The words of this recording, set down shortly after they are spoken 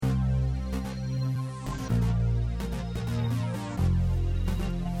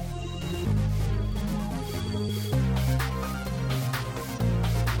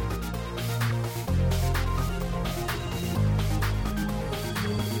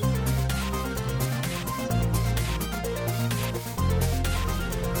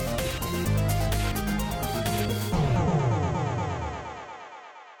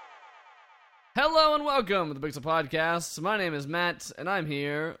welcome to the Pixel Podcast. My name is Matt, and I'm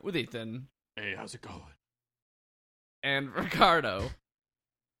here with Ethan. Hey, how's it going? And Ricardo.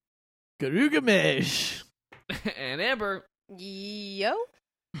 Garugamesh. And Amber. Yo.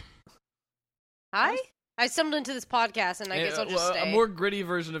 Hi. I stumbled into this podcast, and I guess I'll just stay. A more gritty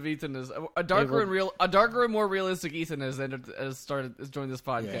version of Ethan is a darker and more realistic Ethan has joined this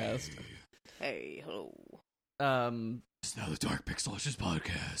podcast. Hey, hello. It's now the Dark Pixelicious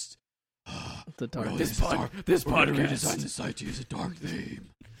Podcast. This podcast. We're going to redesign the site to use a dark theme.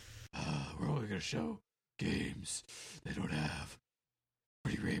 We're only going to show games that don't have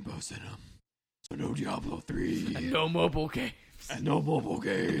pretty rainbows in them. So no Diablo 3. And no mobile games. And no mobile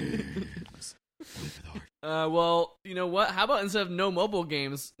games. Live with art. Well, you know what? How about instead of no mobile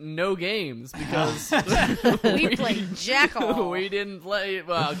games, no games? Because we played jack all. We didn't play.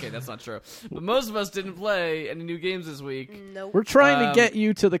 Well, okay, that's not true. But most of us didn't play any new games this week. Nope. We're trying to get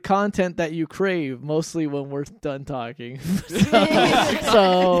you to the content that you crave, mostly when we're done talking.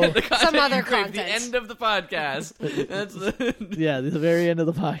 So some other content. The end of the podcast. Yeah, the very end of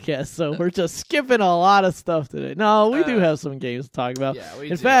the podcast. So we're just skipping a lot of stuff today. No, we do have some games to talk about. Yeah,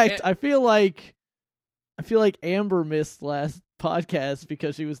 In fact, I feel like Amber missed last podcast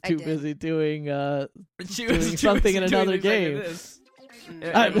because she was too busy doing something in another game.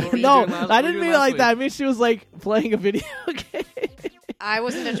 No, I didn't mean it like that. I mean she was like playing a video game. I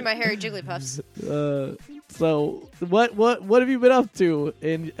wasn't touching my hairy Jigglypuffs. So what have you been up to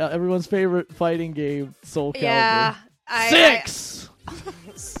in everyone's favorite fighting game, Soulcalibur? Yeah, 6.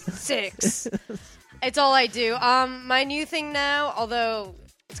 6. It's all I do. My new thing now, although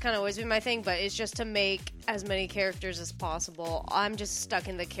it's kind of always been my thing, but it's just to make as many characters as possible. I'm just stuck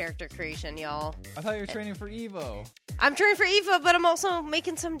in the character creation, y'all. I thought you were training for Evo. I'm training for Evo, but I'm also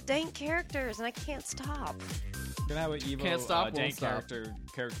making some dank characters, and I can't stop. We're gonna have an Evo Can't stop, dank won't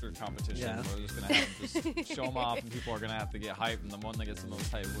character competition. Yeah. Where we're just gonna have to show them off, and people are gonna have to get hyped, and the one that gets the most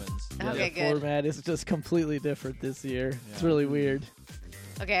hype wins. Yeah, Okay, the good. format is just completely different this year. Yeah. It's really weird.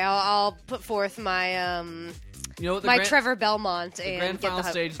 Okay, I'll put forth my You know what, my Trevor Belmont the and grand get final the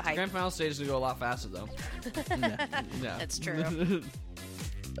stage. The hype. grand final stage is gonna go a lot faster though. Yeah. That's true.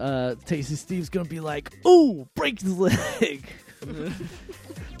 Tasty Steve's gonna be like, "Ooh, break his leg."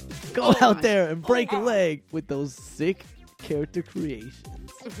 Go out there and break a leg with those sick character creations.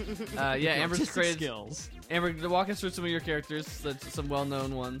 Yeah, Amber's Artistic created skills. Amber, walk us through some of your characters, some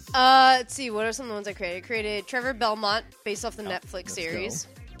well-known ones. Let's see, what are some of the ones I created? I created Trevor Belmont, based off the Netflix series.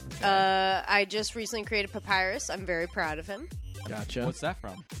 I just recently created Papyrus. I'm very proud of him. Gotcha. What's that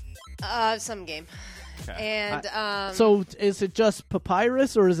from? Some game. Okay. And So is it just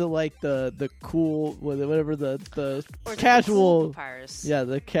Papyrus, or is it like the cool, whatever the or is it casual? the Papyrus? Yeah,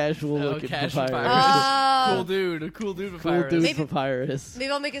 the casual looking casual Papyrus. Cool dude, a cool dude Cool Papyrus. dude Maybe- Papyrus.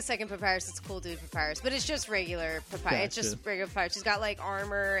 Maybe I'll make a second Papyrus. It's Cool Dude Papyrus, but it's just regular Papyrus. It's just Gotcha. regular Papyrus. She's got like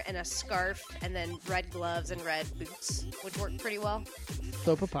armor and a scarf, and then red gloves and red boots, which work pretty well.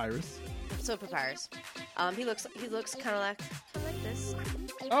 So Papyrus. So Papyrus. He looks kind of like this.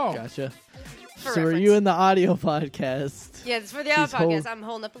 Oh, Gotcha. For So are reference. you in the audio podcast? Yeah, it's for the audio She's podcast. I'm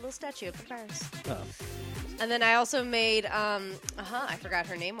holding up a little statue of Papyrus. Oh. And then I also made I forgot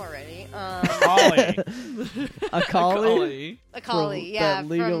her name already. Ollie. Akali? Akali, yeah. That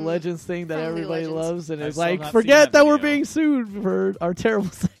League of from- Legends thing that from League of everybody Legends. loves, and I've it's still like, not seen forget that that we're video. being sued for our terrible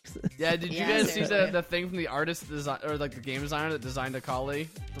sexes. Yeah, did you Yeah, guys see seriously. the thing from the artist or like the game designer that designed Akali?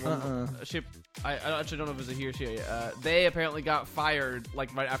 The one- I actually don't know if it was a he or she. They apparently got fired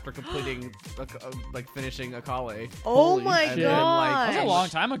like right after completing like finishing Akali. Oh Oh my shit. And then, like, god! That's a long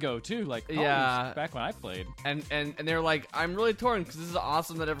time ago too. Like Yeah. back when I played. And they're like, I'm really torn because this is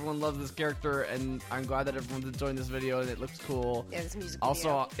awesome that everyone loves this character, and I'm glad that everyone's enjoying this video and it looks cool. Yeah, this music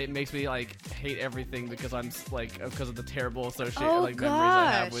Also, it makes me like hate everything because I'm like because of the terrible associate Oh, like memories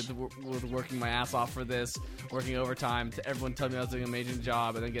I have gosh. with working my ass off for this, working overtime. To everyone telling me I was doing an amazing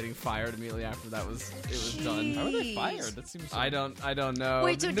job, and then getting fired immediately after that was done. How were they Jeez. fired? That seems. So I don't know.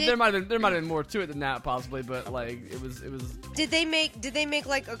 Wait, so there might have been more to it than that possibly, but like it was. Did they make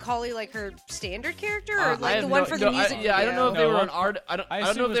like Akali like her standard character, or I like have the one no- for no, the music video? I don't know if they No, were an art. I don't know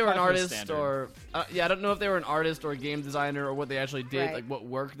assume if they it were was an probably artist standard. or. I don't know if they were an artist or a game designer or what they actually did, Right. like what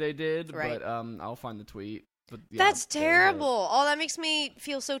work they did. Right. But I'll find the tweet. But yeah, That's terrible. Oh, that makes me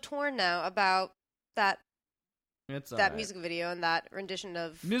feel so torn now about that It's that alright. music video and that rendition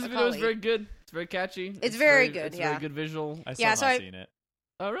of Music video is Akali. very good. It's very catchy. It's very good, It's yeah. very good visual. I still Yeah, have so not I- seen it.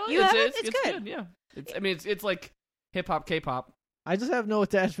 Oh really? You haven't? It's good. Yeah. It's like hip hop, K-pop. I just have no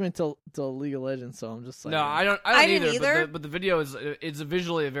attachment to League of Legends, so I'm just like, No, I don't didn't either. either. But the video is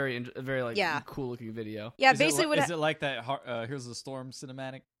visually a very like Yeah. cool looking video. Yeah, Is basically it, what is it like that? Here's the Storm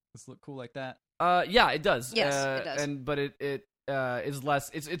cinematic. Does it look cool like that? Yeah, it does. Yes, it does. But it is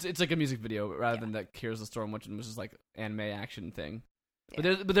less. It's like a music video rather than that Here's the Storm, which is like anime action thing.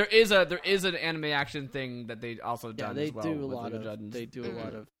 Yeah. But there is an anime action thing that they also done as well. They do a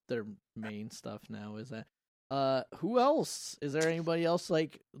lot of their main stuff now. Is that who else? Is there anybody else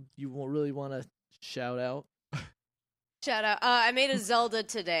like you really want to shout out? Shout out! I made a Zelda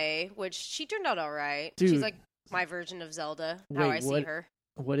today, which she turned out all right. Dude. She's like my version of Zelda. How I see her.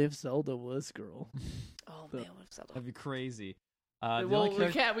 What if Zelda was girl? Oh man, what if Zelda? That'd be crazy. We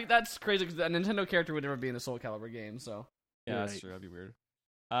can't. That's crazy because a Nintendo character would never be in a Soulcalibur game. So yeah, right. That's true. That'd be weird.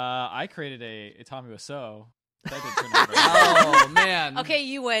 I created a Tommy Wiseau. That did turn out very Oh man. Okay,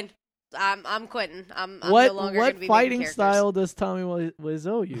 you win. I'm quitting. I'm no longer what gonna be fighting style does Tommy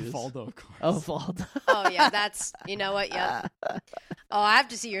Wiseau use? Faldo, of course. Oh, Faldo. Oh yeah, that's you know what? Yeah. Oh, I have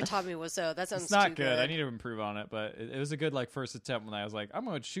to see your Tommy Wiseau. That sounds it's not too good. I need to improve on it, but it was a good like first attempt when I was like, I'm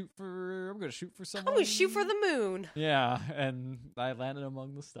gonna shoot for someone. I'm gonna shoot for the moon. Yeah, and I landed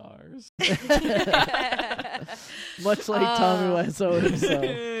among the stars. Much like Tommy Wiseau himself.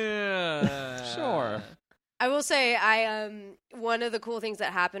 Yeah. Sure. I will say, one of the cool things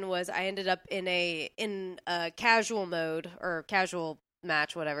that happened was I ended up in a casual mode or casual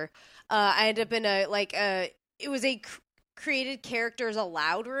match, whatever. I ended up in it was a created characters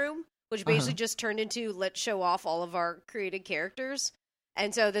allowed room, which basically just turned into let's show off all of our created characters.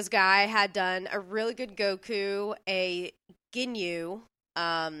 And so this guy had done a really good Goku, a Ginyu,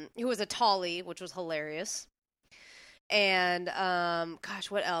 who was a Tolly, which was hilarious. And,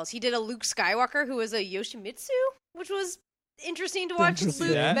 what else? He did a Luke Skywalker who was a Yoshimitsu, which was interesting to watch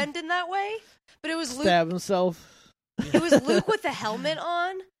Luke bend in that way. But it was Luke. Stab himself. It was Luke with the helmet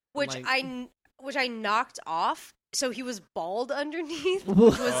on, which I knocked off, so he was bald underneath, which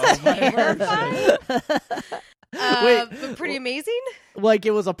was terrifying. Wait, but pretty amazing. Like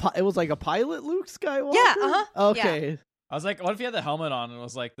it was like a pilot Luke Skywalker? Yeah, Okay. Yeah. I was like, what if he had the helmet on and it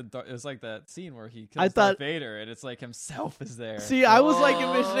was like that scene where he kills Darth Vader and it's like himself is there. See, I was like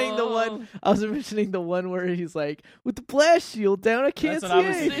envisioning the one. I was envisioning the one where he's like, with the blast shield down, I can't see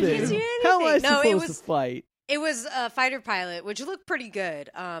anything. How am I supposed to fight? It was a fighter pilot, which looked pretty good.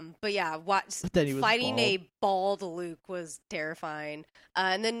 But yeah, fighting bald. a bald Luke was terrifying.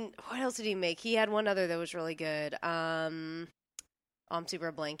 And then what else did he make? He had one other that was really good. I'm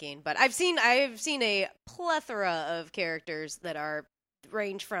super blanking, but I've seen a plethora of characters that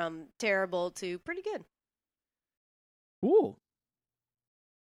range from terrible to pretty good. Cool.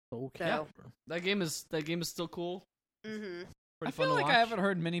 Okay. So, That game is still cool. mm-hmm. I feel like I haven't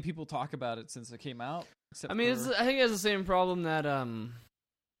heard many people talk about it since it came out. I think it has the same problem that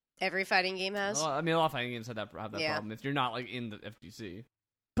every fighting game has. a lot of fighting games have that problem if you're not like in the FGC.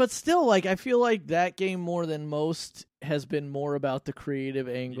 But still, like I feel like that game more than most has been more about the creative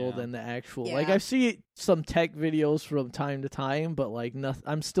angle than the actual. Yeah. Like I see some tech videos from time to time, but like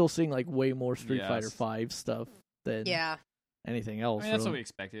I'm still seeing like way more Street Fighter V stuff than anything else. I mean, that's what we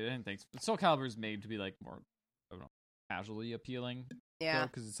expected. I didn't think Soulcalibur is made to be like more, I don't know, casually appealing. Yeah,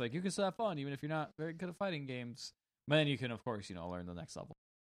 because it's like you can still have fun even if you're not very good at fighting games. But then you can, of course, learn the next level.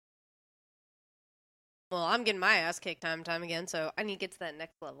 Well, I'm getting my ass kicked time and time again, so I need to get to that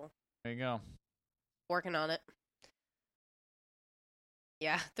next level. There you go. Working on it.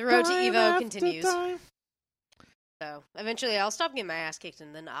 Yeah, the road to Evo continues. So eventually I'll stop getting my ass kicked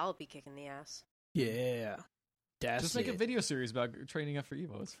and then I'll be kicking the ass. Yeah. Just make a video series about training up for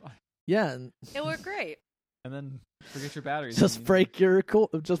Evo. It's fine. Yeah. It'll work great. And then forget your batteries. Just break your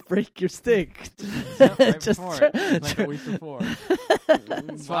stick. Right before it, like a week before.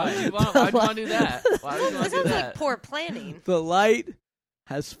 It's fine. Why do you want to do that? Why would you want That to do sounds that? like poor planning. The light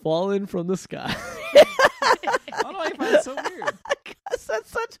has fallen from the sky. I don't know why you find it so weird. That's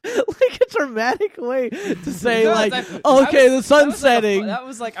such like a dramatic way to say the sun's setting. That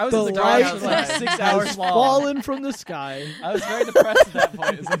was like I was the in the light garage for like 6 hours has long. fallen from the sky. I was very depressed at that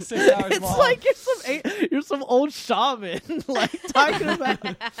point. It was like 6 hours It's long. like you're some old shaman, like talking about.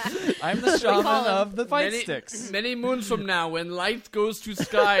 I'm the shaman of the fight sticks. Many moons from now, when light goes to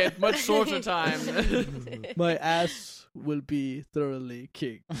sky at much shorter time. My ass will be thoroughly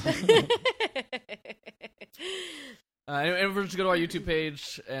kicked. Everyone should go to our YouTube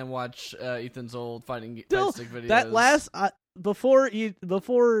page and watch Ethan's old fight stick videos. That last before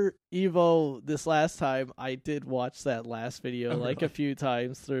Evo this last time, I did watch that last video like a few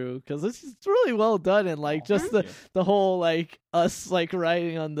times through because it's really well done and like just the whole like us like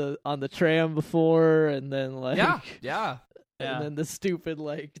riding on the tram before and then like yeah. And then the stupid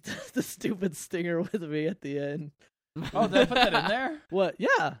the stupid stinger with me at the end. Oh, did I put that in there? What?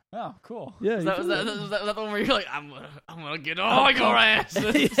 Yeah. Oh, cool. Yeah. Was that the one where you're like, I'm gonna get all your ass?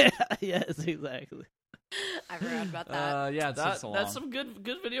 Yes, exactly. I forgot about that. Yeah, that's some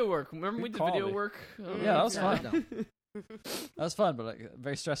good video work. Remember we did video work? Yeah, that was fun. That was fun, but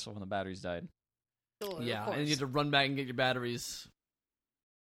very stressful when the batteries died. Yeah, and you had to run back and get your batteries.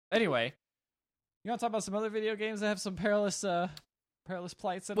 Anyway, you want to talk about some other video games that have some perilous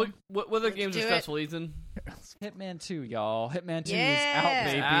plights in them? What other games are stressful, Ethan? Hitman 2, y'all. Hitman 2 is out,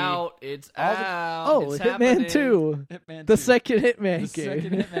 baby. It's out. Oh, it's Hitman happening. 2. Hitman 2. The second Hitman game. The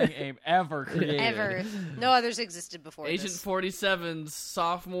second Hitman game ever created. Ever. No others existed before Agent this. 47's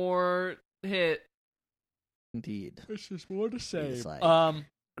sophomore hit. Indeed. It's just more to say. It's like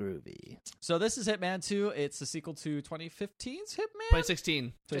groovy. So this is Hitman 2. It's the sequel to 2015's Hitman?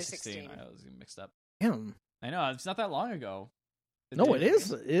 2016. 2016. I was mixed up. Damn. I know. It's not that long ago. No, it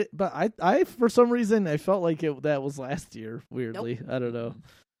is. But I for some reason I felt like that was last year. Weirdly, Nope. I don't know.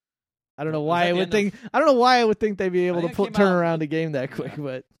 I don't know why I would think. I don't know why I would think they'd be able to turn around a game that quick.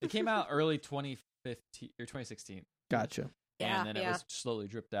 But it came out early 2015 or 2016. Gotcha. And then it was slowly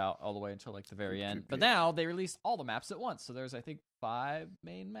dripped out all the way until like the very end. But now they released all the maps at once. So there's I think 5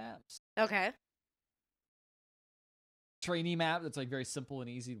 main maps. Okay. Trainee map that's like very simple and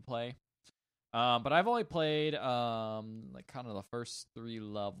easy to play. But I've only played like kind of the first 3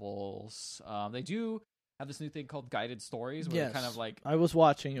 levels. They do have this new thing called guided stories where they kind of like I was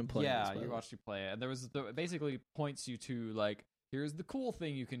watching him play. Yeah, you watched me play it. And there was basically points you to like here's the cool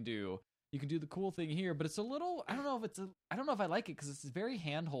thing you can do. You can do the cool thing here, but it's a little I don't know if I like it because it's very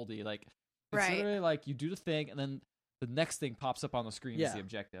handholdy. Like it's literally like you do the thing and then the next thing pops up on the screen as the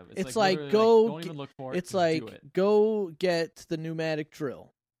objective. It's like go don't even look for it. It's like go get the pneumatic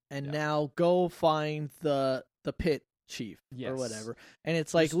drill. And now go find the pit chief or whatever. And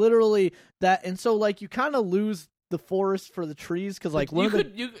it's like literally that. And so like you kind of lose the forest for the trees because like you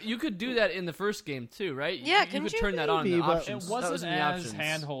could do that in the first game too, right? Yeah, you could turn that on. The options. It wasn't as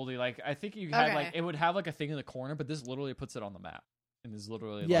handholdy. Like I think you had like it would have like a thing in the corner, but this literally puts it on the map. And is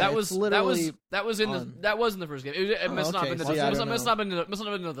literally that was in the first game. It must not have been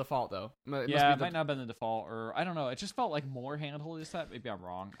the default though. It might not have been the default, or I don't know. It just felt like more handhold this time. Maybe I'm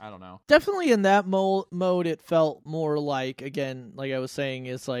wrong. I don't know. Definitely in that mode, it felt more like again, like I was saying,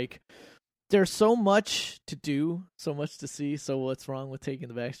 is like there's so much to do, so much to see. So what's wrong with taking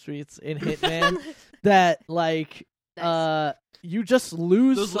the back streets in Hitman that like you just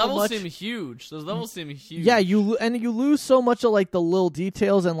lose those so levels much. seem huge. Those levels seem huge. Yeah, you lose so much of like the little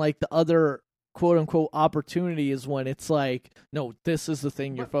details and like the other quote unquote opportunities when it's like, no, this is the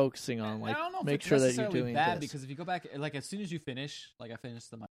thing you're focusing on. Like, I don't know make if sure it's that you're doing bad this. Because if you go back, like as soon as you finish, like I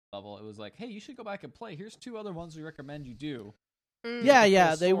finished the level, it was like, hey, you should go back and play. Here's 2 other ones we recommend you do.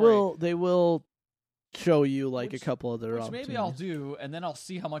 Yeah, they will show you like a couple other opportunities. Maybe I'll do, and then I'll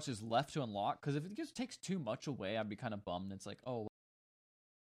see how much is left to unlock. Because if it just takes too much away, I'd be kind of bummed. It's like, oh.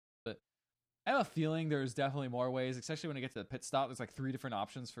 But I have a feeling there's definitely more ways, especially when you get to the pit stop. There's like 3 different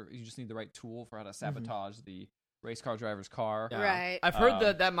options for you just need the right tool for how to sabotage the race car driver's car. Yeah. Right. I've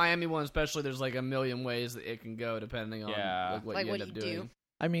heard that Miami one especially, there's like a million ways that it can go depending on what you end up doing.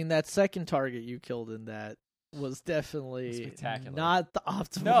 I mean, that second target you killed in that was definitely not the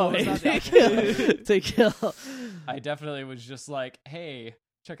optimal way to kill. I definitely was just like, hey,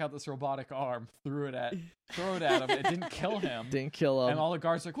 check out this robotic arm. Throw it at him. It didn't kill him. And all the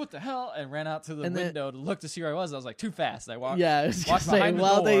guards were like, what the hell? And ran out to the window to look to see where I was. I was like, too fast. I walked. Yeah, I was walked behind the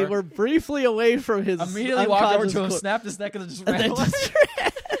door. They were briefly away from his. Immediately walked over to him, snapped his neck, and then just ran away.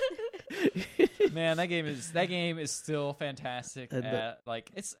 Man, that game is still fantastic.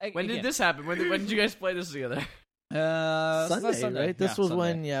 When did this happen? When did you guys play this together? Sunday, right? This was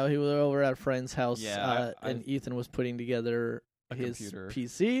Sunday. when we were over at a friend's house, Yeah, and Ethan was putting together his computer.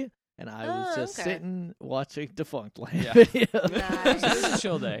 PC, and I was just sitting watching Defunct Land Yeah. video. It was a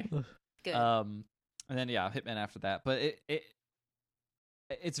chill day. Good. And then Hitman after that, but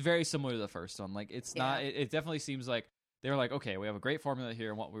it's very similar to the first one. Like it's not. It definitely seems like they were like, okay, we have a great formula here,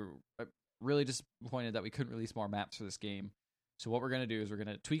 and what we were really disappointed that we couldn't release more maps for this game. So what we're gonna do is we're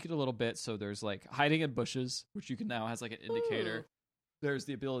gonna tweak it a little bit. So there's like hiding in bushes, which you can now has like an indicator. Ooh. There's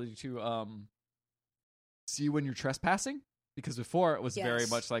the ability to see when you're trespassing. Because before it was very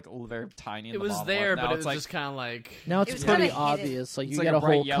much like very tiny. In it the was there, but it was like, just kind of like now it's pretty obvious. Like you get a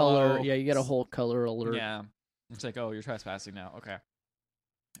whole color. Yeah, you get a whole color alert. Yeah, it's like, oh, you're trespassing now. Okay.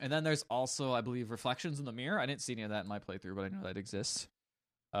 And then there's also, I believe, reflections in the mirror. I didn't see any of that in my playthrough, but I know that exists.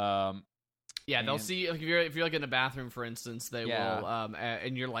 Yeah, they'll see if you're like in a bathroom, for instance. They will,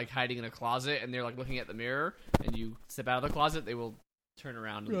 and you're like hiding in a closet, and they're like looking at the mirror, and you step out of the closet. They will turn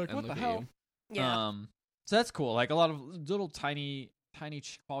around and what look the at hell? you. Yeah. So that's cool. Like a lot of little tiny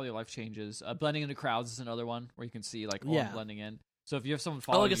quality of life changes. Blending into crowds is another one where you can see like blending in. So if you have someone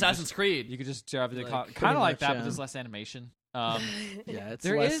following, like Assassin's Creed, you could just drive the kind of like that, but there's less animation. It's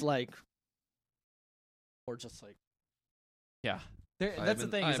less like, or just like, that's the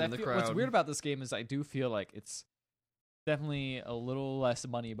thing. Is what's weird about this game is I do feel like it's definitely a little less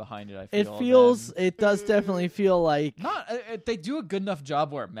money behind it. It does definitely feel like they do a good enough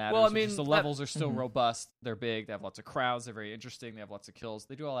job where it matters. Well, I mean, the levels are still robust. They're big. They have lots of crowds. They're very interesting. They have lots of kills.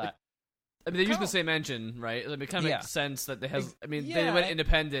 They do all that. I mean, they're using the same engine, right? I mean, it kind of makes sense that they have. I mean, they went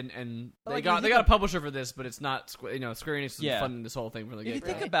independent and they got a publisher for this, but it's not. Square Enix is funding this whole thing from the get-go. If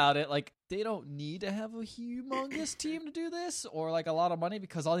you think about it, like they don't need to have a humongous team to do this or like a lot of money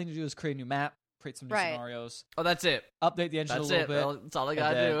because all they need to do is create a new map, create some new scenarios. Oh, that's it. Update the engine a little bit. Well, that's all they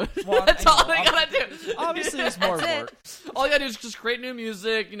gotta do. That's all they gotta do. Obviously, there's more work. All you gotta do is just create new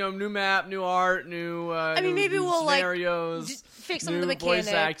music, new map, new art, new. Maybe we'll scenarios, like fix some of the mechanics.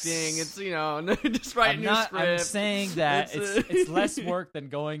 Voice acting. It's just write new script. I'm saying that it's less work than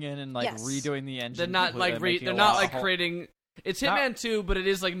going in and like redoing the engine. They're not like creating. It's Hitman 2, but it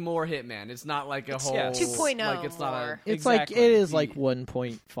is like more Hitman. It's not like a whole 2.0. Like it's not a. It's like it is like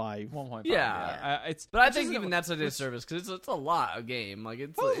 1.5. 1.5. Yeah. But I think even that's a disservice because it's a lot of game. Like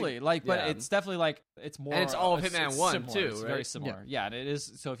it's totally but it's definitely like it's more. And it's all of Hitman 1 too. It's very similar. Yeah, and it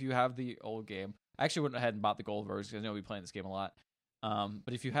is. So if you have the old game, I actually went ahead and bought the gold version because I know we play this game a lot.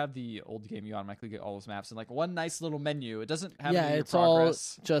 But if you have the old game, you automatically get all those maps and like one nice little menu. It doesn't have any it's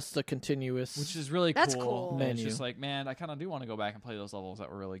progress, all just a continuous, which is really That's cool. Menu. It's just like, man, I kind of do want to go back and play those levels that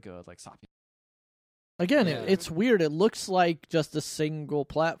were really good, like Soppy. Again, it's weird. It looks like just a single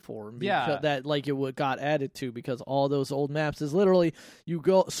platform. That like it got added to because all those old maps is literally you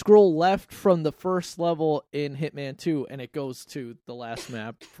go scroll left from the first level in Hitman 2 and it goes to the last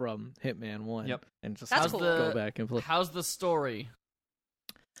map from Hitman 1. Yep. And just go back and play. How's the story?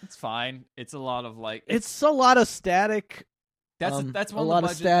 It's fine. It's a lot of like it's a lot of static. That's one a lot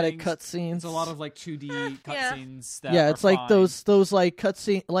of static things. cutscenes. It's a lot of like 2D cutscenes. It's like those like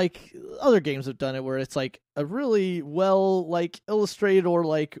cutscene like other games have done it where it's like a really well like illustrated or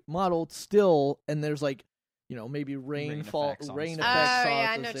like modeled still, and there's like maybe rain effects off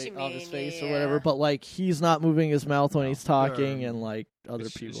his face or whatever, but like he's not moving his mouth when he's talking, and like other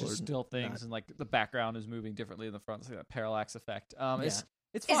people are still things, and like the background is moving differently in the front, so that parallax effect.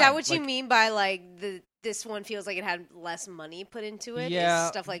 It's is that what you mean by like this one feels like it had less money put into it? Yeah,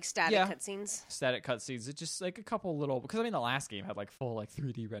 stuff like static cutscenes. Static cutscenes. It's just like a couple little because I mean the last game had like full like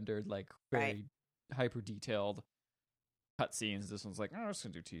 3D rendered like very hyper detailed cutscenes. This one's like, I'm just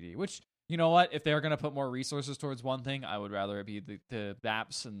gonna do 2D. Which you know what? If they're gonna put more resources towards one thing, I would rather it be the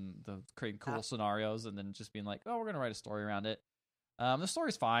maps and the creating cool scenarios, and then just being like, oh, we're gonna write a story around it. The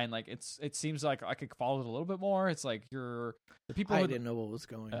story's fine. Like it seems like I could follow it a little bit more. It's like the people. I didn't know what was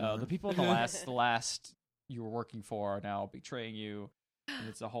going on. The people in the last you were working for are now betraying you, and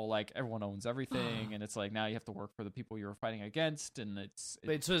it's a whole like everyone owns everything, and it's like now you have to work for the people you were fighting against, and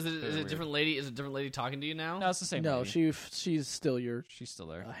wait. So is it a different lady? Is it a different lady talking to you now? No, it's the same. No, lady. she's still she's still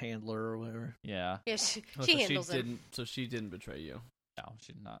there, a handler or whatever. Yeah. She handles it. So she didn't betray you. No,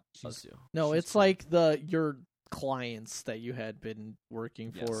 she did not. It's cool. Like your clients that you had been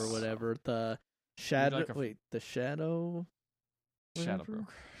working for or whatever. The shadow. The shadow.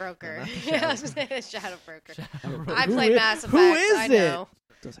 Broker. Yeah, I was gonna say Shadow Broker. I played Mass Effect. Who is I know.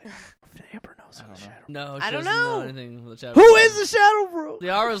 Amber knows the Shadow. No, I don't know anything with the Shadow Who Broker. is the Shadow Broker?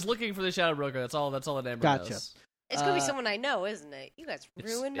 Liara's looking for the Shadow Broker. That's all that Amber knows. It's gonna be someone I know, isn't it? You guys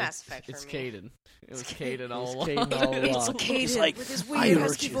ruined Mass Effect for me. It's Caden. It was Caden all along. It's Caden with his weird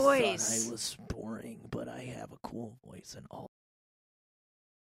husky voice. I was boring, but I have a cool voice and all.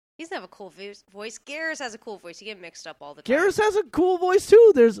 He doesn't have a cool voice. Garrus has a cool voice. You get mixed up all the time. Garrus has a cool voice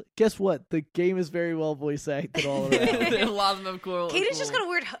too. Guess what? The game is very well voice acted all around. A lot of them cool. Caden's just got a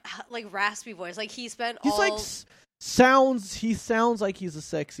weird, like raspy voice. Like he sounds like he's a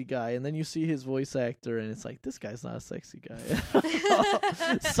sexy guy, and then you see his voice actor, and it's like this guy's not a sexy guy.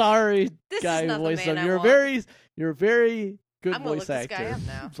 Sorry, voice actor. You're a very good voice actor. This guy up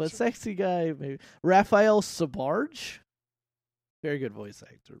now. But sexy guy, maybe Raphael Sabarge. Very good voice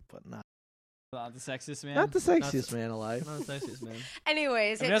actor, but not the sexiest man. Not the sexiest man alive. Not the sexiest man.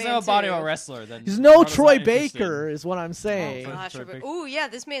 Anyways, if he doesn't have a body of a wrestler, then he's no Troy Baker, is what I'm saying. Ooh, yeah,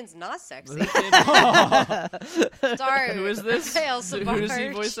 this man's not sexy. Sorry. Who is this? Who does he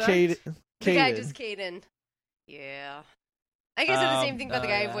voice act? Caden. The guy just Caden. Yeah. I guess I said the same thing about the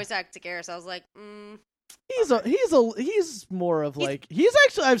guy who voice acted Garrus. I was like, He's more of like he's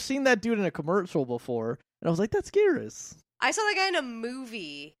actually I've seen that dude in a commercial before, and I was like, that's Garrus. I saw that guy in a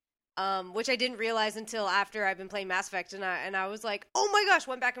movie which I didn't realize until after I've been playing Mass Effect, and I was like, oh my gosh,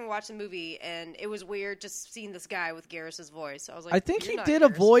 went back and watched the movie, and it was weird just seeing this guy with Garrus's voice. I was like, I think he did Garrus. a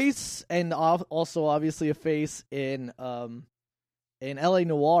voice and also obviously a face in L.A.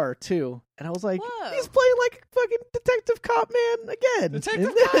 Noire too, and I was like, Whoa. he's playing like a fucking detective cop man again.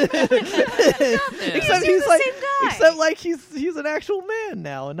 Detective cop man. Except he's like, same guy. Except like he's an actual man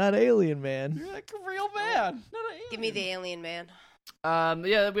now and not alien man. You're like a real man, not an alien. Give me the alien man. Yeah,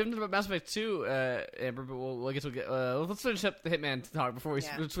 we haven't talked about Mass Effect 2, Amber, but I guess we'll get. Let's finish up the Hitman talk before we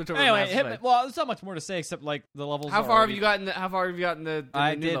switch over. Anyway, to Mass Effect. well, there's not much more to say except like the levels. How far have you gotten? How far have you gotten the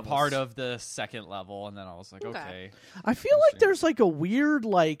I new did levels? part of the second level, and then I was like, okay. I feel like there's like a weird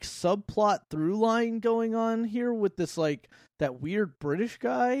like subplot through line going on here with this like that weird British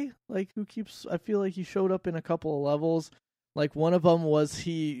guy like who keeps. I feel like he showed up in a couple of levels. Like one of them was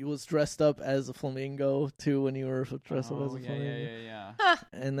he was dressed up as a flamingo too when you were dressed up as a flamingo. Yeah. Huh.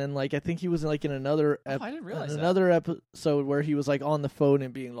 And then like I think he was like in another I didn't realize another episode where he was like on the phone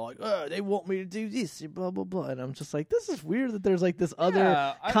and being like, "Oh, they want me to do this, blah blah blah." And I'm just like, this is weird that there's like this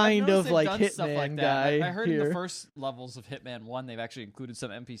other kind of like Hitman like guy. I heard here. in the first levels of Hitman 1 they've actually included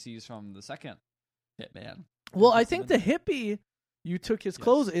some NPCs from the second Hitman. Well, I think the hippie you took his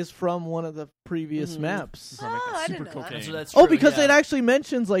clothes is from one of the previous maps. I didn't know that. So that's true, because it actually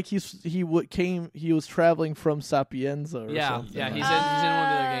mentions like he was traveling from Sapienza. Or something. Yeah, he's in one of the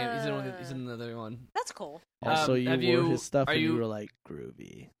other games. He's in another one. That's cool. Also, you wore his stuff and you you were like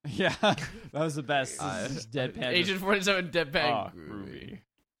groovy. Yeah, that was the best. Deadpan. Agent 47 deadpan. Oh, groovy.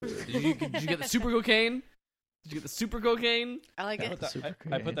 Did you get the super cocaine? Did you get the super cocaine? I like it.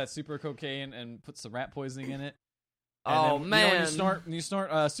 I put that super cocaine and put some rat poisoning in it. Oh then, man! When you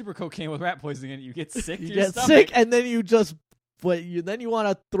snort super cocaine with rat poisoning in it, you get sick. You to your get stomach. sick, and then you just then you want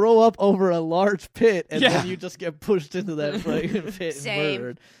to throw up over a large pit, and then you just get pushed into that fucking pit and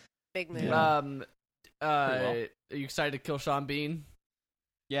murdered. Big move. Yeah. Are you excited to kill Sean Bean?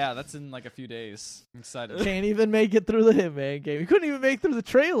 Yeah, that's in like a few days. I'm excited. Can't even make it through the Hitman game. You couldn't even make it through the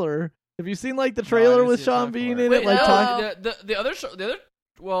trailer. Have you seen like the trailer with Sean Bean in it? Like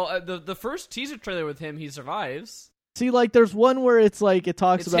the first teaser trailer with him, he survives. See, like, there's one where it's like it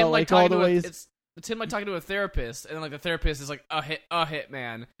talks about him, like all the ways. It's him like talking to a therapist, and then like the therapist is like a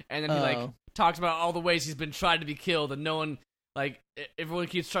hitman, and then he like talks about all the ways he's been tried to be killed, and no one like everyone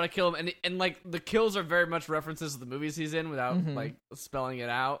keeps trying to kill him, and like the kills are very much references to the movies he's in without like spelling it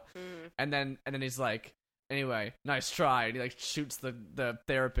out, and then he's like, anyway, nice try, and he like shoots the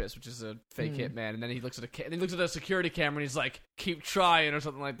therapist, which is a fake hitman, and then he looks at a security camera, and he's like, keep trying or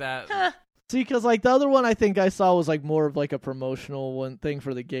something like that. See, because like the other one I think I saw was like more of like a promotional one thing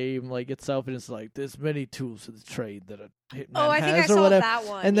for the game like itself, and it's like there's many tools of the trade that a hitman I think I has or saw whatever. that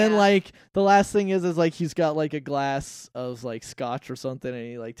one. And then like the last thing is like he's got like a glass of like scotch or something, and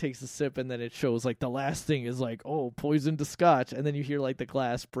he like takes a sip, and then it shows like the last thing is like, oh, poison to scotch, and then you hear like the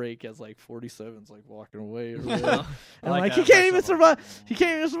glass break as like 47's like walking away or whatever. And like he can't even survive. He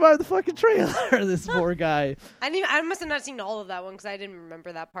can't even survive the fucking trailer. This poor guy. I must have not seen all of that one because I didn't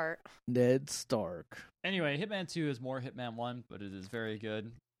remember that part. Ned Stark. Anyway, Hitman 2 is more Hitman 1, but it is very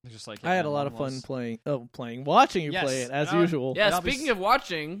good. It's just like Hitman I had a lot of fun watching you play it as usual. Yeah, speaking of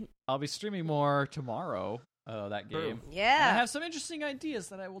watching, I'll be streaming more tomorrow. That game. Yeah, and I have some interesting ideas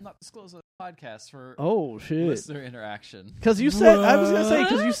that I will not disclose on the podcast for listener interaction. Because you said I was gonna say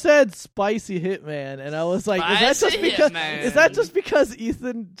because you said spicy Hitman, and I was like, is that just because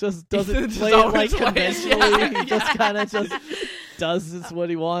Ethan just doesn't play it like conventionally? Yeah. He just kind of just does this what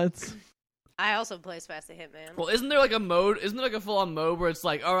he wants. I also play Spicy Hitman. Well, isn't there like a mode? Isn't there like a full-on mode where it's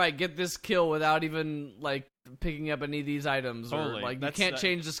like, all right, get this kill without even like picking up any of these items, or like you can't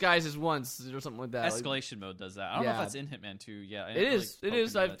change disguises once, or something like that. Escalation mode does that. I don't know if that's in Hitman 2. Yeah, it is. It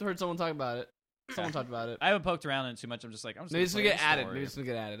is. I've heard someone talk about it. Someone talked about it. I haven't poked around in it too much. I'm just like, maybe it's gonna get added. Maybe it's gonna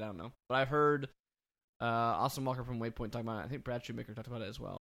get added. I don't know. But I've heard Austin Walker from Waypoint talking about it. I think Brad Shoemaker talked about it as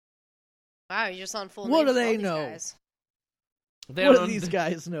well. Wow, you're just on full. What do they know? What do these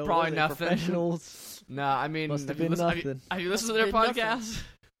guys know? Probably nothing. Professionals. No, I mean, must have been nothing. Have you listened to their podcast?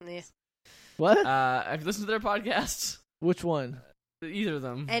 Yeah. What? Have you listened to their podcasts? Which one? Either of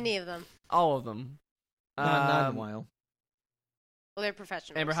them. Any of them. All of them. Not in a while. Well, they're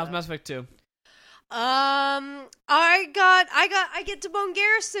professionals. Amber, how's Mass Effect 2? I get to bone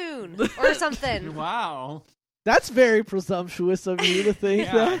Garrus soon or something. Wow. That's very presumptuous of you to think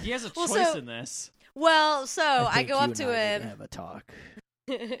that. He has a choice in this. Well, so I go up to him. Have a talk.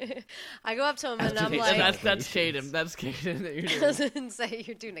 I go up to him and I'm like, "That's Caden. That's Caden that you're doing." Doesn't say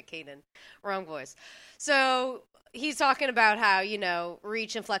you're doing a Caden. Wrong voice. So he's talking about how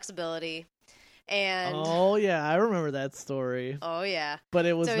reach and flexibility, And oh yeah, I remember that story. oh yeah, but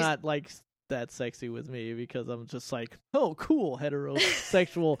it was so not like that sexy with me because I'm just like, oh, cool,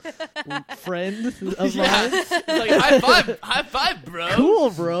 heterosexual friend of mine. It's like high five, bro. Cool,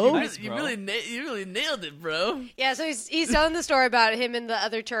 bro. Nice, you really nailed it, bro. yeah. So he's telling the story about him and the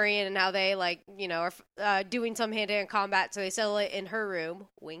other Turian and how they are doing some hand-to-hand combat. So they settle it in her room.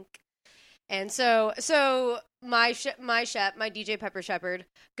 Wink. And so my DJ Pepper Shepherd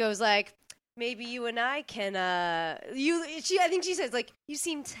goes like, maybe you and I can I think she says like, you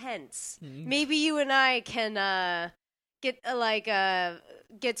seem tense. Mm-hmm. Maybe you and I can get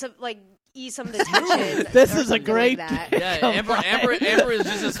some like ease some of the tension. This is a great yeah, Amber is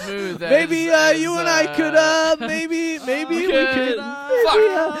just as smooth. Maybe you and I could maybe we could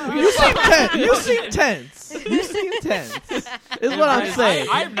you seem tense. You seem tense. Is what I'm saying.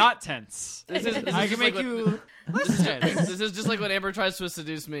 I'm not tense. I can make you. This is just like when Amber tries to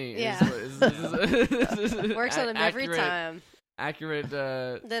seduce me. Yeah. Works on him every time. Accurate.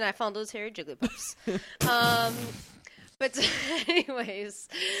 Then I found those hairy Jigglypuffs. But anyways,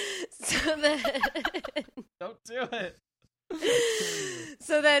 so then don't do it.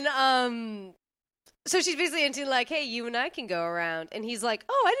 So then, so she's basically into like, hey, you and I can go around, and he's like,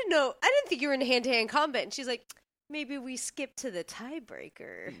 oh, I didn't think you were in hand-to-hand combat, and she's like, maybe we skip to the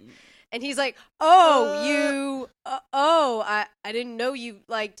tiebreaker. And he's like, I didn't know you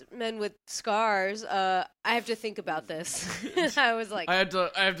liked men with scars. I have to think about this. And I was like, I have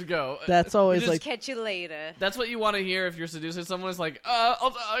to go. That's always like, catch you later. That's what you want to hear if you're seducing someone. It's like,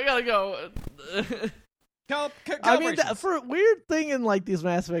 I gotta go. I mean, for a weird thing in like these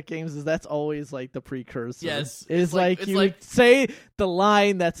Mass Effect games is that's always like the precursor. Yes, it's like you say the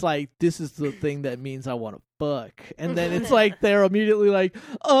line that's like, "This is the thing that means I want to fuck," and then it's like they're immediately like,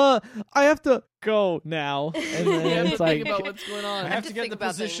 I have to go now," and then it's like, think about what's going on. I have to get in the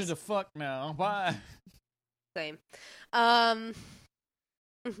position to fuck now. Bye. Same. Gotta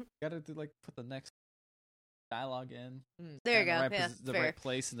do like put the next dialogue in. There you go. The right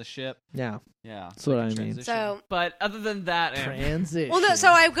place in the ship. Yeah. That's what I mean. transition. So, but other than that, transition. Well, no. So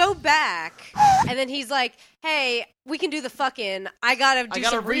I go back, and then he's like, "Hey, we can do the fucking. I gotta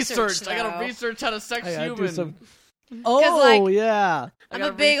some research. I gotta research how to sex human. Oh, yeah. I'm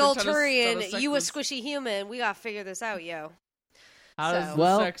a big old Turian. You a squishy human. We gotta figure this out, yo. How does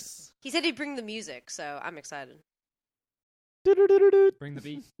sex? He said he'd bring the music, so I'm excited. Bring the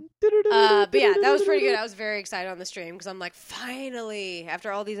beat. But yeah, that was pretty good. I was very excited on the stream because I'm like, finally,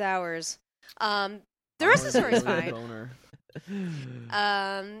 after all these hours. The rest of the story is fine.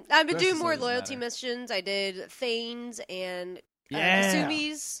 I've been doing more loyalty missions. I did Thane's and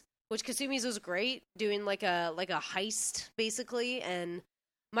Kasumi's, which Kasumi's was great, doing like a heist basically, and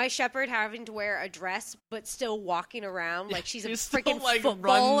my shepherd having to wear a dress but still walking around like she's a freaking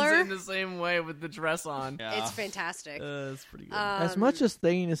footballer. Runs in the same way with the dress on. Yeah. It's fantastic. It's pretty good. As much as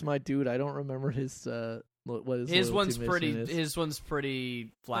Thane is my dude, I don't remember his what his one's pretty. Is. His one's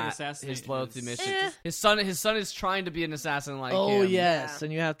pretty flat. Like his loyalty mission. His son is trying to be an assassin like him. Oh yes,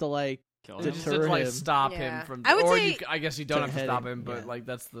 and you have to like deter him. Stop him from. I guess you don't have to stop him, but like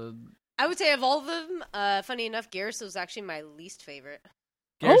that's the. I would say of all of them, funny enough, Garrus was actually my least favorite.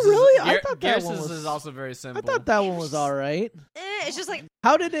 Garrus really? I thought that one is also very simple. I thought that one was all right. It's just like,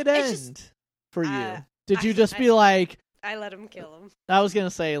 how did it end for you? Did you just be like, I let him kill him? I was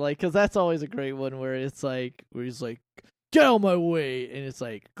gonna say like, because that's always a great one where it's like where he's like, get out of my way, and it's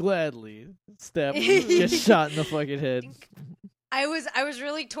like gladly step get shot in the fucking head. I was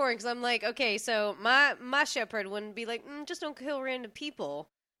really torn because I'm like, okay, so my shepherd wouldn't be like, just don't kill random people.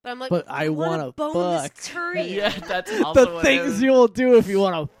 But I'm like, but I want to fuck. Yeah, that's also the things you will do if you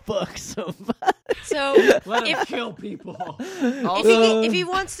want to fuck somebody. So let him kill people. If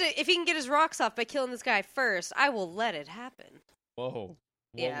he can get his rocks off by killing this guy first, I will let it happen. Whoa.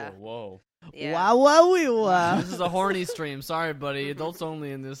 Yeah. Whoa. Yeah. Wow. This is a horny stream. Sorry, buddy. Adults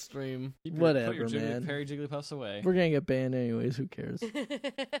only in this stream. Whatever, put your man. Perry Jigglypuffs away. We're gonna get banned anyways. Who cares?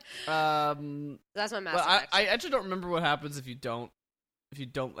 That's my master. I actually don't remember what happens if you don't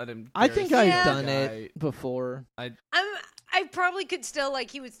let him. I think I've done it before. I probably could still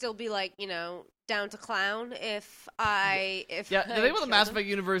he would still be down to clown if the thing about the Mass Effect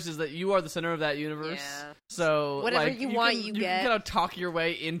universe is that you are the center of that universe. Yeah. So whatever you want, you get. You can kind of talk your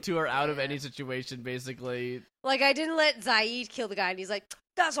way into or out of any situation, basically. Like I didn't let Zaid kill the guy, and he's like,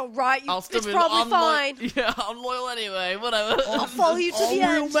 "That's all right. It's probably fine." Yeah, I'm loyal anyway. Whatever. I'll follow you to the end.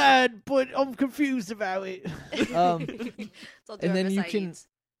 I'm real mad, but I'm confused about it. And then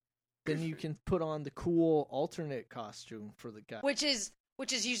you can put on the cool alternate costume for the guy, which is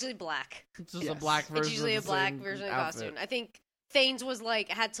usually black. It's just a black version. It's usually a black version of the costume. I think Thane's was like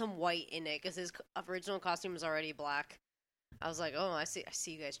had some white in it because his original costume was already black. I was like, oh, I see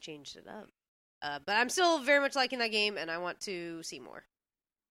you guys changed it up. But I'm still very much liking that game, and I want to see more.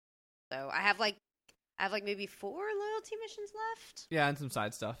 So I have maybe 4 loyalty missions left. Yeah, and some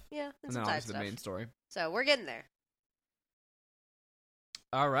side stuff. Yeah, and some then side obviously stuff. the main story. So we're getting there.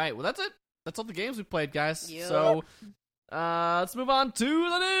 All right, well that's it. That's all the games we played, guys. Yep. So let's move on to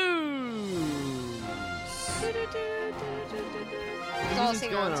the news. It's all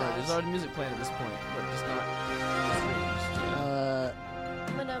sing going around on. There's songs. already music playing at this point, but just not.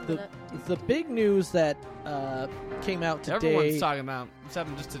 The big news that came out today. Everyone's talking about. It's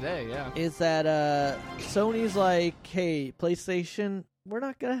happened just today. Yeah. Is that Sony's like, hey, PlayStation, we're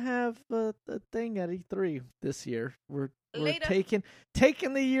not gonna have the thing at E3 this year. We're taking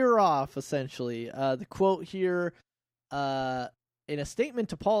the year off, essentially. The quote here, in a statement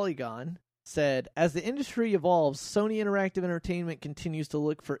to Polygon, said, "As the industry evolves, Sony Interactive Entertainment continues to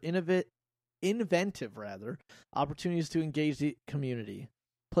look for inventive opportunities to engage the community.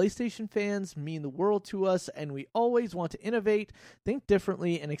 PlayStation fans mean the world to us, and we always want to innovate, think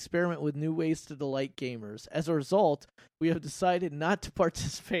differently, and experiment with new ways to delight gamers. As a result, we have decided not to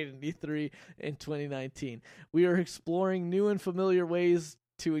participate in E3 in 2019. We are exploring new and familiar ways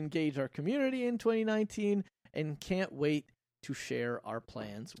to engage our community in 2019 and can't wait to share our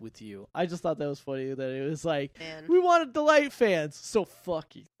plans with you." I just thought that was funny that it was like, we want to delight fans, so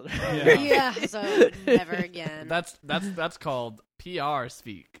fuck you. Yeah, so never again. That's called PR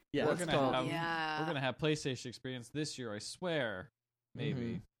speak. Yeah, we're gonna have PlayStation experience this year. I swear,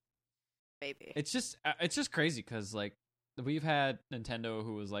 maybe. Maybe. It's just crazy because like we've had Nintendo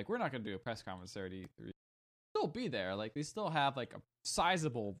who was like, we're not gonna do a press conference there at E3. Still be there. Like they still have like a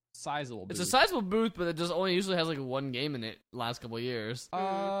sizable booth. It's a sizable booth, but it just only usually has like one game in it last couple of years.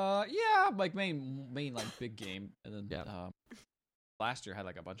 Yeah, like main like big game, and then last year had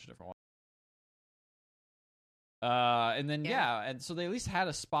like a bunch of different ones. And then and so they at least had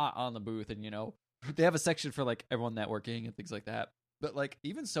a spot on the booth, and they have a section for like everyone networking and things like that. But like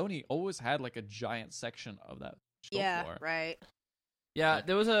even Sony always had like a giant section of that show floor. Right. Yeah,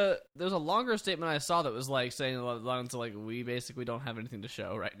 there was a longer statement I saw that was like saying along to like, we basically don't have anything to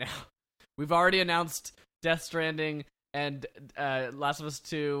show right now. We've already announced Death Stranding and Last of Us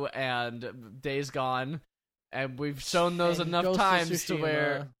 2 and Days Gone, and we've shown those enough times to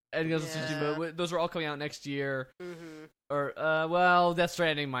where and Ghost of Tsushima, those are all coming out next year. Mm-hmm. Or well, Death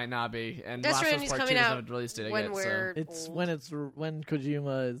Stranding might not be, and Death Last of Us Stranding's Part 2 coming out hasn't released it when yet. we're It's old. when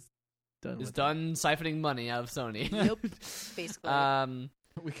Kojima is done. It's done siphoning money out of Sony. Yep, basically.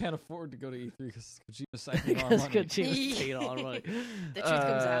 We can't afford to go to E3 because Kojima's siphoning our because money. Kojima's taking all our money. The truth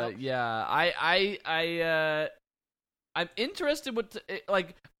comes out. Yeah, I'm interested with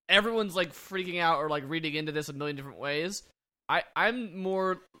like everyone's like freaking out or like reading into this a million different ways. I'm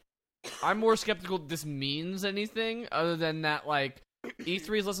more skeptical this means anything other than that like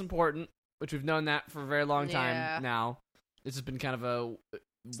E3 is less important, which we've known that for a very long time now. This has been kind of a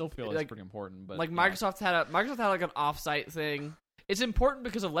still feel like it's pretty important, but like Microsoft had like an offsite thing. It's important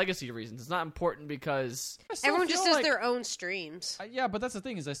because of legacy reasons. It's not important because everyone just does their own streams. Yeah, but that's the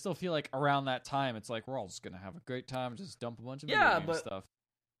thing is I still feel like around that time it's like we're all just gonna have a great time, just dump a bunch of video game stuff.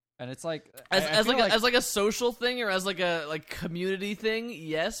 And it's like as a social thing or as like a community thing,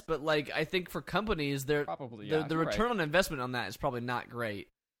 yes. But like I think for companies, the return on investment on that is probably not great.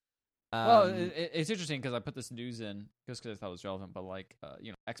 Well, it's interesting because I put this news in just because I thought it was relevant. But like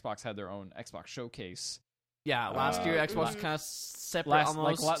Xbox had their own Xbox showcase. Yeah, last year Xbox was kind of separate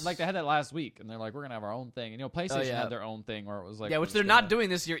almost. Like they had that last week, and they're like, we're gonna have our own thing. And PlayStation had their own thing where it was like, which they're not doing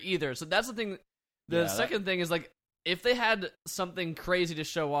this year either. So that's the thing. The second thing is like, if they had something crazy to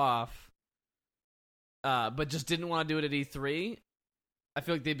show off, but just didn't want to do it at E3, I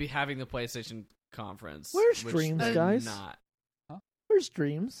feel like they'd be having the PlayStation conference. Where's Dreams, guys? Not. Huh? Where's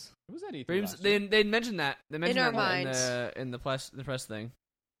Dreams? It was at E3. Dreams. They mentioned that. They mentioned in our that in the press thing.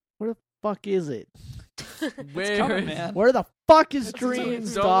 Where the fuck is it? Where the fuck is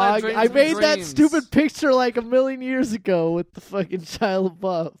Dreams, dog? I made that stupid picture like a million years ago with the fucking Shia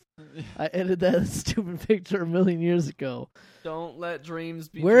LaBeouf. I edited that stupid picture a million years ago. Don't let dreams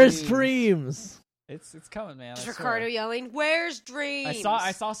be. Where's Dreams? It's coming, man. Just Ricardo yelling, "Where's Dreams?"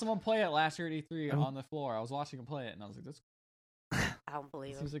 I saw someone play it last year at E3 on the floor. I was watching him play it, and I was like, "This." I don't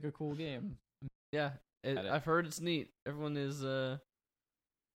believe it. Seems like a cool game. Yeah, I've heard it's neat. Everyone is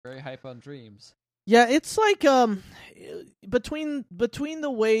very hype on Dreams. Yeah, it's like between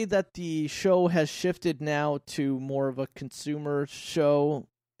the way that the show has shifted now to more of a consumer show,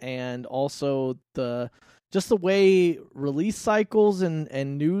 and also the way release cycles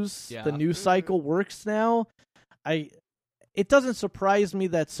and news the news cycle works now. it doesn't surprise me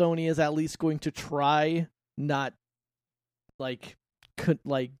that Sony is at least going to try not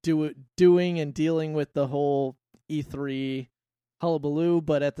doing and dealing with the whole E3 hullabaloo,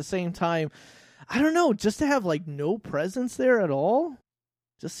 but at the same time, I don't know, just to have no presence there at all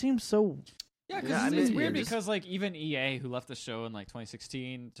just seems so. Yeah, because it's weird because even EA, who left the show in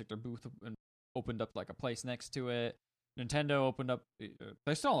 2016, took their booth and opened up a place next to it. Nintendo opened up;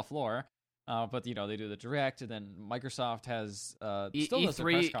 they're still on the floor, but they do the direct, and then Microsoft has still does the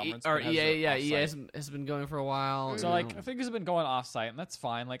press conference. Or EA, EA has been going for a while. So things have been going off-site, and that's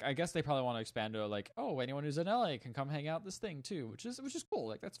fine. I guess they probably want to expand to anyone who's in LA can come hang out this thing too, which is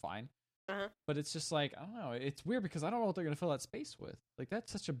cool. That's fine. Uh-huh. But it's just I don't know. It's weird because I don't know what they're going to fill that space with.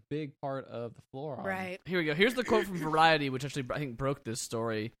 That's such a big part of the floor. Right. Here we go. Here's the quote from Variety, which actually I think broke this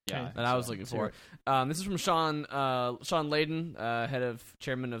story that I was looking for. This is from Sean Layden,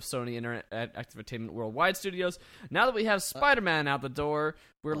 chairman of Sony Internet Active Entertainment Worldwide Studios. Now that we have Spider-Man out the door,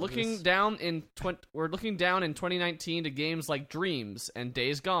 we're looking down in 2019 to games like Dreams and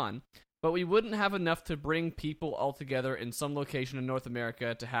Days Gone. But we wouldn't have enough to bring people all together in some location in North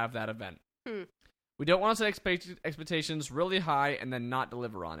America to have that event. We don't want to set expectations really high and then not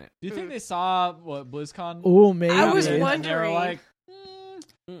deliver on it. Do you think they saw what BlizzCon? Oh, maybe. I was wondering.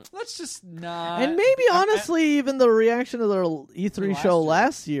 Let's just not. And maybe, honestly, even the reaction to their E3 show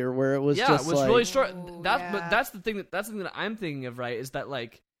last year, where it was just it was really short. But that's the thing that I'm thinking of, right? Is that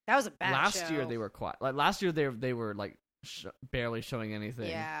that was a bad last show. year they were quiet. Last year they were barely showing anything.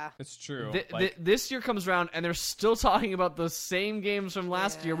 Yeah, it's true. This year comes around and they're still talking about the same games from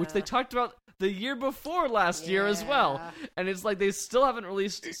last year, which they talked about the year before last year as well. And it's they still haven't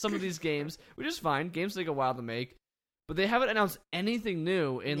released some of these games, which is fine. Games take a while to make, but they haven't announced anything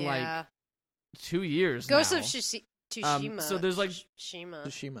new in 2 years. Ghost now. of Tsushima. So there's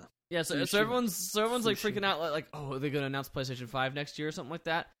Tsushima. Yeah, so everyone's freaking out are they going to announce PlayStation 5 next year or something like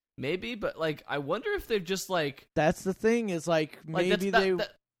that? Maybe, but I wonder if they've just That's the thing is maybe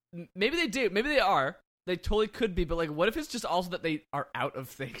maybe they do, maybe they are. They totally could be, but what if it's just also that they are out of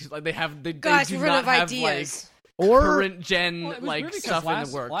things? They do not have ideas. Or current gen stuff in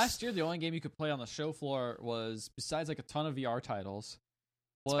the works. Last year, the only game you could play on the show floor was, besides a ton of VR titles,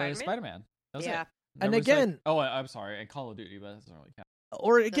 was Spider-Man. That was it. And again, I'm sorry, and Call of Duty, but that doesn't really count.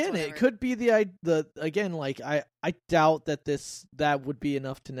 Or again, it could be I doubt that would be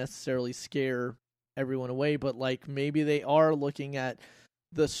enough to necessarily scare everyone away, but maybe they are looking at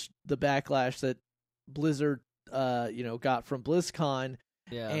the backlash that Blizzard got from BlizzCon,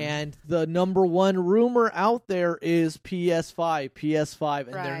 and the number one rumor out there is PS5,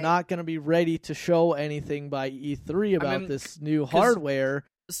 and they're not going to be ready to show anything by E3 about this new hardware.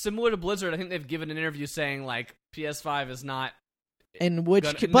 Similar to Blizzard, I think they've given an interview saying PS5 is not. In which,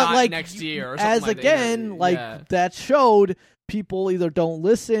 next year, or as again, that showed people either don't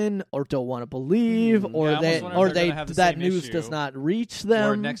listen or don't want to believe, or that news does not reach them.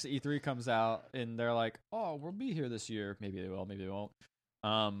 Or next E3 comes out and they're like, "Oh, we'll be here this year." Maybe they will, maybe they won't.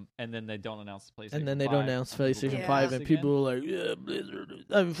 And then they don't announce the PlayStation 5. And then they don't announce PlayStation 5, and people are like, yeah, Blizzard.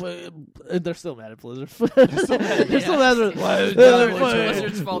 They're still mad at Blizzard. They're still mad at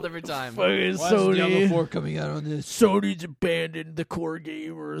Blizzard's fault every time. Fucking Why Sony. is Diablo 4 coming out on this? Sony's abandoned the core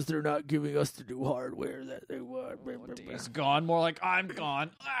gamers. They're not giving us the new hardware that they want. It's gone. More like I'm gone.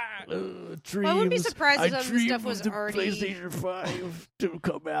 Dreams. I wouldn't be surprised if some stuff was the already PlayStation 5 to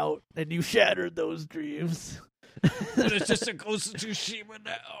come out, and you shattered those dreams. But it's just a Ghost of Tsushima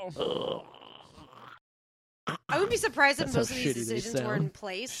now. I wouldn't be surprised if That's most how of these shitty they decisions were sound. in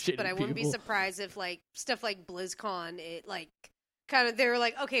place, Shitty but I wouldn't be people. surprised if stuff like BlizzCon, it kind of they were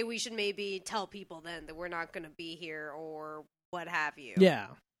like, okay, we should maybe tell people then that we're not going to be here or what have you. Yeah.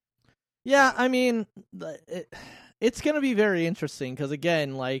 I mean, it's going to be very interesting because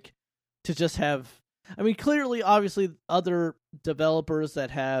again, to just have, clearly, obviously, other developers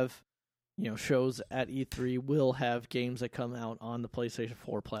that have shows at E3 will have games that come out on the PlayStation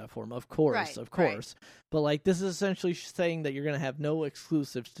 4 platform, of course. Right. But this is essentially saying that you're going to have no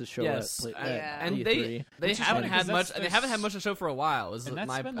exclusives to show at E3. They haven't had much. They haven't had much to show for a while. And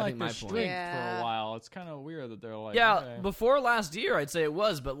that's been my their strength point. for a while. It's kind of weird that they're okay. Before last year, I'd say it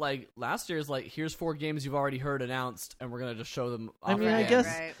was, but last year's here's 4 games you've already heard announced, and we're gonna just show them. I guess,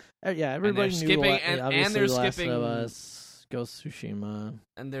 everybody knew. And they're skipping Last of Us, Ghost of Tsushima,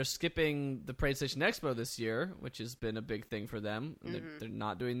 and they're skipping the PlayStation Expo this year, which has been a big thing for them. Mm-hmm. They're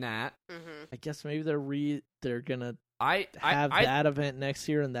not doing that. Mm-hmm. I guess maybe they're gonna have that event next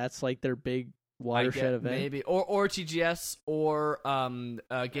year, and that's their big watershed event, maybe, or TGS or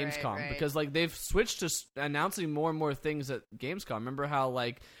Gamescom, because they've switched to announcing more and more things at Gamescom. Remember how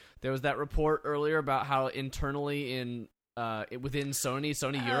there was that report earlier about how internally in within Sony.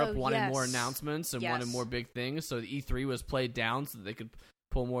 Sony Europe wanted more announcements and wanted more big things, so the E3 was played down so that they could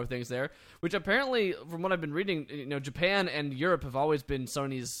pull more things there. Which apparently, from what I've been reading, Japan and Europe have always been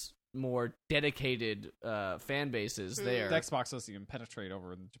Sony's more dedicated fan bases there. The Xbox doesn't even penetrate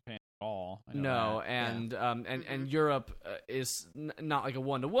over in Japan at all. No, and Europe is not like a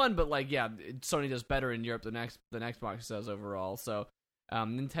 1-to-1, but like Sony does better in Europe than Xbox does overall. So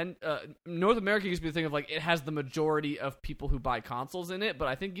North America used to be the thing of like it has the majority of people who buy consoles in it, but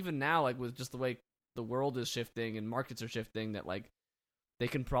I think even now, like with just the way the world is shifting and markets are shifting, that like they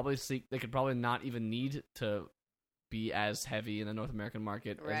could probably not even need to be as heavy in the North American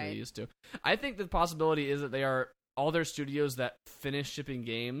market as they used to. I think the possibility is that all their studios that finish shipping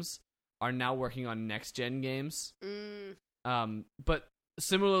games are now working on next gen games. But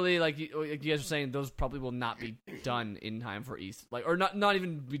similarly, like you guys were saying, those probably will not be done in time for E3, or not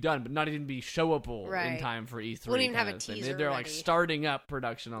even be done, but not even be showable in time for E3. Wouldn't even have a teaser. They're like starting up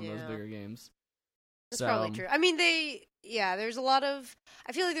production on those bigger games. That's probably true. I mean, there's a lot of.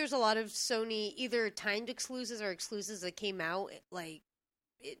 I feel like there's a lot of Sony either timed exclusives or exclusives that came out like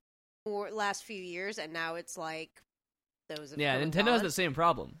for last few years, and now it's like those. Nintendo has the same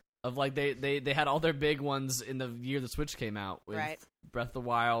problem of like they had all their big ones in the year the Switch came out with Breath of the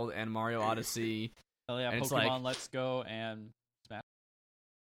Wild and Mario Odyssey. Oh yeah, and Pokemon Let's Go and Smash.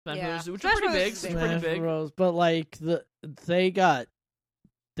 Bros, which are pretty big. Smash Bros, but like they got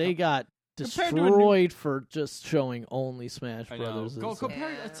destroyed for just showing only Smash Brothers.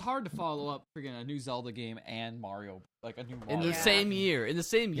 It's hard to follow up freaking a new Zelda game and Mario, like a new Mario. In the same year,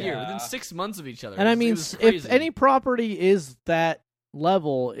 within 6 months of each other. And I mean, if any property is that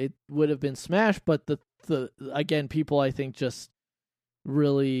level, it would have been Smash, but the again, people I think just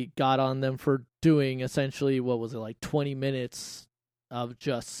really got on them for doing essentially, what was it, like 20 minutes of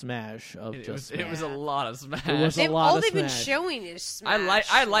just Smash. It was a lot of Smash. It was a lot all of they've Smash. been showing is Smash.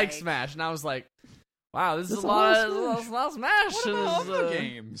 I like Smash, and I was like, wow, this is a lot of Smash. What about other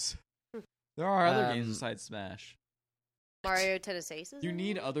games? There are other games besides Smash. Mario Tennis Aces? You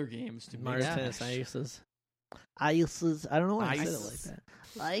need other games to Mario Tennis Aces. Aces. I don't know why I said it like that.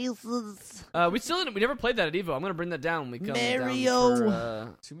 Aces. We never played that at Evo. I'm gonna bring that down when we come Mario. down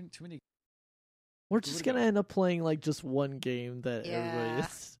for, too many. We're just gonna end up playing like just one game that everybody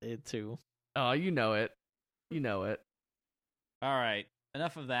is into. Oh, you know it. All right,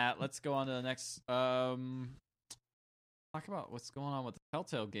 enough of that. Let's go on to the next. Talk about what's going on with the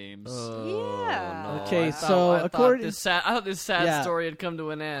Telltale Games. No. Okay, I thought this sad story had come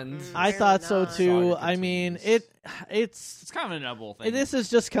to an end. I thought so too. I mean, it's kind of an inevitable thing. This is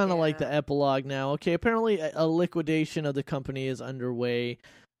just kind of like the epilogue now. Okay, apparently a liquidation of the company is underway.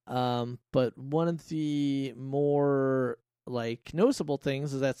 But one of the more like noticeable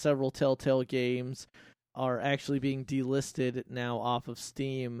things is that several Telltale games are actually being delisted now off of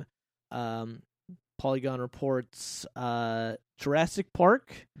Steam. Polygon reports Jurassic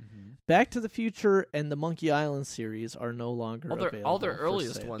Park, Back to the Future, and the Monkey Island series are no longer available. All their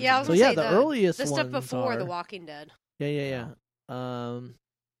earliest ones. Yeah, I was gonna say the earliest the ones stuff before are, The Walking Dead. Yeah.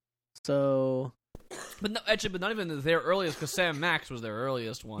 So. But not even their earliest, because Sam Max was their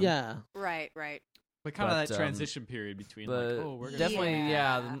earliest one. Yeah. Right. But kind of that transition period between we're definitely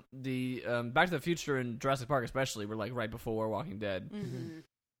the Back to the Future and Jurassic Park especially were like right before Walking Dead.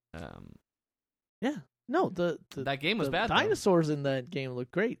 Yeah. No, that game was bad. Dinosaurs in that game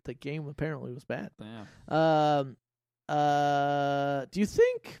looked great. The game apparently was bad. Yeah. Do you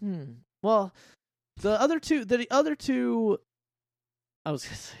think? Well, the other two. I was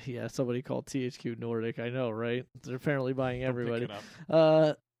gonna say, somebody called THQ Nordic. I know, right? They're apparently buying everybody.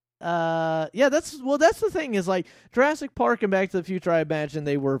 That's the thing is like Jurassic Park and Back to the Future. I imagine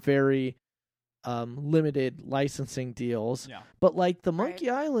they were very limited licensing deals. Yeah. But like the Monkey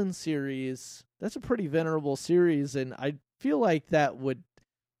Island series, that's a pretty venerable series, and I feel like that would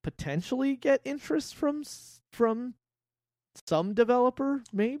potentially get interest from some developer,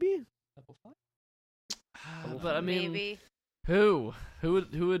 maybe. But I mean, maybe. Who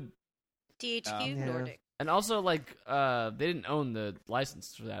would THQ Nordic. And also, like, they didn't own the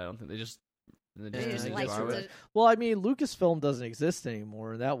license for that. I don't think they just licensed it. Well, I mean, Lucasfilm doesn't exist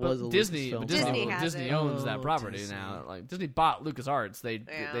anymore. That was Disney. Lucasfilm Disney owns that property now. Like Disney bought LucasArts.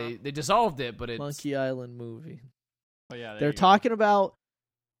 They dissolved it, but it's Monkey Island movie. Oh yeah, they're talking about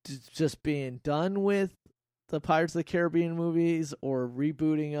just being done with the Pirates of the Caribbean movies or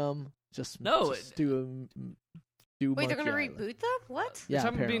rebooting them. Wait, they're gonna reboot them? What? Yeah,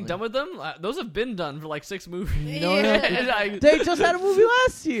 haven't been done with them. Those have been done for like 6 movies. No, they just had a movie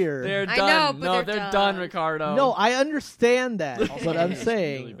last year. They're done. I know, but they're done, Ricardo. No, I understand that, but I'm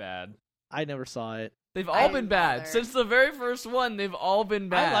saying really bad. I never saw it. They've all been bad since the very first one. They've all been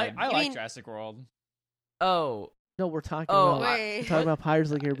bad. I like Jurassic World. Oh no, we're talking about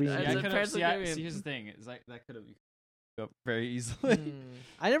Pirates of the Caribbean. Here's the thing: is that could have go very easily.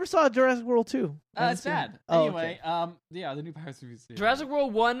 I never saw Jurassic World 2. It's bad. Anyway, yeah, the new Pirates movie. Jurassic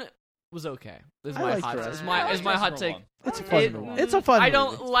World 1 was okay. This is my hot. Is my hot take. It's a fun movie. It's a fun. I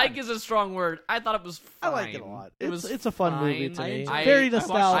don't like is a strong word. I thought it was fine. I like it a lot. It's a fine. fun movie to me. Very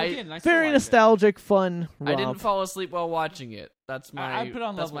nostalgic. Very nostalgic, fun. I didn't fall asleep while watching it. That's my. I put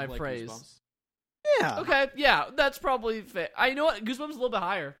on that's my like praise. Goosebumps. Yeah. Okay. Yeah, that's probably fair. I know what Goosebumps is a little bit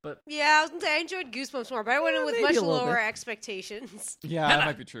higher, but yeah, I was gonna say I enjoyed Goosebumps more, but I went in with much lower expectations. Yeah, that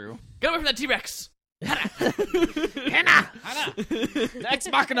might be true. Get away from that T-Rex. Hannah! The Ex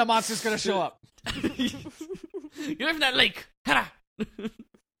Machina monster's gonna show up. Get away from that lake. Hannah!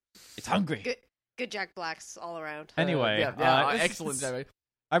 It's hungry. Good Jack Blacks all around. Anyway, excellent Jack.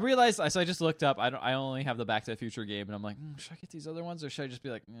 I realized, so I just looked up. I only have the Back to the Future game, and I'm like, should I get these other ones, or should I just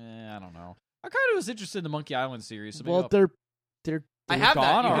be like, I don't know. I kind of was interested in the Monkey Island series. So well, they're I have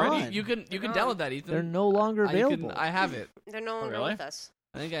gone that. already. You can download that, Ethan. They're no longer available. I have it. They're no longer with us.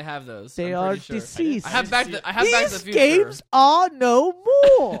 I think I have those. They are sure. Deceased. I have Back to the Future. These games are no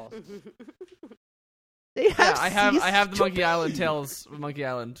more. They have. I have the Monkey Island Tales. Monkey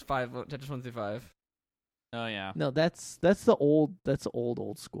Island 5, Tetris 1 through 5. Oh yeah. No, that's the old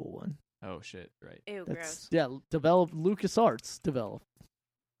school one. Oh shit! Right. Ew, gross. Yeah, developed LucasArts developed.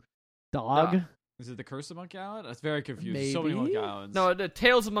 Dog. Is it the Curse of Monkey Island? That's very confusing. Maybe? So many Monkey Islands. No, the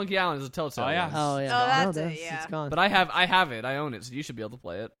Tales of Monkey Island is a Telltale. Oh yeah. Oh yeah. Oh, that's it. Yeah. It's gone. But I have it. I own it, so you should be able to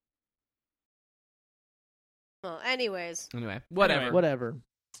play it. Well, anyways. Anyway, whatever.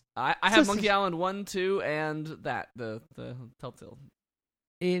 I have Monkey Island 1, 2, and that the Telltale.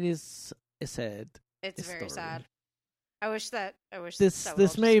 It is sad. It's very sad. I wish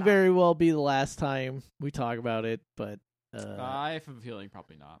this may very well be the last time we talk about it, but I have a feeling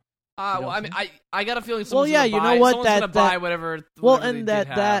probably not. Well, I mean, I got a feeling someone's you know what? Someone's gonna buy whatever. And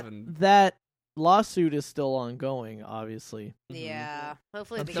that lawsuit is still ongoing, obviously. Yeah,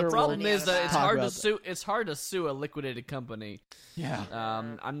 hopefully. The problem is that it's hard to sue. It's hard to sue a liquidated company. Yeah.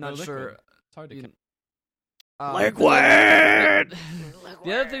 I'm not sure. It's hard to. Liquid.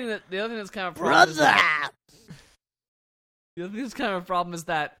 The other thing that's kind of a problem is that, the other thing that's kind of a problem is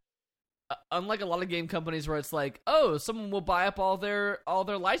that unlike a lot of game companies where it's like, oh, someone will buy up all their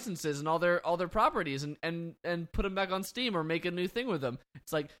licenses and all their properties and put them back on Steam or make a new thing with them.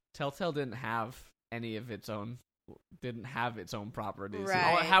 It's like Telltale didn't have its own properties. Right. And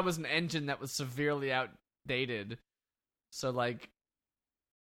all it had was an engine that was severely outdated. So like,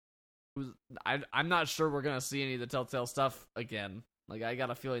 I'm not sure we're gonna see any of the Telltale stuff again. Like, I got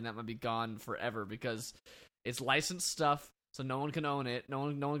a feeling that might be gone forever because it's licensed stuff, so no one can own it. No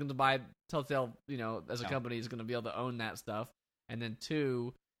one can buy Telltale. As a company is going to be able to own that stuff. And then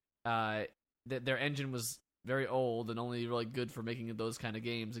 2, their engine was very old and only really good for making those kind of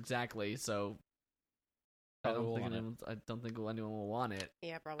games. Exactly. So I don't think anyone will want it.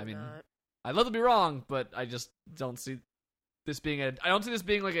 Yeah, probably not. I'd love to be wrong, but I just don't see this being I don't see this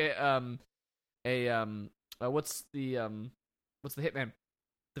being like what's the Hitman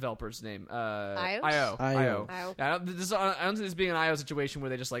developer's name? IO. I don't see this being an IO situation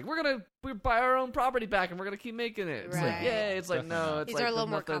where they just like we buy our own property back and we're gonna keep making it. It's like, yay. It's like, no, it's These like are a little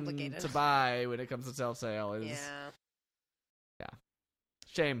more nothing complicated to buy when it comes to Telltale. Yeah.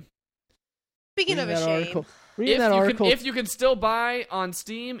 Shame. Speaking of a shame, if you can still buy on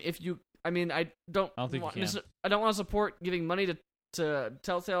Steam, I don't want to support giving money to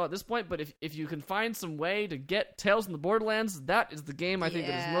Telltale at this point, but if you can find some way to get Tales from the Borderlands, that is the game I think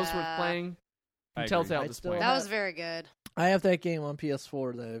that is most worth playing from Telltale at this point. That was very good. I have that game on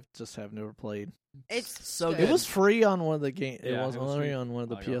PS4 that I just have never played. It's so good. It was free on one of the games. Yeah, it was free on one of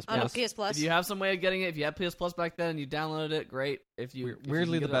the PS on PS Plus. If you have some way of getting it, if you had PS Plus back then and you downloaded it, great.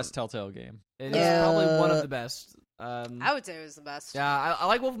 Weirdly the best Telltale game. It's probably one of the best. I would say it was the best. Yeah, I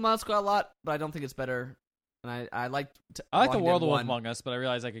like Wolf Among Us quite a lot, but I don't think it's better. And I like the World of Wolf Among Us, but I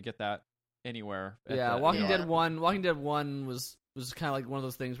realized I could get that anywhere. Walking Dead 1 was kind of like one of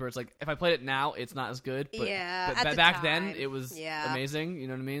those things where it's like, if I played it now, it's not as good. But, but back then, it was amazing. You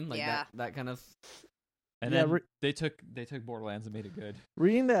know what I mean? Like that kind of. And then they took Borderlands and made it good.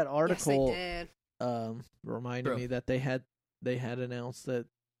 Reading that article, yes, they did. Reminded me that they had announced that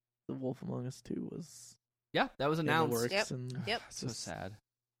the Wolf Among Us 2 was. Yeah, that was announced. Yep. So sad.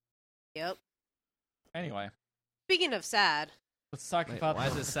 Yep. Anyway. Speaking of sad. Let's talk about why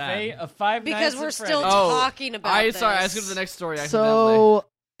is it sad? Of Five because Nights we're at still Freddy's. talking about this. Sorry, I skipped the next story. So,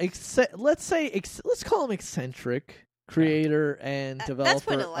 let's call him eccentric creator and developer that's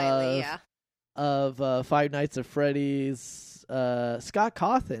putting it lightly, of Five Nights at Freddy's, Scott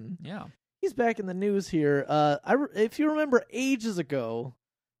Cawthon. Yeah. He's back in the news here. If you remember ages ago,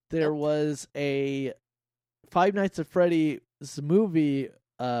 there was a Five Nights at Freddy's movie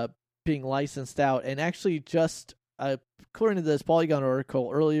being licensed out, and actually just according to this Polygon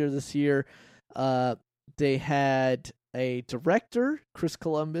article earlier this year, they had a director, Chris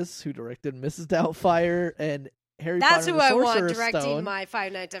Columbus, who directed Mrs. Doubtfire and Harry Potter and the Sorcerer's Stone. That's who I want directing my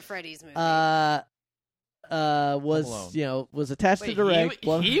Five Nights at Freddy's movie. Was attached to direct. He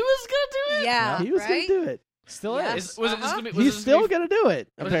was gonna do it. Yeah, he was gonna do it. Still is. Was it just gonna be, He's still gonna do it.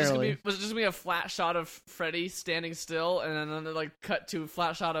 Apparently, was it just gonna be a flat shot of Freddy standing still, and then like cut to a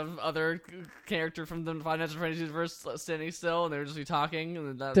flat shot of other character from the Five Nights at Freddy's universe standing still, and they would just be talking.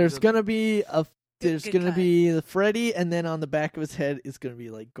 And then there's gonna be the Freddy, and then on the back of his head is gonna be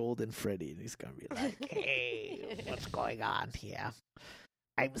like Golden Freddy, and he's gonna be like, "Hey, what's going on here?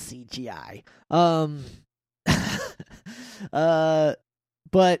 I'm CGI."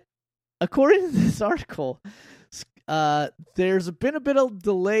 But according to this article, there's been a bit of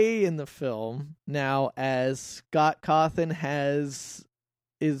delay in the film now, as Scott Cawthon has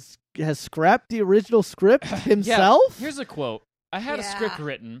scrapped the original script himself. Yeah. Here's a quote: "I had a script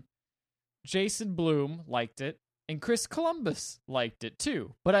written. Jason Blum liked it, and Chris Columbus liked it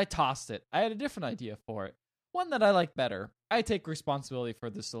too, but I tossed it. I had a different idea for it, one that I like better. I take responsibility for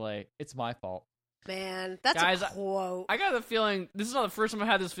this delay. It's my fault." Man, that's Guys, a quote. I got the feeling, this is not the first time I've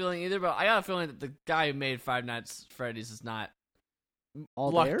had this feeling either, but I got a feeling that the guy who made Five Nights at Freddy's is not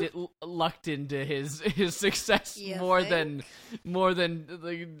lucked into his success more than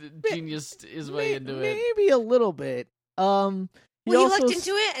the genius is way into it. Maybe a little bit. He lucked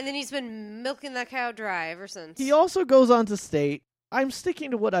into it, and then he's been milking that cow dry ever since. He also goes on to state, "I'm sticking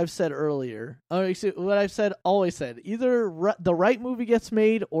to what I've said earlier. What I've always said. Either the right movie gets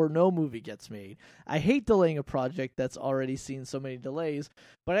made or no movie gets made. I hate delaying a project that's already seen so many delays,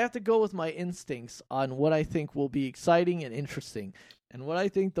 but I have to go with my instincts on what I think will be exciting and interesting, and what I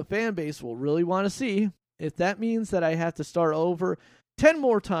think the fan base will really want to see. If that means that I have to start over 10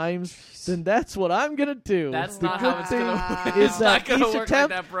 more times, then that's what I'm gonna do." That's the not good how it's thing gonna work. is that gonna each work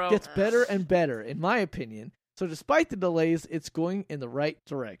attempt like that, bro. gets better and better, in my opinion. So despite the delays, it's going in the right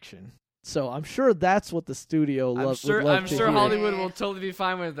direction. So I'm sure that's what the studio would love to hear. I'm sure Hollywood will totally be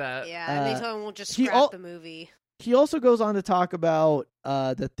fine with that. Yeah, and they told him we'll just scrap the movie. He also goes on to talk about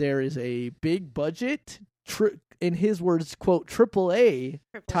that there is a big budget, in his words, quote, AAA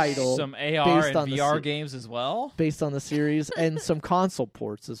title. Some AR and VR games as well? Based on the series, and some console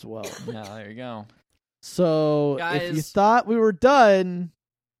ports as well. Yeah, there you go. So guys, if you thought we were done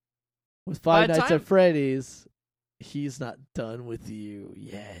with Five Nights at Freddy's, he's not done with you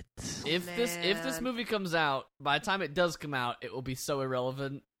yet. If this movie comes out, by the time it does come out, it will be so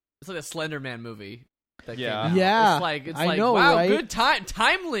irrelevant. It's like a Slender Man movie. Yeah. It's like know, wow, right? Good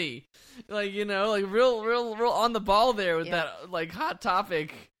timely. Like, like real on the ball there with that like hot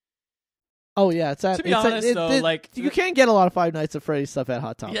topic. Oh yeah, to be honest, you can't get a lot of Five Nights at Freddy's stuff at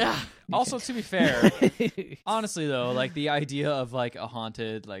Hot Topic. Yeah. Also, to be fair, honestly though, like the idea of like a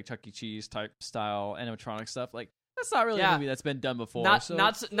haunted like Chuck E. Cheese type style animatronic stuff, like that's not really a movie that's been done before. Not since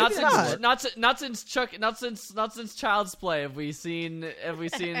Child's Play have we seen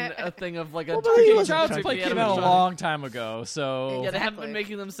a thing of like a Child's Play came out a long time ago. So yeah, they haven't been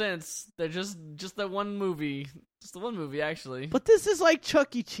making them since. They're just the one movie. Just the one movie, actually. But this is like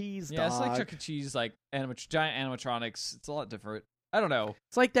Chuck E. Cheese, Yeah, it's like Chuck E. Cheese, like giant animatronics. It's a lot different. I don't know.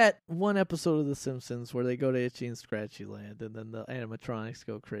 It's like that one episode of The Simpsons where they go to Itchy and Scratchy Land, and then the animatronics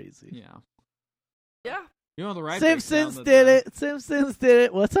go crazy. Yeah. Yeah. You know the ride Simpsons did it. Simpsons did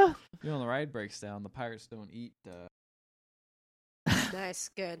it. What's up? You know the ride breaks down. The pirates don't eat. Nice,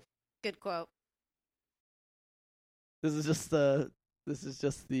 good quote. This is just the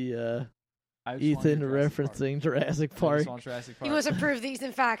Ethan referencing Jurassic Park. He must approve these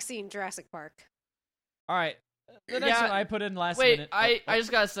in fact seen Jurassic Park. All right. The next one I put in last minute. Wait, I just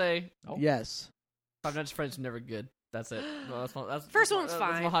gotta say. Yes. Five Nights at Freddy's never good. That's it. No, first one's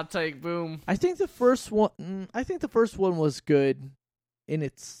fine. That's my hot take. Boom. I think the first one was good in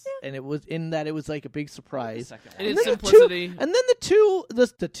its, and it was in that it was like a big surprise. In its simplicity. And then the two.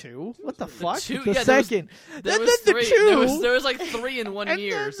 What the fuck? The second. There was three. There was like 3 in 1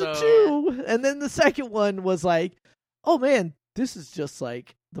 year. Then the two. And then the second one was like, oh man, this is just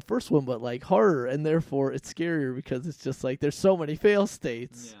like the first one, but like harder, and therefore it's scarier because it's just like there's so many fail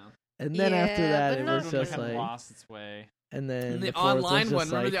states. Yeah. And then after that, it was just like lost its way. And then the online one.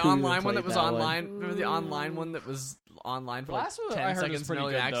 Remember the online one that was online? One? Remember the online one that was online for like last one 10 I heard seconds was pretty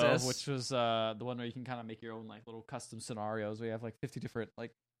early good, access? though, which was the one where you can kind of make your own like little custom scenarios where you have like 50 different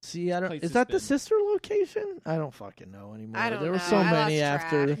like See, is that the sister location? I don't fucking know anymore. There were so many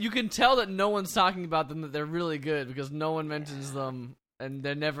after. You can tell that no one's talking about them, that they're really good, because no one mentions them, and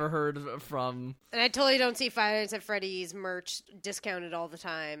they're never heard from. And I totally don't see Five Nights at Freddy's merch discounted all the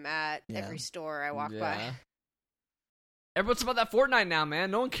time at every store I walk by. Everyone's about that Fortnite now, man.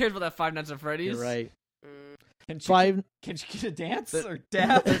 No one cares about that Five Nights at Freddy's. You're right. Can you get a dance or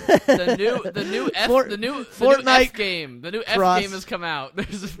dab? The new Fortnite F game. The new F game has come out.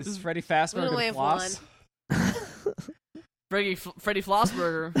 This is Freddy Fazbear Floss. Freddy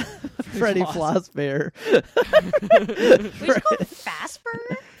Flossburger. Freddy Flossbear. We should call it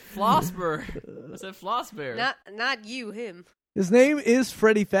Fazbear? Flossbear. I said Flossbear. Not you, him. His name is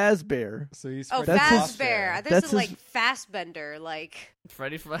Freddy Fazbear. So he's Fazbear. I thought it was like Fastbender, like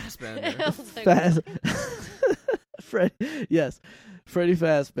Freddy Fazbear. Freddy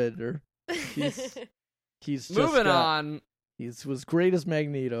Fazbear. He's moving on. He was great as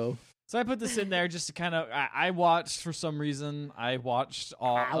Magneto. So I put this in there just to kind of. I watched for some reason. I watched a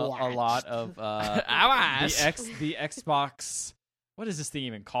lot of the Xbox. What is this thing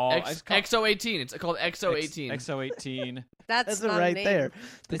even called? XO18. It's called XO18. XO18. That's not right there.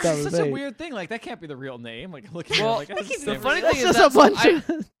 It's such a weird thing. Like that can't be the real name. Like looking at like the funny thing is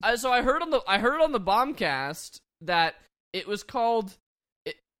that I heard on the Bombcast that it was called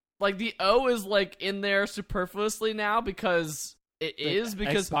like the O is like in there superfluously now because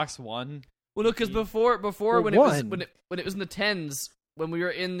Xbox One. Well, no, because before when it was in the tens. When we were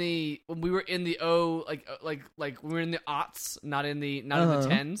in the O, like we were in the aughts, not in the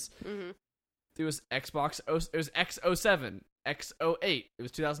tens. Mm-hmm. It was Xbox. It was X07, X08. It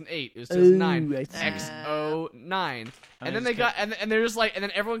was 2008. It was 2009. X09. And then they got and they're just like, and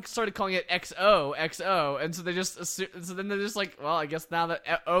then everyone started calling it XO, and so they just so then they're just like, well, I guess now that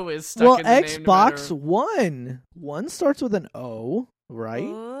O is stuck in the name. Well, Xbox One starts with an O,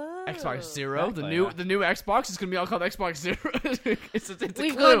 right? Xbox Zero, exactly, the new Xbox is gonna be all called Xbox Zero. it's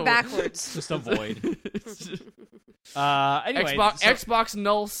We've gone backwards. Just a void. Anyway, Xbox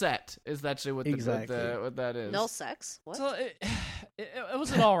Null Set is actually what that is. Null Sex? What? So it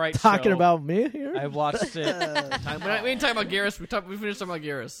was an all right Talking show. about me here? I watched it. We ain't talking about Garrus. We finished talking about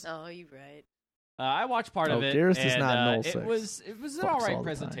Garrus. Oh, you're right. I watched part of it. Garrus is not null it was an all right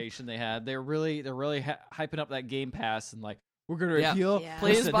presentation they had. They're really hyping up that Game Pass and like. We're gonna reveal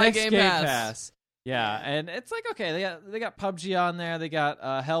please buy Game Pass. Yeah, and it's like okay, they got PUBG on there, they got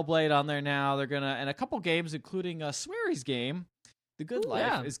Hellblade on there now. They're gonna and a couple games, including Sweary's game, The Good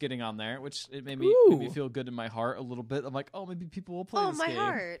Life, is getting on there, which it made me feel good in my heart a little bit. I'm like, oh, maybe people will play this game. Oh, my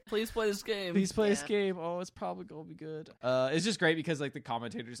heart! Please play this game. Please play this game. Oh, it's probably gonna be good. It's just great because like the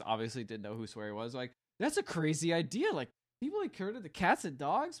commentators obviously didn't know who Sweary was. Like that's a crazy idea. Like. People like to cats and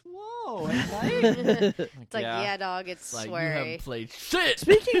dogs? Whoa! At night? It's like, yeah, dog, it's like, sweary. You haven't played shit!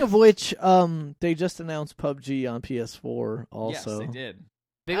 Speaking of which, they just announced PUBG on PS4 also. Yes, they did.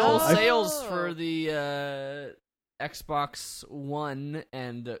 Big old sales for the Xbox One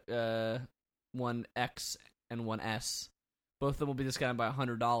and One X and One S. Both of them will be discounted by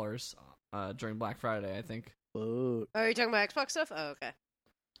 $100 during Black Friday, I think. Oh, are you talking about Xbox stuff? Oh, okay.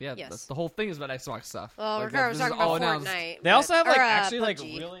 Yeah, that's the whole thing is about Xbox stuff. Well, like, Ricardo was talking about Fortnite. They also have like actually like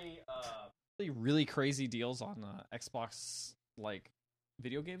really crazy deals on Xbox like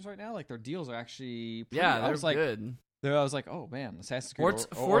video games right now. Like their deals are actually they're good. I was like, oh man, Assassin's Creed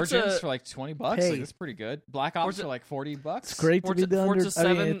Origins for like $20. Like, that's pretty good. Black Ops for like $40. It's great to be the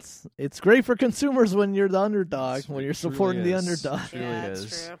underdog. It's great for consumers when you're the underdog. When you're supporting the underdog. It really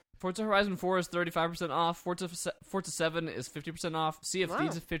is. True. Forza Horizon 4 is 35% off. Forza 7 is 50% off. Sea of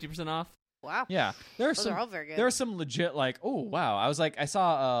Thieves is 50% off. Wow. Yeah. Those are all very good. There are some legit like, oh wow. I was like, I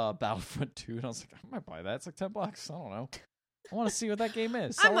saw Battlefront 2 and I was like, I might buy that. It's like $10. I don't know. I want to see what that game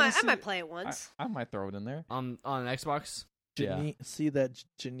is. I might play it once. I might throw it in there. On Xbox? See that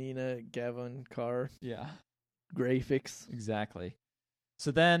Janina Gavin car? Yeah. Graphics. Exactly. So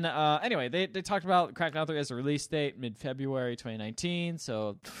then, anyway, they talked about Crackdown 3 as a release date, mid-February 2019.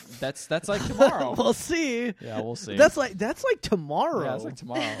 So that's like tomorrow. We'll see. Yeah, we'll see. That's like tomorrow. Yeah, it's like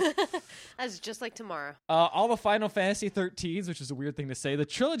tomorrow. That's just like tomorrow. All the Final Fantasy 13s, which is a weird thing to say. The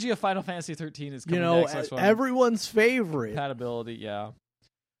trilogy of Final Fantasy 13 is coming to Xbox One. Everyone's favorite. Compatibility, yeah.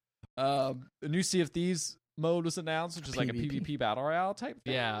 The new Sea of Thieves mode was announced, which is like a PvP battle royale type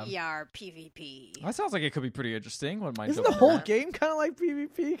thing. Yeah, PvP. That sounds like it could be pretty interesting. Isn't the whole game kind of like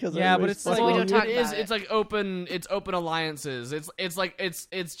PvP? Yeah, but it's like we don't talk about it. It's like open. It's open alliances. It's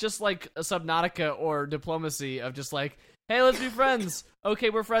just like a Subnautica or Diplomacy of just like, hey, let's be friends.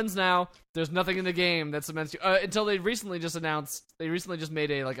 Okay, we're friends now. There's nothing in the game that cements you. Until they recently just announced. They recently just made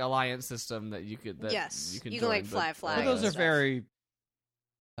a like alliance system that you could. Yes, you can like fly. But those are very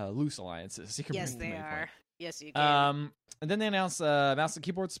loose alliances. You can yes, bring they them are. anywhere. Yes, you can. And then they announced mouse and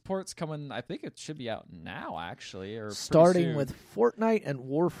keyboard support's coming. I think it should be out now, actually, or starting with Fortnite and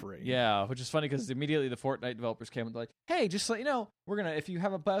Warframe. Yeah, which is funny because immediately the Fortnite developers came and like, "Hey, just so you know, if you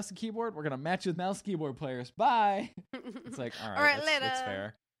have a mouse and keyboard, we're gonna match you with mouse and keyboard players. Bye." It's like, all right, that's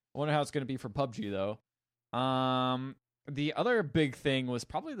fair. I wonder how it's gonna be for PUBG though. The other big thing was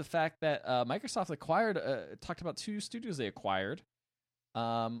probably the fact that Microsoft talked about 2 studios they acquired,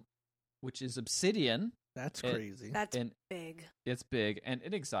 which is Obsidian. That's crazy. That's big. It's big. And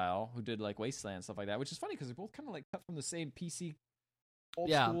In Exile, who did like Wasteland and stuff like that, which is funny because they're both kind of like cut from the same PC old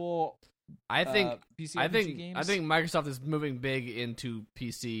school. I think PC games. I think Microsoft is moving big into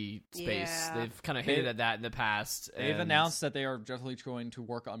PC space. Yeah. They've kind of hinted at that in the past. They've announced that they are definitely going to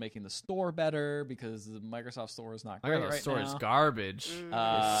work on making the store better because the Microsoft store is not great right now. The store is garbage. It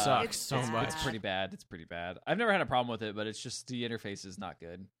sucks so much. It's pretty bad. It's pretty bad. I've never had a problem with it, but it's just the interface is not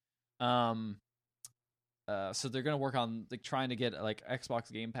good. So they're gonna work on like trying to get like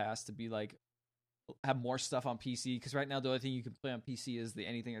Xbox Game Pass to be like have more stuff on PC because right now the only thing you can play on PC is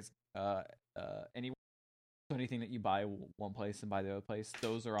anything that's anywhere. So anything that you buy one place and buy the other place,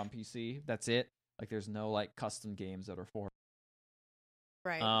 those are on PC. That's it. Like there's no like custom games that are for.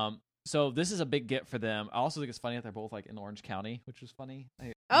 Right. So this is a big get for them. I also think it's funny that they're both like in Orange County, which was funny.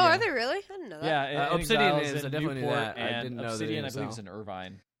 Are they really? I didn't know that. Yeah, Obsidian is. I in definitely knew Newport, that. I and didn't know Obsidian, that I believe, is in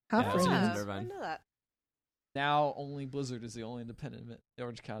Irvine. I didn't know that. Now only Blizzard is the only independent in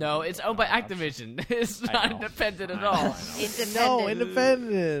Orange County. No, it's owned by Activision. It's not independent at all.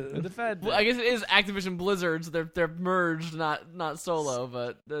 Independent. Well, I guess it is Activision Blizzards. They're merged, not solo,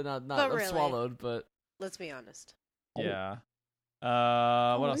 but they're not really, swallowed. But let's be honest. Yeah.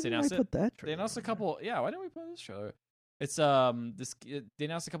 What else? They announced it. They announced a couple. Yeah, why didn't we put this trailer? It's they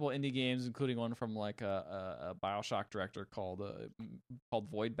announced a couple indie games, including one from like a BioShock director called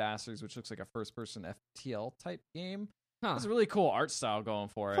Void Bastards, which looks like a first-person FTL type game. Huh. It's a really cool art style going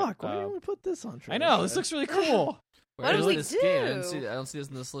for it. Fuck, why didn't we put this on trailer? I know, this looks really cool. What do we do? I don't see this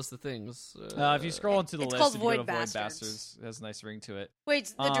in this list of things. If you scroll into the it's list, called if you go to Void Void Bastards. Bastards, it has a nice ring to it.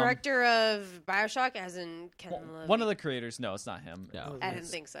 Wait, the director of BioShock, as in Ken Levine? One of the creators. No, it's not him. No. I didn't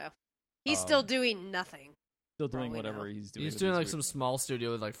think so. He's still doing nothing. Still doing whatever he's doing. He's doing like some small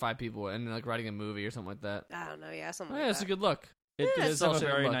studio with like 5 people and like writing a movie or something like that. I don't know. Yeah, something. Yeah, it's a good look. It does have a also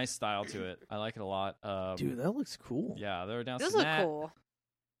very look. nice style to it. I like it a lot. Dude, that looks cool. Yeah, they're announcing Those look that. cool.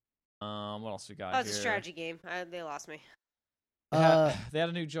 What else we got Oh, it's here? a strategy game. They lost me. They had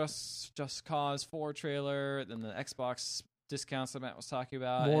a new Just Cause 4 trailer, then the Xbox discounts that Matt was talking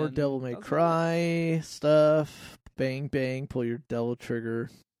about. More and Devil May Cry stuff. Bang, bang, pull your devil trigger.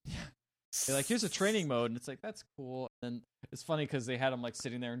 They're like, here's a training mode, and it's like, that's cool. And it's funny because they had him like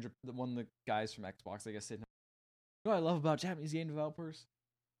sitting there, and one of the guys from Xbox, I guess, sitting. What I love about Japanese game developers,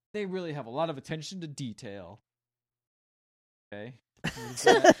 they really have a lot of attention to detail. Okay. Is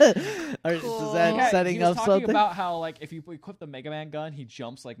that setting up something? He was talking about how like if you equip the Mega Man gun, he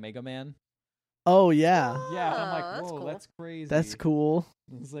jumps like Mega Man. Oh yeah. Yeah, I'm like, whoa, cool. that's crazy. That's cool.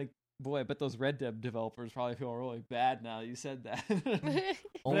 It's like, boy, I bet those Red Dead developers probably feel really bad now that you said that.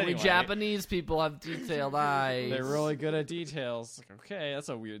 Only anyway, Japanese people have detailed eyes. They're really good at details. Like, okay, that's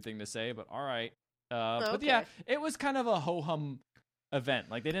a weird thing to say, but all right. But Okay. yeah, it was kind of a ho-hum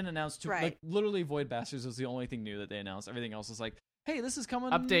event. Like they didn't announce too. Right. Like literally, Void Bastards was the only thing new that they announced. Everything else was like, hey, this is coming.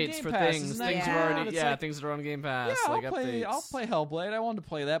 Updates Game for Pass. things. Isn't that Things cool? are already And it's things that are on Game Pass. Yeah, like I'll updates. play Hellblade. I wanted to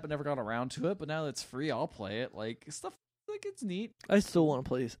play that, but never got around to it. But now that it's free, I'll play it. Like stuff like it's neat. I still want to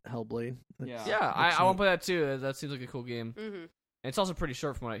play Hellblade. Yeah. Yeah, I want to play that too. That seems like a cool game. Mm-hmm. And it's also pretty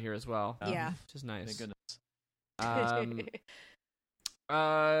short from what I hear as well. Yeah. Which is nice. Thank goodness.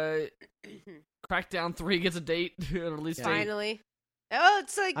 Crackdown 3 gets a date, a release date. Finally. Oh,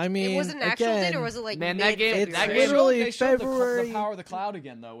 it's like I mean, it was an actual again, date, or was it like man, that game- It's that mid-February? game- literally They showed February. the power of the cloud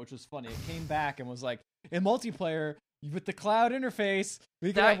again, though, which was funny. It came back and was like, in multiplayer, with the cloud interface,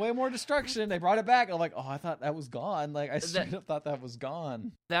 we can That- have way more destruction. They brought it back. I'm like, oh, I thought that was gone. Like, I straight up thought that was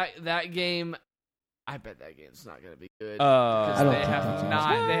gone. That game, I bet that game's not gonna be good. I don't They think have so.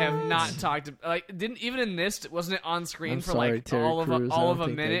 not. They have not talked. Like, didn't even in this, wasn't it on screen I'm for sorry, like Terry all of Crews, I a don't think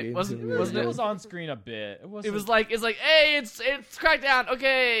that minute? game's Wasn't gonna be wasn't It it? was on screen a bit. It was like hey, it's Crackdown.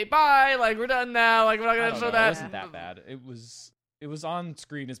 Okay, bye. Like we're done now. Like we're not I gonna don't show know. that. It wasn't that bad. It was on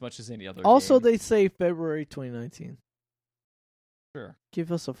screen as much as any other Also, game. they say February 2019. Sure.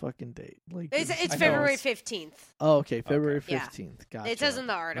 Give us a fucking date. Like It's I know, February it's- 15th. Oh, okay, February Yeah. 15th. Gotcha. It says in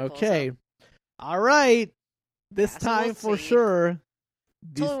the article. Okay. So. All right. This Yeah, so time we'll for see. sure.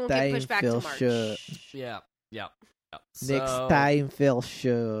 This Totally won't get time pushed back to for March. sure. Yeah. Next So, time for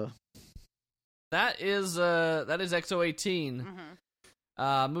sure. That is XO18. Mm-hmm.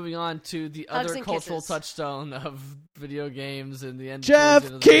 Moving on to the Hugs other and cultural kisses. touchstone of video games in the end. Jeff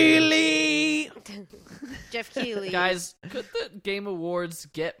towards the end of the year. Keighley. Jeff Keighley. Guys, could the Game Awards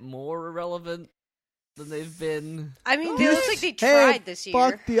get more irrelevant than they've been? I mean, it looks like they Hey, tried this year.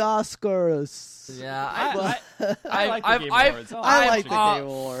 fuck the Oscars. Yeah, I like the Game Awards. I like the I've- Game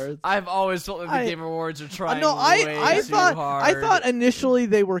Awards. I've always felt like the Game Awards are trying way I too thought hard. I thought initially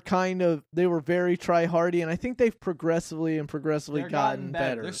they were very try-hardy, and I think they've progressively They're gotten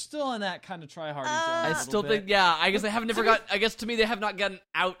better. They're still in that kind of try-hardy zone. I still think, I guess they haven't never got. I guess to me, they have not gotten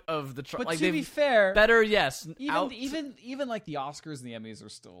out of the. But like to be they've fair, better, yes. out. even like the Oscars and the Emmys are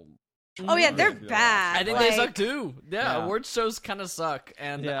still. Oh yeah, they're Yeah. bad. I think like, they suck too. Yeah, Yeah. award shows kind of suck,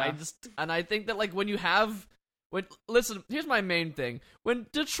 and Yeah. I think that like when you have. Listen, here's my main thing. When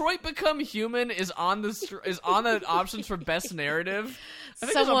Detroit Become Human is on the options for best narrative, I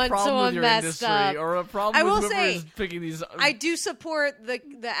think there's a problem with your messed industry up. or a problem I with will whoever say, is picking these. I do support the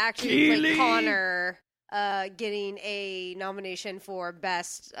actor who played Connor getting a nomination for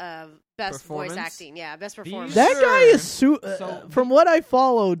best voice Performance? acting. Yeah, best performance. That Sure. guy is So- from what I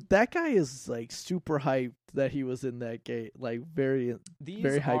followed, that guy is like super hyped that he was in that game. Like very These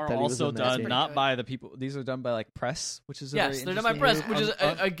very hyped are that he was also in that done game. not by the people. These are done by like press, which is a yes, very they're done by interesting press, which is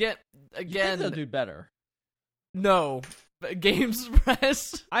move. again You think they'll do better. no games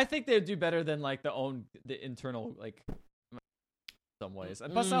press. I think they'd do better than like the internal like. Some ways,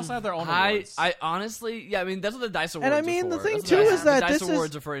 and plus they also have their own awards. I honestly, I mean that's what the Dice Awards. And I are mean, the for. thing That's too what is that the Dice this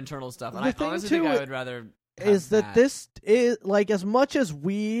Awards is- are for internal stuff. And the I thing honestly too think I would rather is have that this is like as much as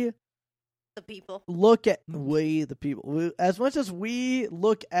we the people. look at as much as we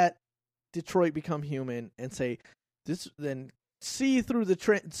look at Detroit Become Human and say this, then see through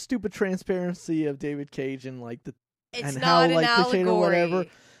the stupid transparency of David Cage and like the It's and not how an like allegory. cliched or whatever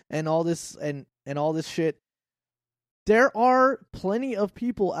and all this and all this shit. There are plenty of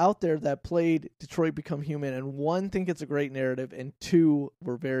people out there that played Detroit Become Human, and one, think it's a great narrative, and two,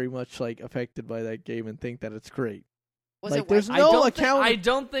 were very much like affected by that game and think that it's great. Was like, it there's white? no account. I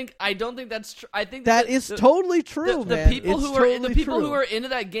don't think that's true. I think That is totally true, the man. people It's who are totally the people true. who are into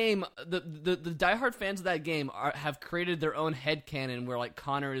that game, the diehard fans of that game have created their own headcanon where like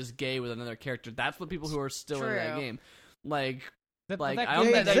Connor is gay with another character. That's the people who are still in that True. game. Like That I don't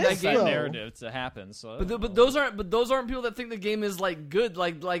game think that exists, game though. narrative to happen. So, but those aren't people that think the game is like good.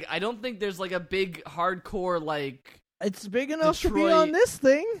 Like I don't think there's like a big hardcore like. It's big enough to be Detroit- on this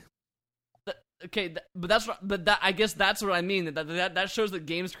thing. Okay, I guess that's what I mean. That shows that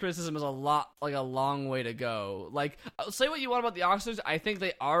games criticism is a long way to go. Like, say what you want about the Oscars, I think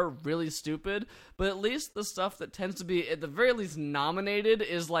they are really stupid. But at least the stuff that tends to be at the very least nominated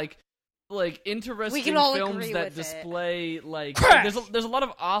is like interesting can all films agree that with it. display like there's a lot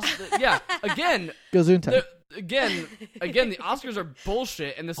of yeah. Again, Gesundheit. again, the Oscars are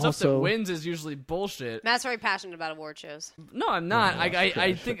bullshit, and the stuff that Also- wins is usually bullshit. Matt's very passionate about award shows. No, I'm not. Yeah,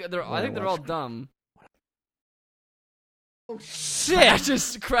 I think they're all dumb. shit.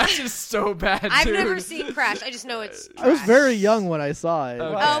 Crash is so bad. I've dude. never seen Crash. I just know it's. I was trash. very young when I saw it. Okay.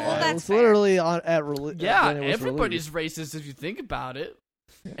 Oh, well, It that's was fair. literally when Yeah, it was everybody's released. racist if you think about it.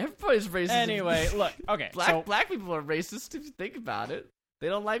 Everybody's racist. Anyway, look. Okay, so black people are racist if you think about it. They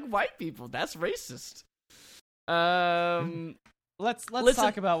don't like white people. That's racist. let's Listen,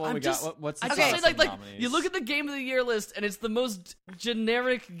 talk about what I'm we just- got. What's I the just Okay. say top like nominees? you look at the game of the year list and it's the most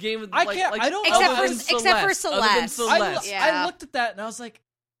generic game. I like, can't- Like, I don't- other Except for- than except for Celeste, other than Celeste. Celeste. Yeah. I looked at that and I was like,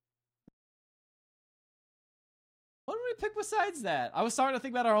 what did we pick besides that? I was starting to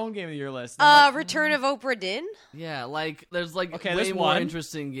think about our own game of the year list. and I'm like, Return of Oprah Din. Yeah, like there's like Okay, way there's more one.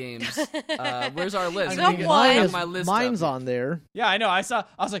 interesting games. Where's our list? You Let got me get- one. I have Mine my is- list mine's up. on there. yeah, I know. I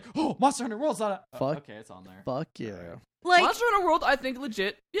was like, oh, Monster Hunter World's on it. Fuck. Okay, it's on there. Fuck yeah. Like Monster Hunter World, I think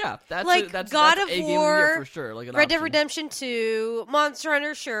legit. Yeah, that's Like that's God that's of a game of the year War, for sure. Like an Red Dead option. Redemption 2, Monster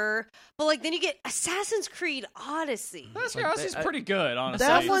Hunter, sure, but like then you get Assassin's Creed Odyssey. That's Like, Odyssey's I- pretty good, honestly.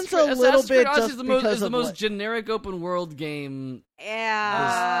 That Assassin's one's Creed- a little Assassin's Creed bit Odyssey just is the most, because is the of most what- generic open world game.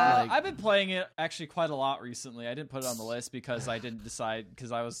 Yeah. Like- I've been playing it actually quite a lot recently. I didn't put it on the list because I didn't decide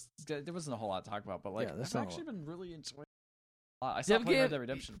because there wasn't a whole lot to talk about. But like, Yeah, there's I've not a actually been really enjoying. I You stopped have playing Red game- Dead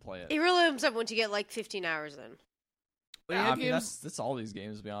Redemption to play it. It really opens up once you get like 15 hours in. But Yeah, yeah, I mean, games. that's all these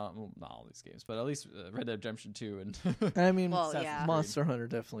games beyond. Well, not all these games, but at least Red Dead Redemption 2 and I mean, Well, Assassin's yeah. Creed. Monster Hunter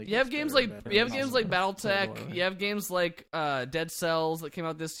definitely. You have gets games better like and better. you have games like Monster Hunter. BattleTech. You have games like Dead Cells that came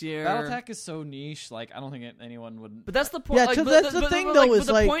out this year. BattleTech is so niche. Like, I don't think anyone would. But that's the point. Yeah, like, 'cause but- that's the but- thing, but, though, like, is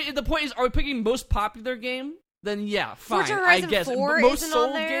but like- the point is, are we picking most popular game? Then yeah, fine. Forza I Horizon guess 4 most isn't on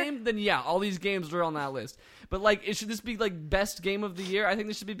sold there? game. Then yeah, all these games are on that list. But like, should this be like best game of the year? I think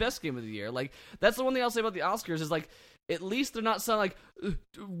this should be best game of the year. Like, that's the one thing I'll say about the Oscars is like, at least they're not selling like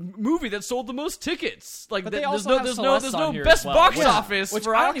movie that sold the most tickets. Like but there's no best box office which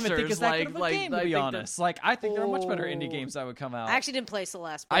for I don't Oscars. even think is that good of a game, to be honest. Like I think there are much better indie Oh. games that would come out. I actually didn't play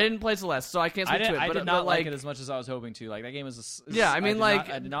Celeste. But I didn't play Celeste, so I can't speak to it. I but, did not like like it as much as I was hoping to. Like that game was. Yeah, I mean, like,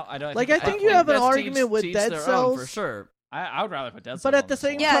 I don't. Like, I think you have an best argument with teach Dead their own, Cells for sure. I would rather put Dead Cells. But at on the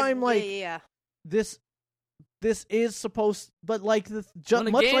same yeah, time, like yeah. this is supposed, but like When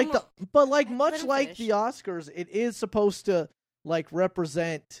a much game- like the, but like Let much him like finish. the Oscars, it is supposed to like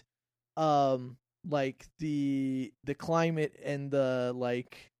represent, like the climate and the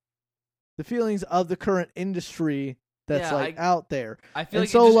feelings of the current industry that's Yeah, out there. I feel And like,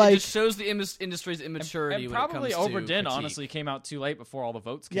 so, it just shows the industry's immaturity. And when probably it comes Obra to Dinn critique. honestly came out too late before all the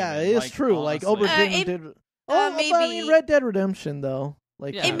votes came Yeah, in. it is Like, true. Like honestly. Obra Dinn it- did. maybe- I mean, Red Dead Redemption though.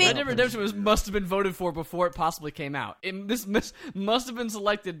 Like, Yeah, It may- Red Dead Redemption must have been voted for before it possibly came out. This must have been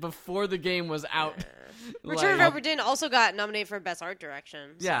selected before the game was out. Return Like- of Obra Dinn also got nominated for Best Art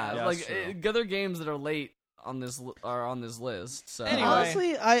Direction. So. Yeah, Yeah, like that's true. other games that are late on this are on this list. So Anyway.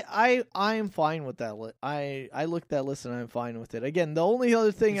 honestly, I am fine with that. I looked at that list and I'm fine with it. Again, the only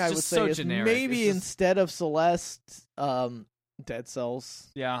other thing It's I would just say so is generic. maybe It's just- instead of Celeste, Dead Cells.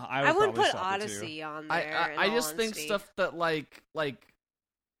 Yeah, I wouldn't probably put swap the two. Odyssey on there. I in all just think honesty. stuff that like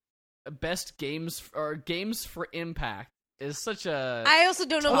best games or games for impact is such a. I also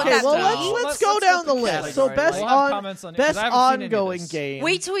don't know what Okay, that well means. let's go down the list. So category. best We'll have on comments on it, 'cause best I haven't seen any of ongoing this. game.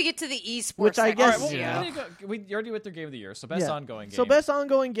 Wait till we get to the esports. Which I section. guess- All right, well, Yeah. we already went through Game of the Year, so best Yeah. ongoing game. So best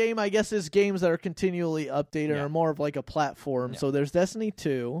ongoing game, I guess, is games that are continually updated Yeah. or more of like a platform. Yeah. So there's Destiny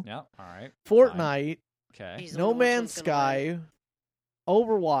 2, Yeah, all right. Fortnite, Okay. Jeez, I No wonder which Man's one's gonna win. Sky,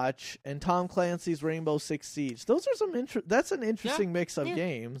 Overwatch, and Tom Clancy's Rainbow Six Siege. Those are some that's an interesting mix of Yeah.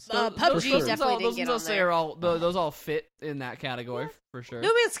 games. Those- PUBG those sure. definitely all, didn't those get I'll on say there. are all those all fit in that category for sure.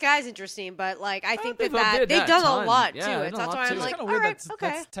 No Man's Sky is interesting, but like I think they've that updated they've that done ton. a lot Yeah, too. they've It's done a that's lot, why too. I'm It's like, kind of all weird right, that's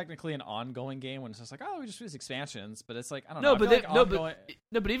okay. technically an ongoing game when it's just like, oh, we just use expansions, but it's like I don't No, know. but I feel like ongoing...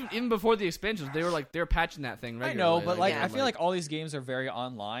 but even before the expansions, they were patching that thing I regularly. know, but like Yeah. I feel like all these games are very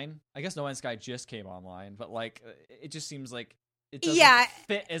online. I guess No Man's Sky just came online, but like it just seems like it doesn't Yeah.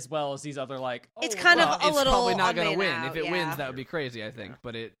 fit as well as these other like. It's oh, kind of wow. a it's little probably not odd going to man win. out, If it yeah. wins, that would be crazy. I think,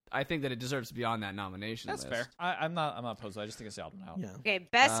 but I think that it deserves to be on that nomination That's list. fair. I'm not opposed. I just think it's the album out. Yeah. Okay,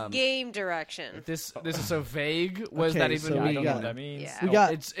 best Um, game direction. This is so vague. What does Okay, that even so I we mean? don't got- know what that means. Yeah. We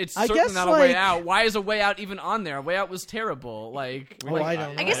got. It's I certainly guess, not a way like- out. Why is a way out even on there? A way out was terrible. Like, Oh, I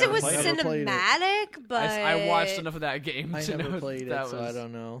don't know. I guess it was I never played it. cinematic, but I watched enough of that game. I to never know played that it, so I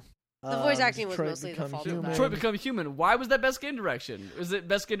don't know. The voice acting was Detroit mostly the Become fault of Human. that. Detroit Become Human. Why was that best game direction? Was it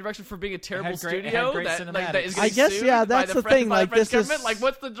best game direction for being a terrible had great studio cinematics. that is I getting guess, sued yeah, by that's the French- thing, by like, French this is- government? Like,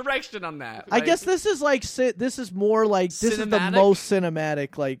 what's the direction on that? I Like, guess this is like this is more like this is the Cinematic? most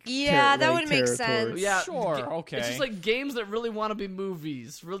cinematic like Yeah, that like, would make territory. sense. yeah, Sure, ga- okay. It's just like games that really want to be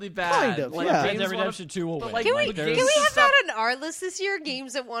movies, really bad. Kind of, like, yeah. Red games Dead wanna- Redemption 2 will but, win. like, Can we Like, can games we should have stop- that on our list this year?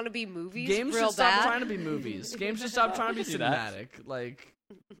 Games that want to be movies, Games real should stop bad. trying to be movies. Games should stop trying to be do that. cinematic. Like,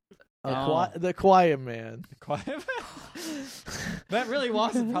 The Quiet Man. Quiet. That really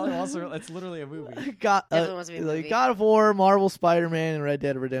was. It probably also. It's literally a movie. Definitely wants to be a movie. God of War, Marvel Spider-Man, and Red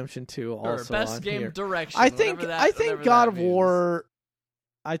Dead Redemption 2 sure, also best on game here. direction. I think whatever that God of means. War.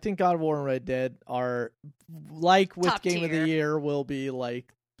 I think God of War and Red Dead are like with Top Game of the tier. Year will be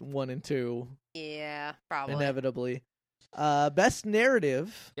like 1 and 2 Yeah, probably. inevitably. Best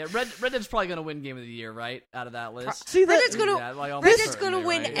narrative. Yeah, Red Dead's probably going to win Game of the Year, right? Out of that list. See that Red Dead's gonna- Yeah, like, Red almost Dead's going to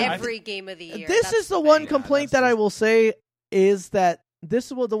certainly, win right? every game of the year. This That's is the one yeah, complaint that's that I just- will say is that this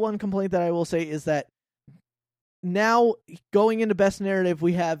is what the one complaint that I will say is that now going into best narrative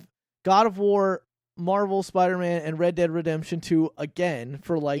we have God of War, Marvel, Spider-Man, and Red Dead Redemption 2 again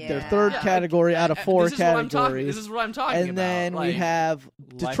for like their Yeah. third Yeah, category out of 4 this is what I'm talking- categories. This is what I'm talking about. And then we like, have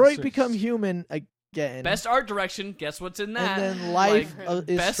Life Detroit is- Become Human again. best art direction. Guess what's in that? and then Life Like,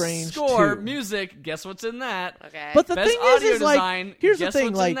 is best Strange score, 2. music. Guess what's in that? Okay. But the Best thing audio is like design. here's the guess thing,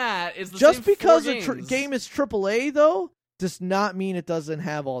 what's like, in that is the just same because four a games. game is AAA though does not mean it doesn't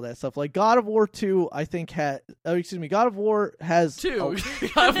have all that stuff. Like God of War 2 I think had God of War has two. oh,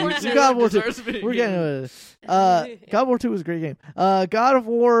 God of War 2 God of War 2. deserves to be a We're game. getting God of War 2 is a great game. God of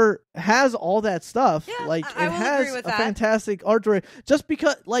War has all that stuff. Yeah, like I it will has agree with a that. fantastic art direction. Just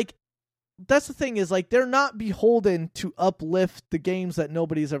because like that's the thing is like they're not beholden to uplift the games that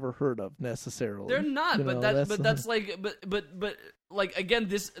nobody's ever heard of necessarily. They're not, You but know, that's like, but like again,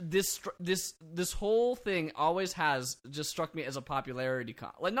 this whole thing always has just struck me as a popularity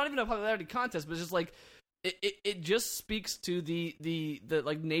like not even a popularity contest, but just like it just speaks to the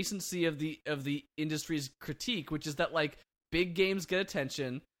like nascency of the industry's critique, which is that like big games get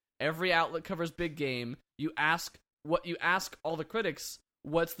attention, every outlet covers big game. You ask what you ask all the critics,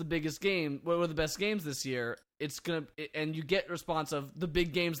 what's the biggest game? What were the best games this year? And you get response of the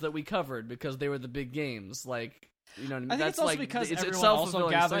big games that we covered because they were the big games. Like, you know, I think that's it's also like because it's everyone also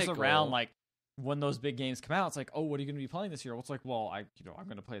gathers cycle. around like when those big games come out. It's like, oh, what are you going to be playing this year? Well, it's like, well, I'm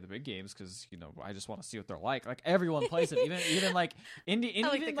going to play the big games because I just want to see what they're like. Like everyone plays it, even like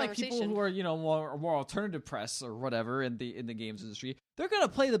even like people who are more alternative press or whatever in the games industry. They're going to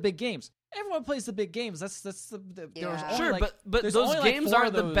play the big games. Everyone plays the big games. That's sure, but those games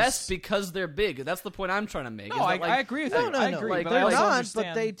aren't the best because they're big. That's the point I'm trying to make. No, I agree with you. No, I agree, like, but they're I not. understand.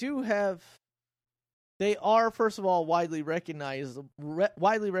 But they do have. They are, first of all, widely recognizable,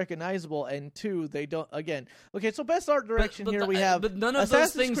 and two, they don't. Again, okay. So best art direction we have. But none of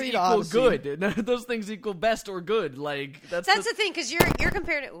Assassin's those things Creed equal Odyssey. good. None of those things equal best or good. Like that's the thing, because you're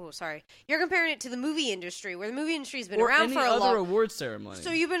comparing it. Oh, sorry, you're comparing it to the movie industry, where the movie industry has been around for a long. Or any other award ceremony.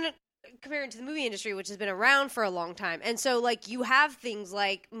 So you've been comparing it to the movie industry, which has been around for a long time, and so like you have things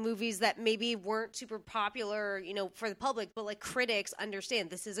like movies that maybe weren't super popular, for the public, but like critics understand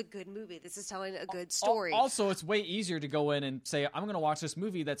this is a good movie. This is telling a good story. Also, it's way easier to go in and say, I'm going to watch this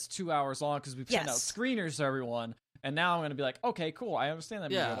movie that's 2 hours long because we've sent out screeners to everyone. And now I'm going to be like, okay, cool. I understand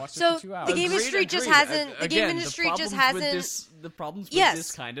that movie. I watched it for 2 hours. The game industry just hasn't. The game industry just hasn't. The problems with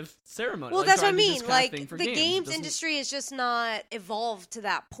this kind of ceremony. Well, that's what I mean. Like the games industry is just not evolved to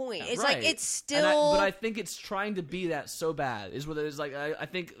that point. It's like it's still. But I think it's trying to be that so bad. Is what it is. Like I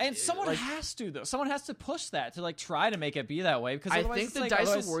think. And someone has to though. Someone has to push that to like try to make it be that way. Because I think the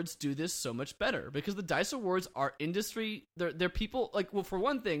DICE Awards do this so much better because the DICE Awards are industry. They're people like. Well, for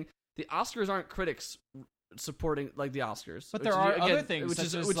one thing, the Oscars aren't critics supporting like the Oscars, but there are other things, which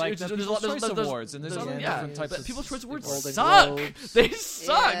is like the People's Choice Awards, and there's other different types of People's Choice Awards Golden suck. Globes. They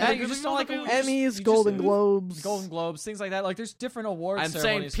suck. Yeah. You just don't like Emmys, Golden Globes, things like that. Like there's different awards. I'm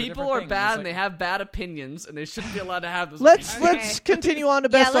saying people are bad and they have bad opinions, and they shouldn't be allowed to have those. Let's continue on to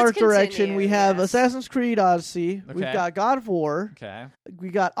best art direction. We have yes. Assassin's Creed Odyssey. Okay. We've got God of War. Okay. We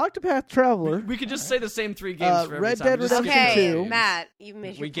got Octopath Traveler. We could just say the same three games for every Red time. Dead Just skip Redemption those 2. games. Matt, you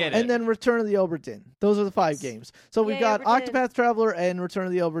made your We get point. it. And then Return of the Obra Dinn. Those are the 5 games. So we've Yay, got Obra Dinn. Octopath Traveler and Return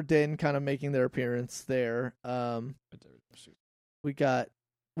of the Obra Dinn kind of making their appearance there. We got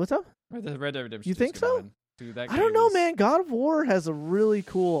what's up? Red Dead Redemption. You think so? Dude, that I don't game know, is- man. God of War has a really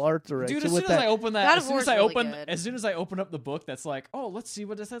cool art direction. Dude, as with soon as that. I open that, God as of soon as War's I really open, good. as soon as I open up the book, that's like, oh, let's see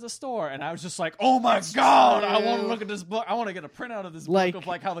what this has in store, and I was just like, oh my god, I want to look at this book. I want to get a printout of this Like- book of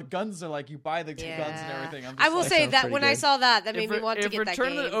like how the guns are like you buy the guns and everything. I'm just I will like, say sounds that pretty when good. I saw that made me want to get that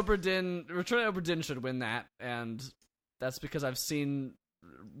Return game. of the Obra Dinn should win that, and that's because I've seen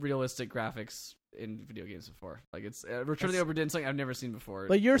realistic graphics in video games before. Like it's Return of the Obra Dinn, something I've never seen before.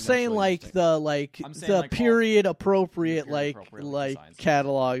 But you're and that's saying really like interesting. I'm saying, the like, period appropriate period appropriate, like, designs.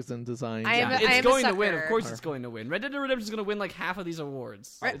 catalogs and designs. I am a It's going to win. sucker. Of course, it's going to win. Red Dead Redemption is going to win like half of these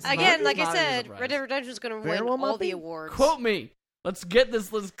awards. It's Again, not- like I not a said, surprise. Red Dead Redemption is going to Very win well might all the be. awards. Quote me. Let's get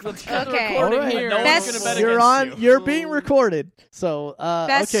this. Let's get the Okay. recording All right. here. No one's Best- gonna bet You're against on. you. You're being recorded. So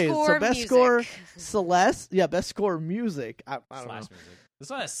Best okay. score So best music. score Celeste. Yeah, best score music. I don't know. Slash music. This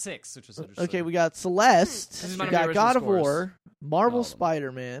one has 6, which is interesting. Okay, we got Celeste. This is We one of got the original God of scores. War, Marvel All of them.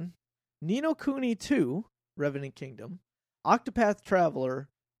 Spider-Man, Ni no Kuni 2, Revenant Kingdom, Octopath Traveler,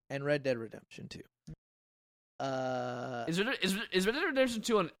 and Red Dead Redemption 2. Is Red Dead Redemption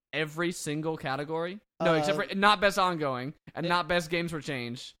 2 on every single category? No, except for not best ongoing and not best games for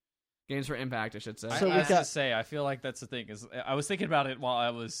change. Games for impact, I should say. So I we have got- to say, I feel like that's the thing. Is I was thinking about it while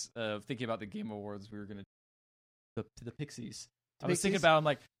I was thinking about the Game Awards. We were gonna the Pixies. I was thinking Pixies? about. I'm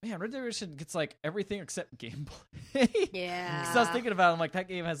like, man, Red Dead Redemption gets like everything except gameplay. Yeah. Because I was thinking about it, I'm like, that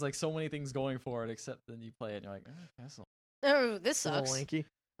game has like so many things going for it, except then you play it and you're like, that's a Oh, this a little sucks. lanky.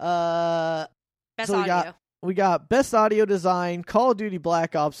 Best so audio. We got best audio design, Call of Duty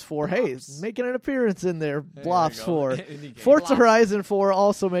Black Ops 4. Hey, it's making an appearance in there. There Blops you go. 4. Indie game. Forza Blops. Horizon 4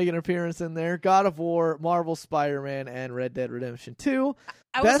 also making an appearance in there. God of War, Marvel Spider-Man, and Red Dead Redemption 2.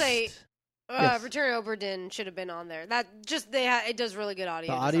 I would Best, say yes. Return of Obra Dinn should have been on there. That just it does really good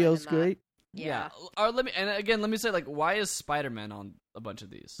audio. the design audio's in that. great. Yeah. Or let me say, like, why is Spider-Man on a bunch of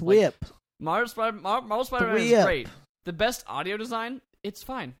these? Like, Whip. Marvel Spider-Man is Whip. great. The best audio design, it's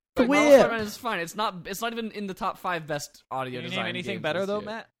fine. The Like, Marvel Whip. Spider-Man is fine. It's not even in the top 5 best audio Can you design. name anything games better this though, year.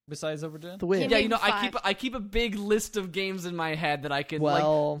 Matt? Besides Overdone? The Whip. Give Yeah, me you know, five. I keep a big list of games in my head that I can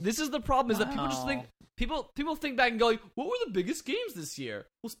Well, like. This is the problem: is that people just think people think back and go, like, "What were the biggest games this year?"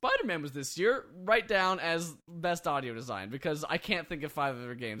 Well, Spider-Man was this year. Write down as best audio design because I can't think of 5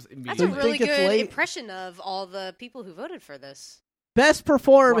 other games That's immediately. a you really think it's good late? impression of all the people who voted for this. Best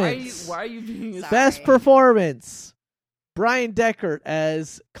performance. Why are you being? Sorry. Best performance. Brian Deckard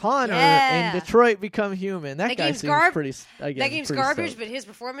as Connor in Detroit Become Human. That guy seems pretty. That game's pretty garbage, stoked. but his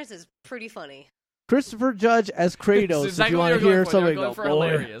performance is pretty funny. Christopher Judge as Kratos. Exactly if you want to hear something,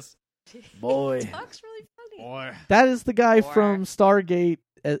 hilarious. Boy, He talks really funny. Boy. that is the guy from Stargate,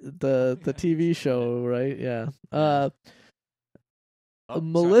 the TV show, right? Yeah.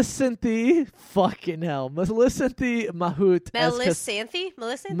 Melissanthi, fucking hell, Melissanthi Mahout Melissanthi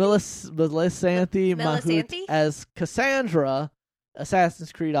Mahout as Cassandra,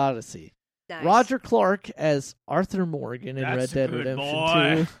 Assassin's Creed Odyssey. Nice. Roger Clark as Arthur Morgan in That's Red Dead a good Redemption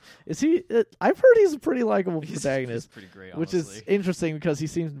boy. 2. Is he? I've heard he's a pretty likable protagonist, He's pretty great, which honestly. is interesting because he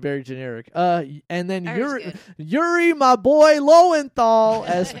seems very generic. And then Good. Yuri, my boy Lowenthal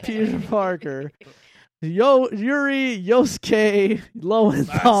as Peter Parker. Yuri Yosuke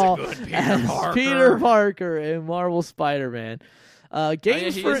Lowenthal as Peter Parker in Marvel Spider-Man.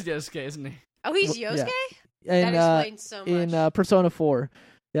 Games he for is Yosuke, isn't he? Oh, he's Yosuke? and, That explains so much. in Persona 4.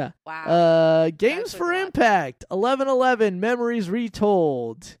 Yeah. Wow. Games for Impact 11/11 Memories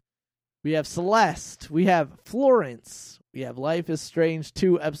Retold. We have Celeste. We have Florence. We have Life is Strange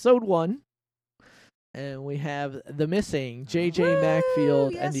 2 Episode 1. And we have The Missing, J.J.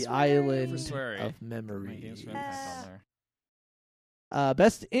 Macfield, and The Island of Memory. Games for Impact on there.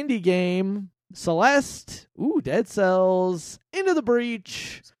 Best indie game, Celeste, Dead Cells, Into the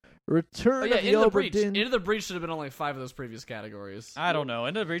Breach, Return of the Into the Breach. Oberdin. Into the Breach should have been only 5 of those previous categories. I don't know.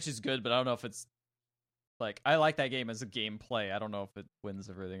 Into the Breach is good, but I don't know if it's like I like that game as a gameplay. I don't know if it wins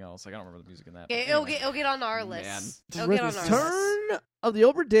everything else. Like I don't remember the music in that. Okay, it'll get on our list. It'll get on our list. Return of the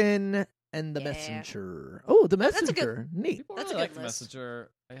Oberdin and The Messenger. Oh, The Messenger. Neat. People That's really a like good the list.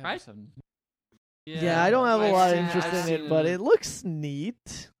 Messenger. Yeah, I don't have a lot of interest in it, but it looks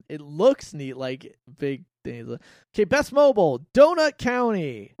neat. It looks neat, like big things. Okay, Best Mobile, Donut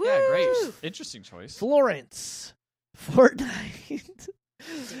County. Yeah, great. Interesting choice. Florence, Fortnite,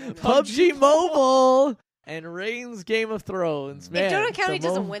 PUBG Mobile, and Reigns Game of Thrones. Man, If Donut County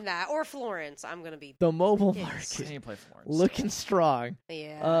doesn't win that, or Florence, I'm going to be the mobile pissed. market I ain't play Florence. looking strong.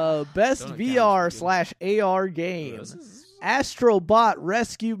 Yeah. Best VR/AR game, Astrobot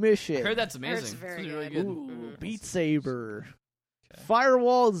Rescue Mission. I heard that's amazing. It's very It's really good. good. Beat Saber, Okay.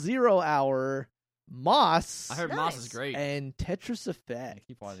 Firewall 0 Hour, Moss, I heard Moss is great. and Tetris Effect.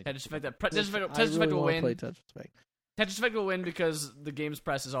 Keep wanting Tetris Effect. I Tetris Effect really will want to play win. Tetris Effect. Tetris Effect will win because the game's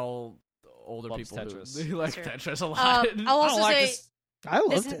press is all older Loves people Tetris. who like Sure. Tetris a lot. I'll also say I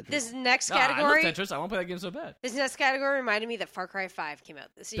love this, Tetris. this next I love category. Tetris. I won't play that game so bad. This next category reminded me that Far Cry 5 came out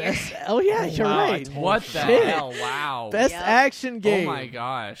this year. Oh yeah, you're Wow, right. What the Shit. hell? Wow. Best Yep. action game. Oh my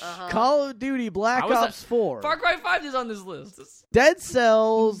gosh. Uh-huh. Call of Duty Black How is that- Ops 4. Far Cry 5 is on this list. Dead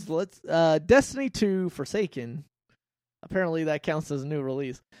Cells, Destiny 2 Forsaken. Apparently that counts as a new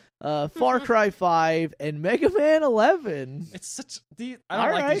release. Far Cry 5 and Mega Man 11. It's such I don't like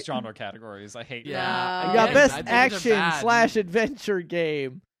Alright. these genre categories. I hate Yeah. You got Again, Best I think they're bad. Action/Adventure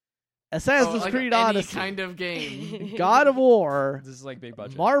game. Assassin's like Creed any Odyssey. kind of game. God of War. This is like big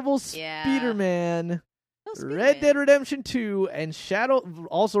budget. Marvel Yeah. Spider-Man. Oh, Red Spider-Man. Dead Redemption 2 and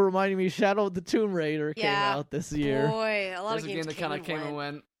also reminding me Shadow of the Tomb Raider came Yeah. out this year. Boy, a lot There's of a game games that kind of came and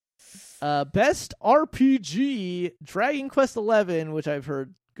went. Best RPG Dragon Quest 11, which I've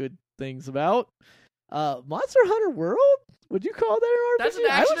heard good things about. Monster Hunter World? Would you call that an RPG? That's an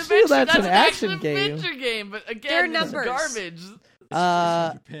I action would feel adventure. that's an action game. adventure game. But They're again, it's numbers. garbage.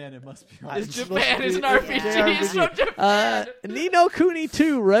 Japan, it must be. It's supposed Japan. to It's be- an RPG. It's from Japan. Ni no Kuni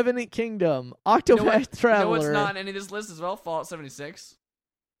 2 Revenant Kingdom. Octopath You know what's Traveler. not on any of this list as well? Fallout 76.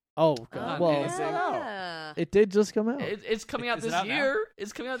 Oh, Oh, God. well, Well, Yeah. it did just come out. It's coming out Is this it out now? year.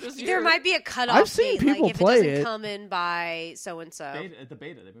 It's coming out this year. There might be a cutoff I've seen date, people like if play it doesn't it. come in by so and so. The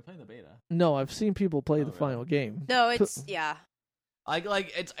beta. They've been playing the beta. No, I've seen people play Oh, the really? final game. No, it's yeah. Like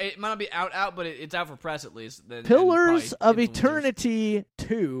it might not be out, but it's out for press at least. Then, Pillars and of probably influencers. Eternity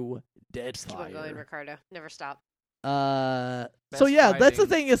 2 Keep on going, Deadfire. Ricardo. Never stop. So Best yeah, that's the fighting.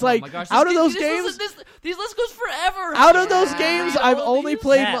 thing. It's Oh like my gosh, out of those this games, these lists goes forever. out of those Yeah. games, All I've of only these?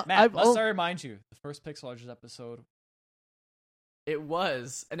 played. Matt, I've must only, I remind you, the first Pixel Arches episode. It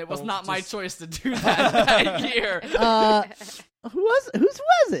was, and it was Oh, not my just- choice to do that year. whose was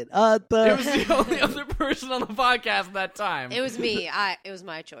it? It was the only other person on the podcast at that time. It was me. It was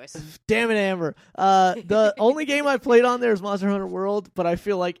my choice. Damn it, Amber. The only game I played on there is Monster Hunter World, but I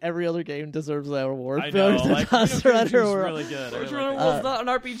feel like every other game deserves that award. I know, like Monster Hunter World. really good. I Monster really Hunter like World's not an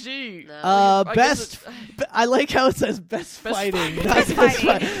RPG. No. I Best. guess I like how it says best fighting. fighting. not Best best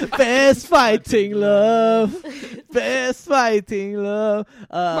fighting. Best fighting love. Best fighting love.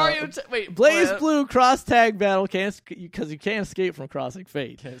 Mario. Wait, Blaze what? Blue cross tag battle because you can't escape from Crossing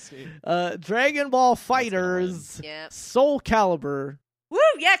Fate. Can't escape. Dragon Ball Fighters. Yep. Soulcalibur. Woo!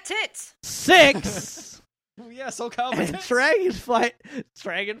 Yeah, tits. 6. Yeah, Soulcalibur. And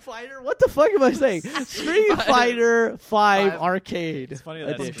Dragon Fighter. What the fuck am I saying? Street Fighter 5 Arcade. It's funny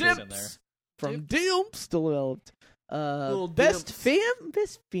that edition. that's in there. From Dimps developed. Best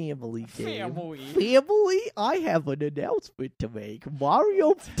family game. Family. I have an announcement to make.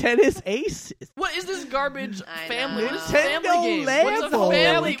 Mario Tennis Aces. What is this garbage family? What is Nintendo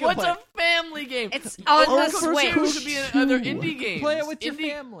family game? What's a family game? It's on the Switch. Switch. Could be other indie games. Play it with your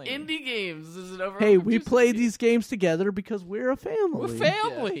family. Indie games. Is it over? Hey, we play these games together because we're a family. We're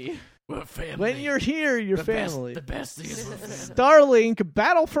family. Yeah. We're family. When you're here, you're family. The best thing is we're family. Starlink,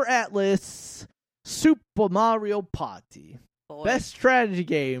 Battle for Atlas, Super Mario Party. Boy. Best strategy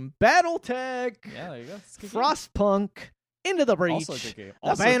game, BattleTech, Yeah, there you go. It's a good Frostpunk, Into the Breach, Also a good game. The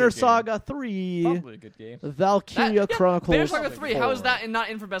Also a Banner good game. Saga 3, Probably a good game. Valkyria Chronicles. Banner Saga 3. How is 4. that not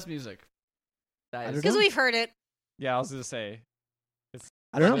in for best music? That is. Because we've heard it. Yeah, I was gonna say.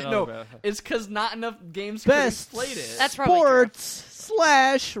 I don't know. No, it's because not enough games could Best played it. That's probably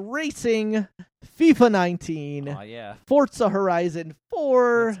sports / racing, FIFA 19, Oh yeah. Forza Horizon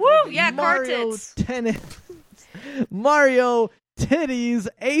 4, Woo! Yeah, car Mario tits. Tennis, Mario Titties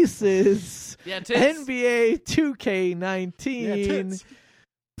Aces, Yeah, tits. NBA 2K19, Yeah, tits.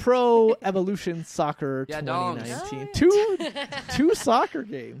 Pro Evolution Soccer Yeah, 2019. dongs. Two soccer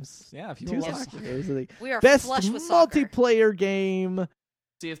games. Yeah, if you Two love soccer soccer. games. I think. We are Best flush with soccer. multiplayer game,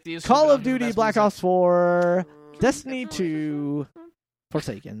 Sea of Thieves Call should of be on for Duty best Black music. Ops 4, Destiny 2,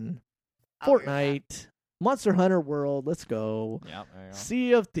 Forsaken, I'll agree with Fortnite, Monster Hunter World, let's go, Yeah, there you go.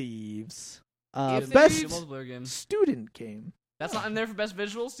 Sea of Thieves, Sea of best Thieves, multiplayer game. student game. That's not in there for best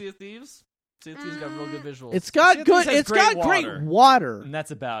visuals. Sea of Thieves. Sea of Thieves got real good visuals. It's got Sea of good. Thieves has It's got great great water. water. And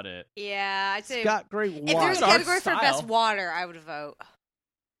that's about it. Yeah, I'd say It's got great if there's a water. category for Art best style. water, I would vote.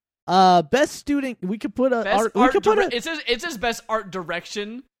 Best student. We could put a best art. We could put a. it says best art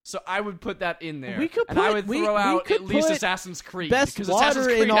direction. So I would put that in there. We could and I put- would we- throw we out could at least put Assassin's Creed. Best because Assassin's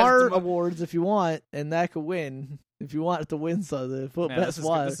water Creed in has art the mo- awards if you want, and that could win. If you want it to win something, put Man, best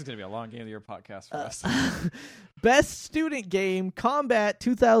water. this is gonna be a long game of your podcast for us. Best student game, Combat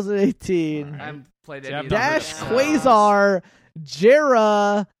 2018. I haven't played Yeah, any I've of not them. heard Dash of Quasar,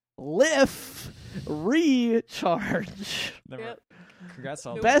 Jera, Liff, Recharge. Never. Yep. Congrats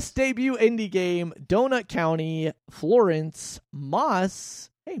on Best debut indie game, Donut County, Florence, Moss.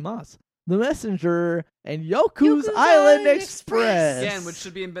 Hey, Moss. The Messenger, and Yoku's Island Express. Again, which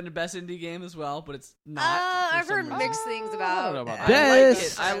should be in best indie game as well, but it's not. for I've some heard reason. mixed things I about. don't know about I that. like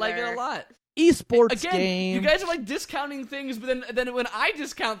it. I like it a lot. Esports Again, game. you guys are like discounting things, but then when I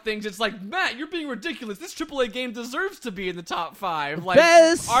discount things, it's like, Matt, you're being ridiculous. This AAA game deserves to be in the top 5, like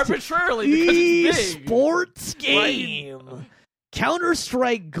Best arbitrarily because it's big. Esports game.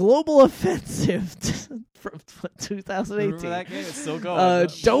 Counter-Strike Global Offensive from 2018. Remember that game? It's still going.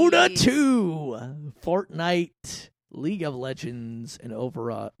 Dota Jeez. 2, Fortnite, League of Legends, and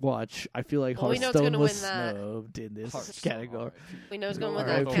Overwatch. I feel like Well, we know it's Hearthstone gonna was win that. snubbed in this Hearthstone. category. We know it's going to win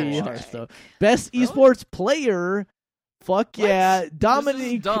RIP that. Counter-Strike. Hearthstone. Best esports player. Fuck yeah. This is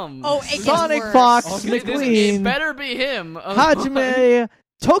Dominic dumb. Oh, it gets Sonic worse. Fox Okay, it McQueen. better be him. Hajime,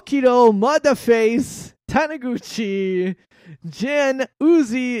 Tokido, Motherface, Taniguchi, Jen,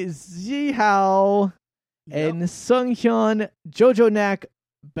 Uzi, Zihao, and Sunghyun, Jojo Nak,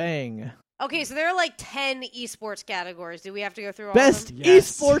 Bang. Okay, so there are like 10 esports categories. Do we have to go through all Best of them?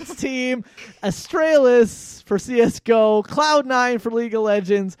 Yes. esports team, Astralis for CSGO, Cloud9 for League of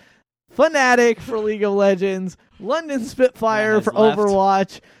Legends, Fnatic for League of Legends, London Spitfire has for left.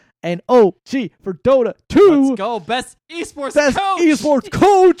 Overwatch, and OG for Dota 2. Let's go. Best esports Best coach. esports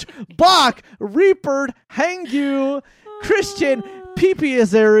coach, Bach, Reaper, Hangyu, Christian, PP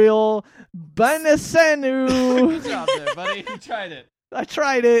Azariel, Banasenu. Good job there, buddy. You tried it. I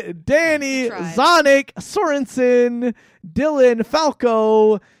tried it. Danny, Tried. Zonic, Sorensen, Dylan,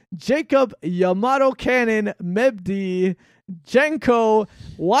 Falco, Jacob, Yamato Cannon, Mebdi, Jenko,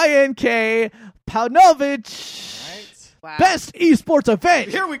 YNK, Paunovic. Right. Wow. Best esports event.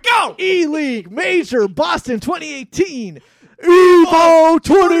 Here we go. E-League Major Boston 2018. EVO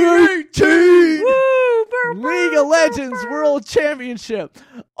 2018. Woo! Burr, burr, League of burr, Legends burr. World Championship.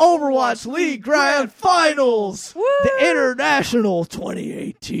 Overwatch League Grand Finals, Woo! the International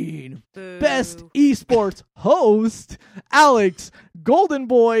 2018. Boo. Best esports host, Alex Golden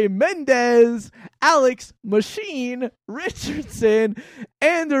Boy Mendez, Alex Machine Richardson,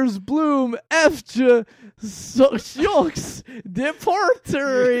 Anders Bloom F. Sox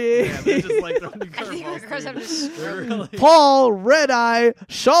Deportery, Yeah, they're just like throwing the I think curveballs, Ricardo's dude. having a stroke. Paul Redeye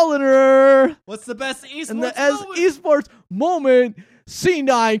Scholliner, What's the best esports and the moment? esports moment.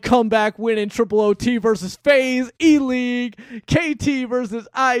 C9 comeback win in Triple OT versus FaZe, E-League, KT versus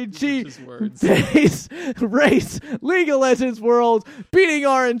IG, Just words. Base, Race, League of Legends Worlds, beating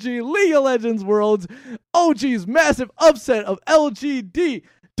RNG, League of Legends Worlds, OG's massive upset of LGD,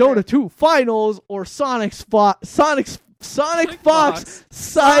 Dota 2 Finals, or Sonic Fox Side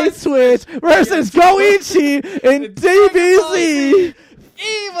Switch versus Goichi in DBZ.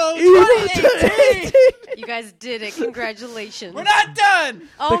 Evo Evo 2018! You guys did it. Congratulations. We're not done!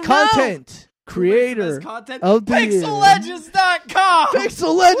 Oh, The content creator Best content? of the year. PixelLegends.com!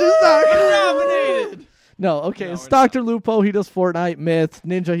 PixelLegends.com. Nominated! No, okay, No, it's we're Dr. Lupo. He does Fortnite. Myth.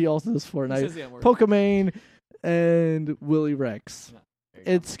 Ninja, he also does Says Fortnite. the N-word. Pokemon and Willie Rex. There you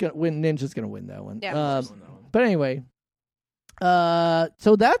go. It's gonna win. Ninja's gonna win that one. Yeah, of course. But anyway,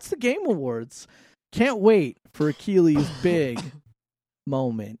 so that's the Game Awards. Can't wait for Keely's big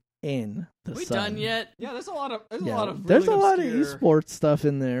moment in the We sun. done yet? Yeah, there's a lot of There's really a lot of obscure- esports stuff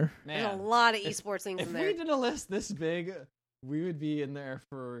in there. There's a Man, lot of esports things if in we there. did a list this big, we would be in there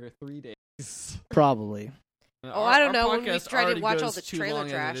for 3 days. Probably. Oh, I don't know, when we podcast tried to already watch all goes the too trailer long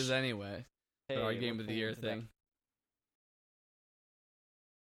as trash. It is anyway. For our Hey, Game we're of the Year cool with that. thing.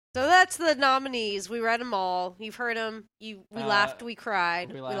 So that's the nominees. We read them all. You've heard them. We laughed. We cried.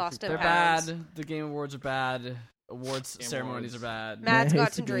 we We laughed, lost we 10 They're pounds. bad. The Game Awards are bad. Awards Game ceremonies Awards. are bad. Matt's Matt got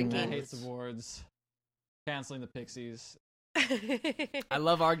hates some the Game Matt drinking. hates awards. Canceling the Pixies. I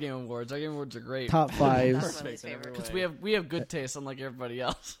love our Game Awards. Our Game Awards are great. Top That's fives. one of his Perfect in every favorites. Because way. we have good taste, unlike everybody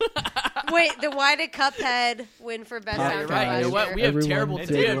else. Wait, then why did Cuphead win for best Yeah, soundtrack you're right. last You know what? year? We have Everyone terrible. did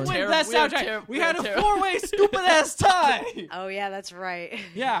We win. have Win terrible. best soundtrack. We had a 4-way stupid ass tie. Oh yeah, that's right.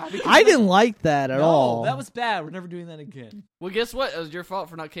 Yeah, because I didn't like that at no, all. that was bad. We're never doing that again. Well, guess what? It was your fault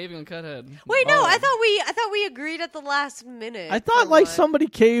for not caving on Cuthead. Wait, no, Oh. I thought we agreed at the last minute. I thought for like one. somebody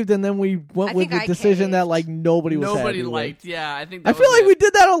caved and then we went I with think the I decision that caved. like nobody was Nobody happy with. liked. Yeah, I think. I That feel was like it. we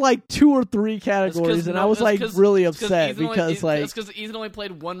did that on like 2 or 3 It's categories, 'cause- and no, I was it's like 'cause- really it's 'cause upset Ethan only- because like it's because Ethan only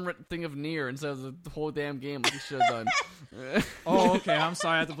played one thing of Nier instead of the whole damn game like he should have done. Oh, okay. I'm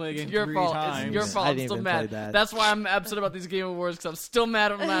sorry. I have to play a game It's your 3 fault. times. It's your fault. I I'm didn't still even mad. play that. That's why I'm upset about these Game Awards because I'm still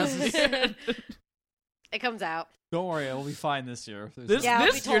mad at them last year. It comes out. Don't worry, it'll be fine this year. This Yeah,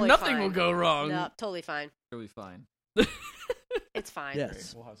 it'll this be year, totally nothing fine. will go wrong. No, totally fine. It'll be fine. It's fine.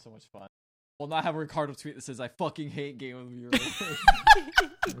 yes, We'll have so much fun. We'll not have a Ricardo tweet that says, "I fucking hate Game of the Year."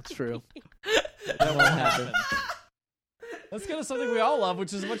 that's true. That won't happen. Let's go to something we all love,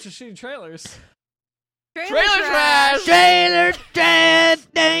 which is a bunch of shitty trailers. Trailer trash. Trailer trash,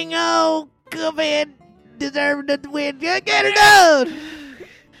 dang oh, come in, deserve to win, get it done.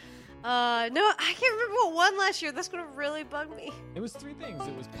 No, I can't remember what won last year. That's gonna really bug me. It was 3 things.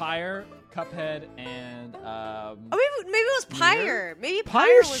 It was Pyre, Cuphead, and Oh, maybe it was Pyre. Maybe Pyre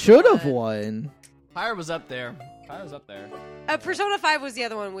was should the have one. won. Pyre was up there. Pyre was up there. Persona 5 was the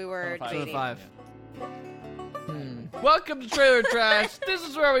other one we were Persona debating. 5. Hmm. Welcome to Trailer Trash. This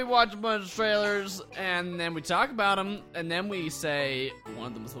is where we watch a bunch of trailers and then we talk about them and then we say one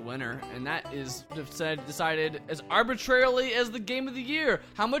of them is the winner, and that is decided as arbitrarily as the Game of the Year.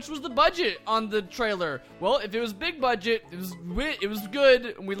 How much was the budget on the trailer? Well, if it was big budget, it was good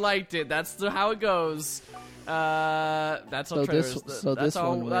and we liked it. That's how it goes. That's how So trailers. this one That's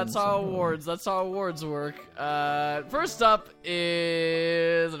wins. how awards. That's how awards work. First up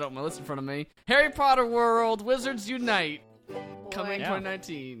is I don't have my list in front of me. Harry Potter World: Wizards Unite, coming Boy.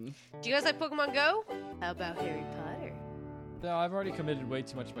 2019. Do you guys like Pokemon Go? How about Harry Potter? No, I've already committed way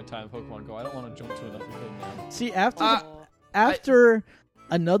too much of my time to Pokemon Go. I don't want to jump to another thing now. See, after Oh. after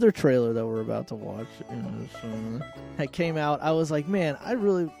another trailer that we're about to watch that came out, I was like, man, I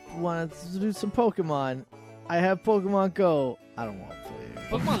really wanted to do some Pokemon. I have Pokemon Go. I don't want to play it.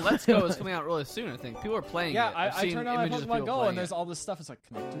 Pokemon Let's Go is coming out really soon. I think people are playing Yeah, it. I've I seen turned on my images of Pokemon people Go playing and there's it. all this stuff. It's like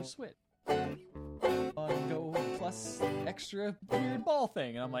connect to Switch. Pokemon Go plus extra weird ball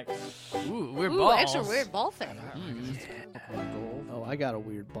thing, and I'm like, Ooh, weird Ooh, balls. extra weird ball thing. Mm. Pokemon Go. Oh, I got a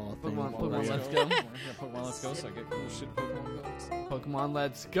weird ball thing. Pokemon Let's Go. Yeah, Pokemon Let's Go, so I get cool shit Pokemon Go. Pokemon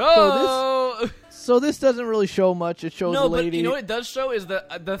Let's Go. So this doesn't really show much. It shows No, a but lady. you know what it does show is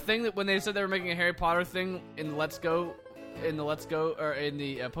the thing that when they said they were making a Harry Potter thing in the Let's Go, or in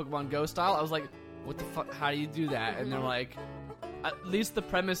the Pokemon Go style, I was like, what the fuck? How do you do that? And they're like, at least the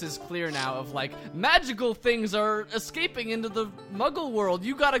premise is clear now of like magical things are escaping into the Muggle world.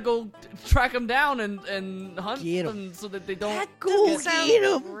 You gotta go track them down and hunt them so that they don't. That doesn't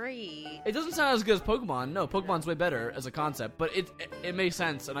sound great. It doesn't sound as good as Pokemon. No, Pokemon's way better as a concept, but it makes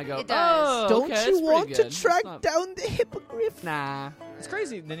sense. And I go, it does. Don't okay, you want to track down the hippogriff? Nah. It's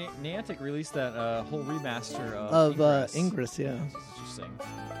crazy. Niantic released that whole remaster of Ingress. Yeah. Interesting.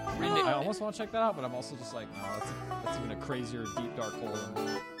 I almost want to check that out, but I'm also just like, no, that's even a crazier, deep, dark hole.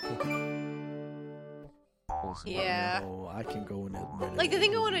 Yeah. Oh, I can go in it. Like, the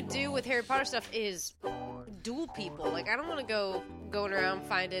thing I want to do with Harry Potter stuff is duel people. Like, I don't want to go going around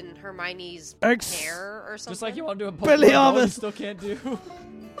finding Hermione's hair or something. Just like you want to do a Pokemon, you still can't do.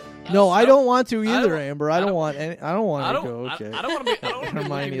 No, I don't want to either, Amber. I don't want to go. Okay. I don't want to be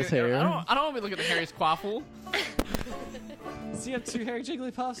Hermione's hair. I don't want to be looking at Harry's quaffle. Does he have 2 hairy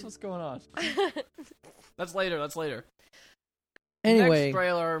Jigglypuffs? What's going on? That's later. Anyway, next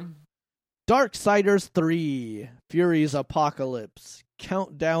trailer. Darksiders 3: Fury's Apocalypse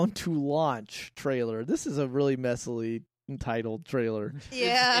Countdown to Launch trailer. This is a really messily entitled trailer.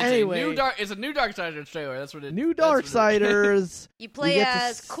 Yeah. Anyway, it's a new Darksiders trailer. That's what it. New Darksiders. You play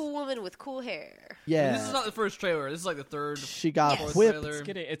as cool woman with cool hair. Yeah. And this is not the first trailer. This is like the third. She got fourth whipped. trailer.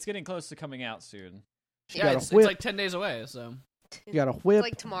 It's getting close to coming out soon. It's like 10 days away. So. She got a whip. It's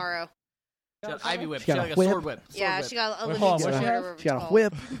like tomorrow. She got Ivy whip. She She got got a like whip. a sword whip. Yeah, she got a Wait, hold on, living what she have? She got a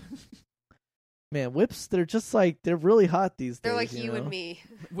whip. Man, whips, they're just like, they're really hot these days. They're like you know? and me.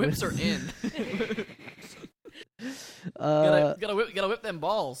 Whips are in. gotta whip them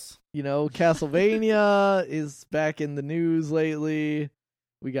balls. You know, Castlevania is back in the news lately.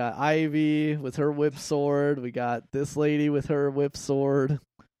 We got Ivy with her whip sword. We got this lady with her whip sword.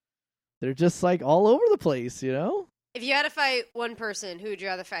 They're just like all over the place, you know? If you had to fight one person, who would you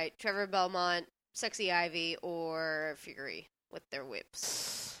rather fight? Trevor Belmont, Sexy Ivy, or Fury with their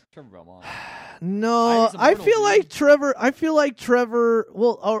whips? Trevor Belmont. No, I feel like Trevor.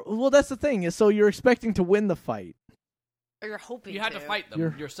 Well, that's the thing. Is so you're expecting to win the fight. Or you're hoping you had to fight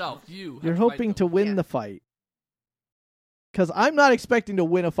them yourself. You're hoping to win the fight. Because I'm not expecting to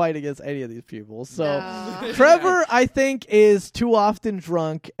win a fight against any of these people. So no. Trevor, I think, is too often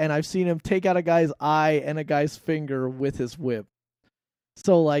drunk, and I've seen him take out a guy's eye and a guy's finger with his whip.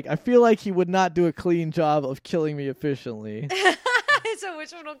 So, like, I feel like he would not do a clean job of killing me efficiently. So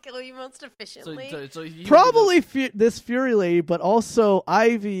which one will kill you most efficiently? So probably this Fury lady, but also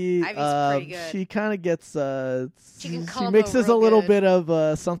Ivy. Ivy's pretty good. She kind of gets. She combo mixes real a little good. bit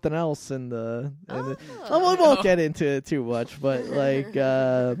of something else in the. We won't get into it too much, but like,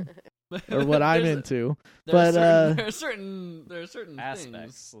 or what I'm into. But there are certain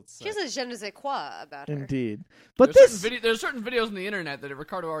aspects. Let's say. She has a je ne sais quoi about her. Indeed, but there's certain videos on the internet that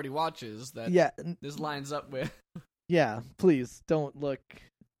Ricardo already watches that this lines up with. Yeah, please don't look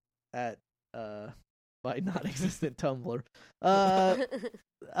at my non-existent Tumblr.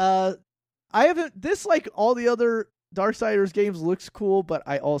 I haven't. This, like all the other Darksiders games, looks cool, but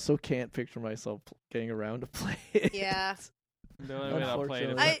I also can't picture myself getting around to play it. Yeah. The only way I played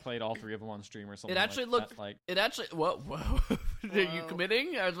is I played all 3 of them on stream or something. It actually looked like it actually. Whoa! Are you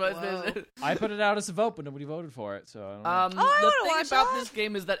committing? I put it out as a vote, but nobody voted for it. So the thing about this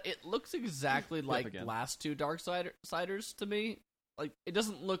game is that it looks exactly like last 2 Darksiders to me. Like it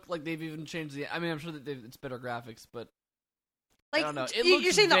doesn't look like they've even changed the. I mean, I'm sure that it's better graphics, but. Like, I don't know. It looks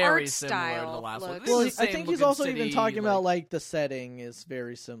you're saying the very art similar style to the last one. Well, I think he's also even talking about like the setting is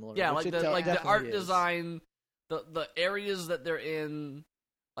very similar. Yeah, like the art design, the areas that they're in.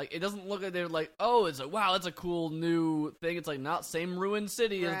 Like, it doesn't look like they're like, oh, it's like, wow, that's a cool new thing. It's like not same ruined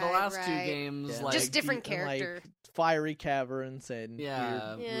city as the last 2 games. Yeah, like, just different character. Like fiery caverns and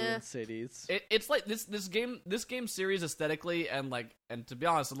weird ruined cities. It's like this game series aesthetically and to be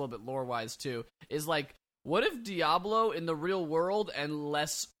honest, a little bit lore wise too, is like, what if Diablo in the real world and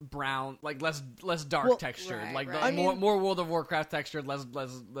less brown, like less dark textured, more World of Warcraft textured, less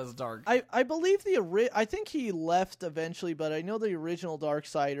dark. I believe I think he left eventually, but I know the original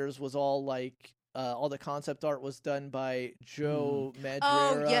Darksiders was all like all the concept art was done by Joe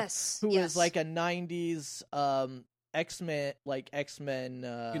Madureira, who is like a 90s X-Men,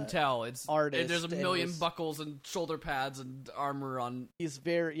 you can tell it's artist. There's a million buckles and shoulder pads and armor on. He's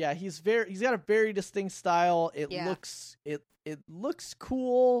got a very distinct style. It looks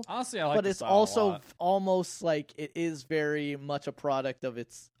cool. Honestly, I like but the it's style also a lot. almost like it is very much a product of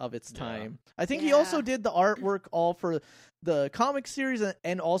its time. I think he also did the artwork all for the comic series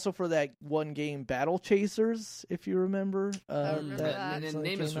and also for that one game Battle Chasers, if you remember. That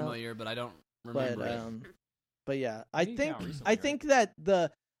name is familiar, but I don't remember it. But yeah, I think that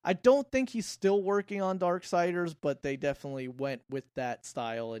I don't think he's still working on Darksiders, but they definitely went with that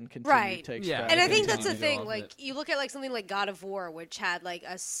style and continued to extract. And I think that's the thing. Like, you look at like something like God of War, which had like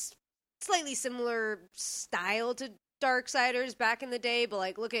a slightly similar style to Darksiders back in the day, but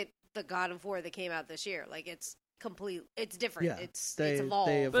like look at the God of War that came out this year. Like, it's different. Yeah, it's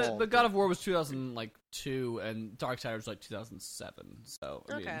evolved. But God of War was 2002 and Darksiders was like 2007. So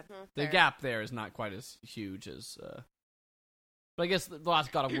I mean, the gap there is not quite as huge as. But I guess the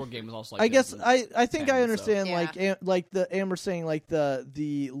last God of War game was also like. I guess I think 10, I understand so. like the Amber saying like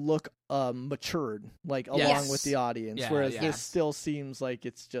the look matured like along with the audience, whereas this still seems like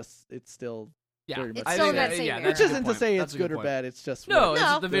it's still. Very much still that same era. Which isn't to say it's good or bad. It's just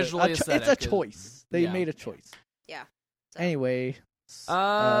the visually it's a choice. They made a choice. Yeah. So. Anyway,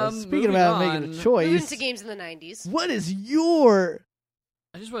 speaking about making a choice, moving to games in the 90s. What is your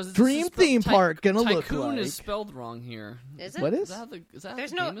dream theme park gonna look like? Tycoon is spelled wrong here. Is it? What is? Is that how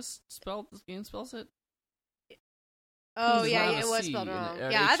There's the game is spelled? This game spells it. Oh yeah, it was spelled wrong.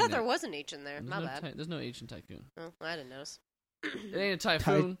 Yeah, I thought there was an H in there. My bad. There's no H in Tycoon. Oh, I didn't notice. It ain't a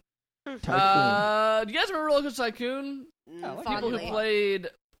typhoon. Tycoon. Do you guys remember Roller Coaster Tycoon? People who played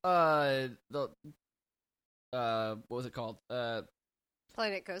what was it called?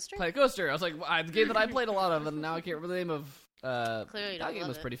 Planet Coaster. Planet Coaster. I was like, the game that I played a lot of, and now I can't remember the name of. Clearly, that game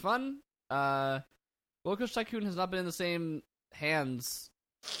was pretty fun. Roller Coaster Tycoon has not been in the same hands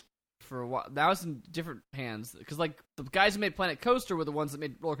for a while. Now it's in different hands because, like, the guys who made Planet Coaster were the ones that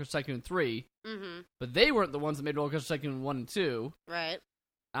made Roller Coaster Tycoon 3, but they weren't the ones that made Roller Coaster Tycoon 1 and 2. Right.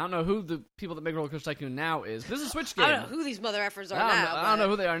 I don't know who the people that make Roller Coaster Tycoon now is. This is a Switch game. I don't know who these mother effers are now. I don't know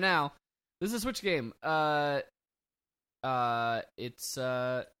who they are now. This is a Switch game. It looks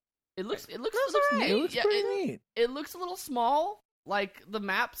right. neat. It looks pretty neat. It looks a little small. Like the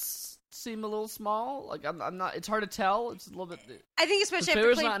maps seem a little small. Like I'm not. It's hard to tell. It's a little bit. I think especially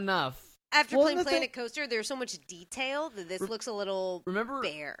after not enough. After playing Planet Coaster, there's so much detail that this looks a little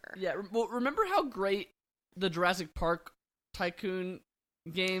bare. Yeah. Well, remember how great the Jurassic Park Tycoon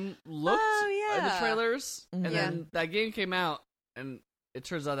game looked in the trailers, and then that game came out, and it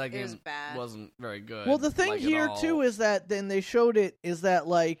turns out that game wasn't very good. Well, the thing here too is that then they showed it is that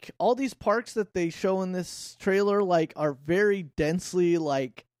like all these parks that they show in this trailer like are very densely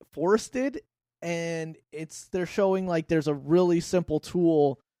like forested, and they're showing like there's a really simple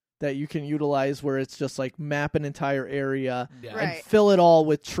tool that you can utilize where it's just like map an entire area and fill it all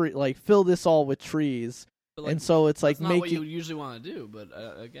with fill this all with trees. Like, and so it's like not what you would usually want to do, but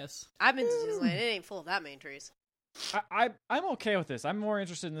I guess I've been to Disneyland. It ain't full of that many trees. I'm okay with this. I'm more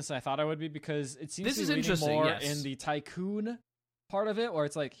interested in this than I thought I would be because it seems to be interesting, more in the tycoon part of it, where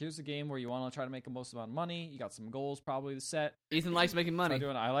it's like here's a game where you want to try to make the most amount of money. You got some goals probably to set. Ethan likes making money.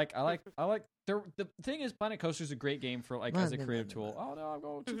 I like. The thing is, Planet Coaster is a great game for like as a creative tool. Oh no, I'm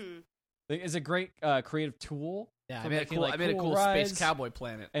going to. It's a great creative tool. Yeah, I made a cool space cowboy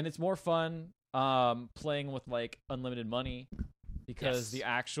planet, and it's more fun playing with like unlimited money. Because the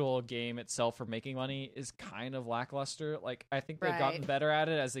actual game itself for making money is kind of lackluster. Like, I think they've gotten better at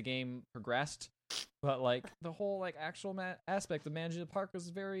it as the game progressed. But, like, the whole, like, actual aspect of managing the park was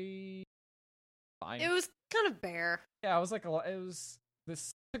very fine. It was kind of bare. Yeah, it was like,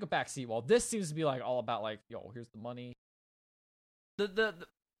 this took a backseat while this seems to be, like, all about, like, yo, here's the money.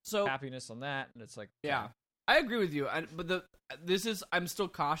 So happiness on that. And it's like, yeah. I agree with you, but I'm still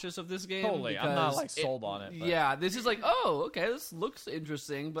cautious of this game. Totally, I'm not like sold on it. But. Yeah, this is like, oh, okay, this looks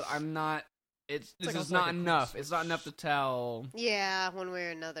interesting, but I'm not. This is not enough. It's not enough to tell. Yeah, one way or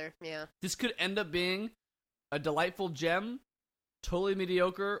another. Yeah, this could end up being a delightful gem, totally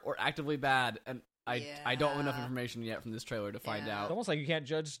mediocre, or actively bad, and I don't have enough information yet from this trailer to find out. It's almost like you can't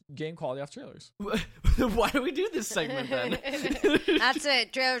judge game quality off trailers. Why do we do this segment then? That's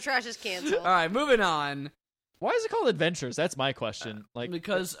it. Trailer trash is canceled. All right, moving on. Why is it called Adventures? That's my question.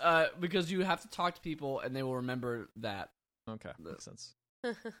 Because you have to talk to people and they will remember that. Okay, makes sense.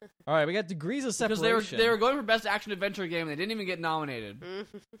 All right, we got Degrees of Separation. Because they were going for Best Action Adventure Game and they didn't even get nominated.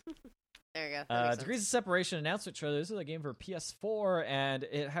 There you go. Degrees of Separation announcement trailer. This is a game for PS4 and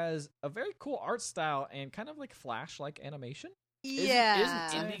it has a very cool art style and kind of like Flash-like animation.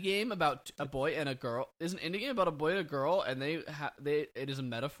 Yeah. Isn't indie game about a boy and a girl? Isn't indie game about a boy and a girl and it is a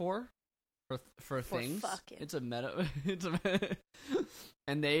metaphor? For things, fucking. It's a meta.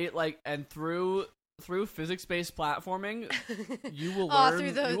 And they and through physics-based platforming, you will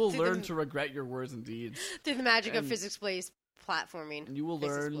learn to regret your words and deeds through the magic of physics-based platforming. And you will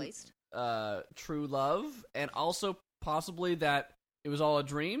learn true love, and also possibly that it was all a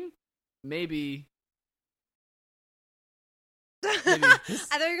dream. Maybe I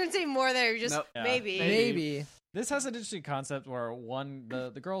thought you were going to say more there. Just Nope. maybe. This has an interesting concept where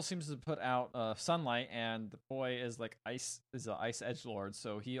the girl seems to put out sunlight, and the boy is like an ice edgelord,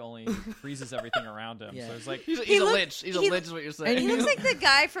 so he only freezes everything around him. Yeah. So it's like he's a lich. He's a lich, is what you're saying. He looks like the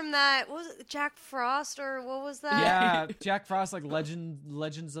guy from that. What was it, Jack Frost, or what was that? yeah, Jack Frost, like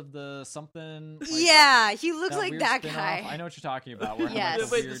Legends of the something. Like, yeah, he looks like weird that spin-off. guy. I know what you're talking about. Where Yes.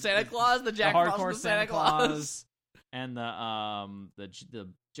 Wait, the Santa Claus, the Jack Frost, hardcore the Santa Claus, and the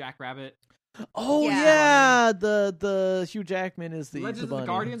Jack Rabbit. Oh Yeah. the Hugh Jackman is the Legends of bunny. the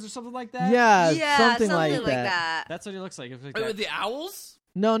Guardians or something like that. Yeah, something like that. that. That's what he looks like. Wait, with the owls.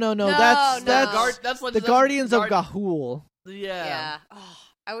 No, No, that's That's the Guardians of Gahul. Yeah. Oh,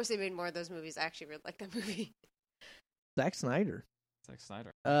 I wish they made more of those movies. I actually really like that movie. Zack Snyder. Zack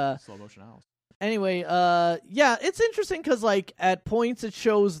Snyder. Slow motion owls. Anyway, yeah, it's interesting because like at points it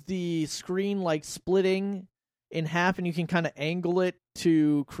shows the screen like splitting in half, and you can kind of angle it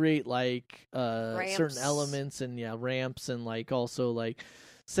to create like certain elements and ramps, and like also like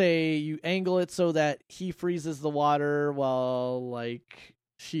say you angle it so that he freezes the water while like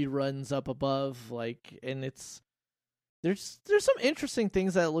she runs up above, like, and it's there's some interesting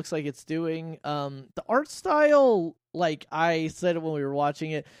things that it looks like it's doing. The art style, like I said when we were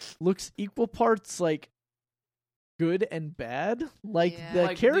watching it, looks equal parts like good and bad. Like the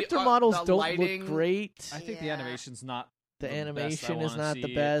Like, character models the don't lighting, look great. I think the animation's not. The animation animation is not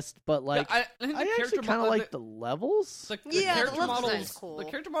the best, but like I think the I actually character kind of like the levels. The Yeah, the character level models, design's cool. The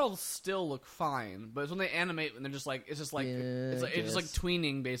character models still look fine, but it's when they animate and they're just like it's just like Yeah, it's just like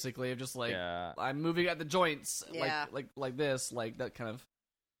tweening basically of just like I'm moving at the joints like this, like that kind of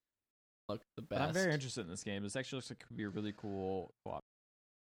look the best. But I'm very interested in this game. This actually looks like it could be a really cool co-op.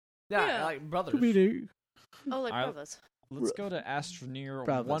 Yeah, like brothers. Oh, like I- brothers. Let's go to Astroneer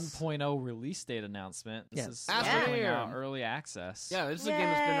Bravos. 1.0 release date announcement. This is Astroneer. coming out early access. Yeah, this is a game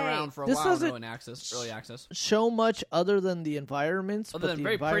that's been around for a This while doesn't now in early access. Show much other than the environments, Other but than the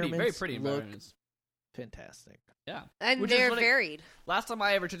very environments pretty look environments. fantastic. Yeah, And Which is they're funny. varied. Last time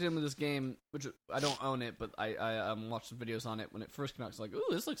I ever took in with this game, which I don't own it, but I watched some videos on it when it first came out. It's like, ooh,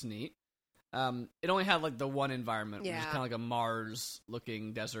 this looks neat. It only had like the one environment, which is kind of like a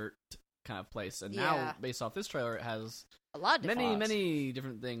Mars-looking desert kind of place. And now, based off this trailer, it has A lot of different many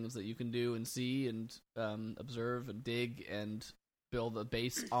different things that you can do and see and observe and dig and build a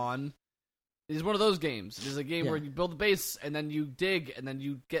base on. It is one of those games. It is a game where you build a base and then you dig and then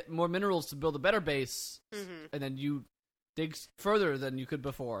you get more minerals to build a better base, and then you dig further than you could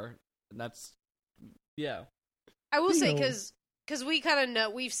before. And that's I will say, know. because we kind of know,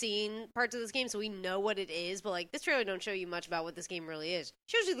 we've seen parts of this game, so we know what it is, but like this trailer don't show you much about what this game really is. It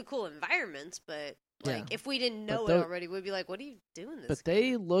shows you the cool environments, but like if we didn't know it already, we'd be like, what are you doing this But game?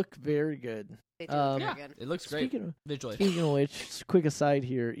 they look very good. They do look very good. it looks great Speaking visually. of which, just a quick aside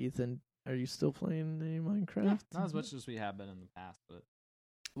here, Ethan, are you still playing any Minecraft? Not as much as we have been in the past, but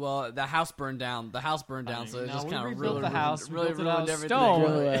Well, the house burned down. So it just kind of rebuilt ruined the house. Really We built it out ruined of everything. stone,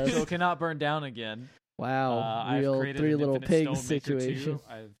 Gross. so it cannot burn down again. Wow, I've real created Three an Little infinite Pigs stone maker situation. too.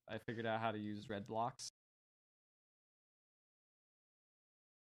 I figured out how to use red blocks.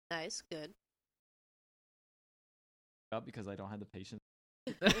 Nice, good. Up because I don't have the patience.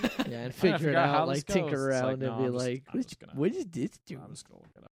 Yeah, and figure it out how out, this like goes. tinker It's around like, and no, be I'm just- like, I'm just gonna- what is this do? I'm just gonna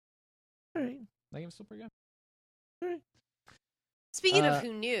look it up. All right, That game's still pretty good. all right. Speaking of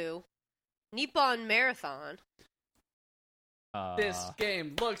who knew, Nippon Marathon. This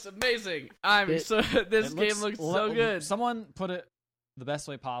game looks amazing. This It game looks so good. Someone put it the best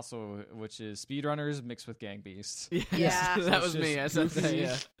way possible, which is speedrunners mixed with gang beasts. Yeah. that was It's me. just I said that. goofy.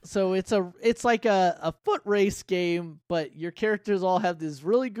 Yeah. So it's like a foot race game, but your characters all have this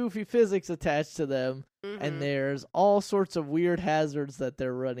really goofy physics attached to them, and there's all sorts of weird hazards that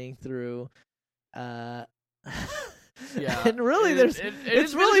they're running through. Yeah, and really,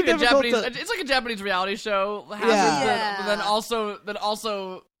 it's really like difficult. It's like a Japanese reality show. Yeah. But then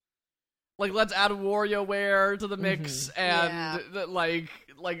also, like let's add WarioWare to the mix and like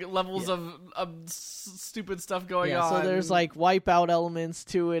levels of stupid stuff going on. So there's like wipeout elements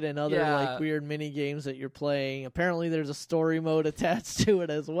to it and other Yeah. like weird mini games that you're playing. Apparently, there's a story mode attached to it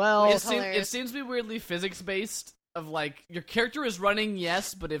as well. It seems to be weirdly physics based. Of like your character is running,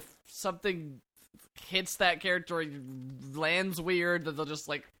 yes, but if something hits that character and lands weird, that they'll just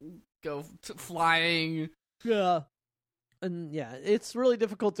like go flying. Yeah. And yeah, it's really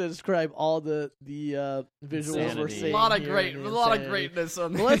difficult to describe all the visuals we're Insanity. seeing. A lot of insanity. greatness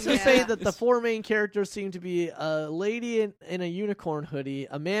on Well, let's just Yeah. say that the four main characters seem to be a lady in a unicorn hoodie,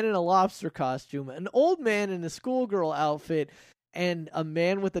 a man in a lobster costume, an old man in a schoolgirl outfit, and a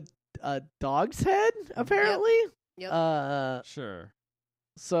man with a dog's head, apparently. Yep. Sure.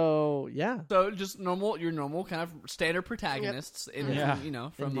 So yeah. So just your normal kind of standard protagonists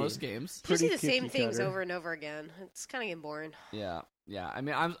from most games. You see the Pretty same cookie things cutter. over and over again. It's kind of getting boring. Yeah. I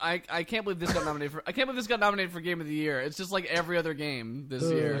mean, I can't believe this got nominated for. I can't believe this got nominated for Game of the Year. It's just like every other game this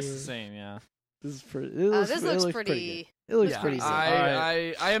year. It's the same, yeah. This looks pretty. It looks Yeah, pretty. Simple.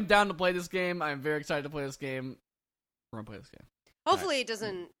 I am down to play this game. I'm very excited to play this game. We're gonna play this game. Hopefully, it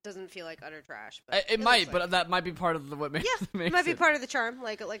doesn't feel like utter trash. But It might, looks but that might be part of what makes. yeah, it might be part of the charm,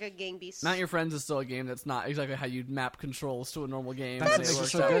 like a gang beast. Mount Your Friends is still a game that's not exactly how you'd map controls to a normal game. That's So it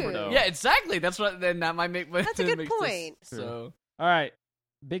so works out. good, though. Yeah, exactly. That's what. Then that might make. That's a good makes point. This, so All right.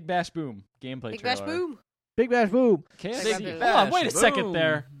 Big Bash Boom gameplay Big trailer. Bash Boom. Big Bash Boom. KFC. Big Hold Bash on, wait a second Boom.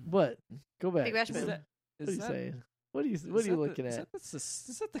 there. What? Go back. Big Bash Is Boom. that, What are is you that, saying? What are you looking at?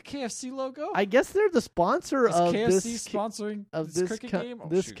 Is that the KFC logo? I guess they're the sponsor is of KFC this sponsoring of this this cricket co- game? Oh,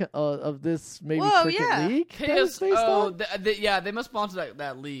 this shoot. co- of this maybe Whoa, cricket yeah. league. that it's based on? They must sponsor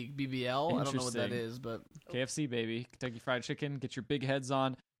that league, BBL. I don't know what that Interesting. is, but KFC, baby. Kentucky Fried Chicken. Get your big heads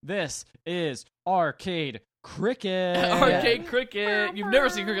on. This is Arcade Cricket. arcade cricket. You've never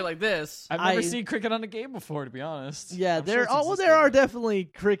seen cricket like this. I've never I- seen cricket on a game before, to be honest. Yeah, I'm sure there. it's Well, existed, there are but- definitely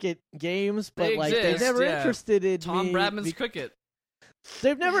cricket games, but They like exist, they've never yeah. interested in Tom me. Bradman's cricket.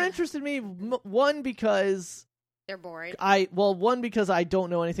 They've never interested me. One because They're boring. one because I don't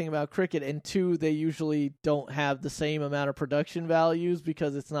know anything about cricket, and two, they usually don't have the same amount of production values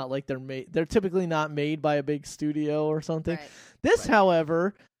because it's not like they're typically not made by a big studio or something. Right. This, Right.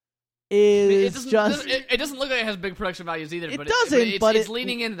 however, It is doesn't, just it doesn't look like it has big production values either. It but doesn't, but it's it-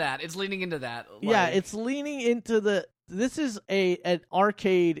 leaning into that. It's leaning into that. yeah, like- it's leaning into the. This is an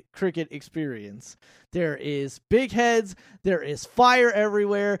arcade cricket experience. There is big heads. There is fire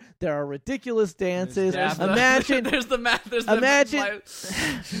everywhere. There are ridiculous dances. There's the- Imagine, there's the math. There's the imagine-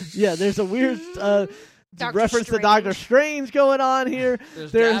 yeah. There's a weird Doctor reference to Strange. Doctor Strange going on here.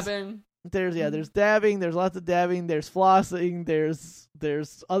 there's there's- dabbing. There's dabbing. There's lots of dabbing. There's flossing.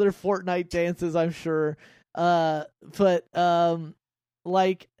 There's other Fortnite dances, I'm sure. But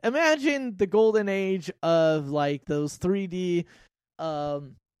like imagine the golden age of like those 3D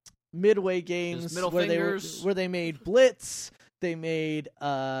midway games middle where fingers. where they made Blitz, they made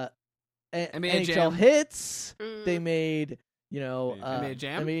NBA NHL Jam. They Mm. made NBA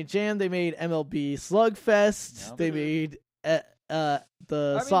Jam? NBA Jam. They made MLB Slugfest. Yep. They made the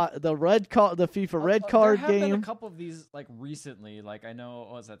I mean- the red card, the FIFA red card there have been game. a couple of these like recently. Like I know,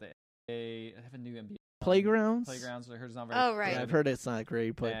 what was that? They have a new NBA Playgrounds. Playgrounds. I heard it's not very. Oh, right. Yeah, I've heard it's not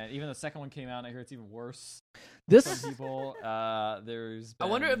great, but And even the second one came out, and I heard it's even worse. this Some people. There's. I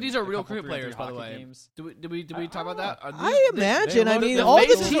wonder if been these are a real couple cricket players, 3-on-3 by the hockey way. games. Did we talk about that? Are I these- imagine. I look- mean, the all the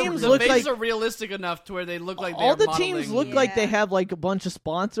faces teams are, look the like faces are realistic enough to where they look like all they're the teams modeling- look like they Yeah. have like a bunch of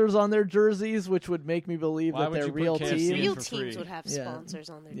sponsors on their jerseys, which would make me believe Why that would they're you put real KFC teams. in Real for teams free. would have Yeah. sponsors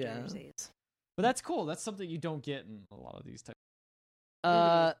on their Yeah. jerseys. But that's cool. That's something you don't get in a lot of these types.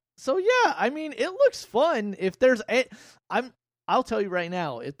 So yeah, I mean, it looks fun. If there's I'll tell you right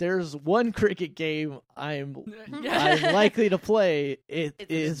now, if there's one cricket game I'm likely to play, it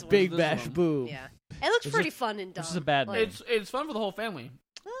It's is this one. Big This Bash one. Boom. Yeah, it looks Which pretty is- fun and dumb. which is a bad Like, name. It's fun for the whole family.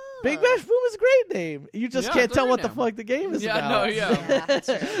 Big Bash Boom is a great name. You just Yeah, can't it's a tell great what the name. fuck the game is Yeah, about. no, yeah. Yeah, that's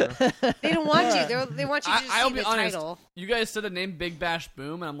true. They don't want you. They want you to just I'll see be the honest. title. You guys said the name Big Bash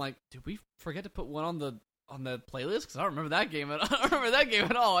Boom, and I'm like, did we forget to put one on the playlist? Because I don't remember that game. I don't remember that game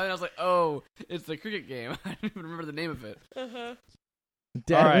at all. And I was like, oh, it's the cricket game. I don't even remember the name of it.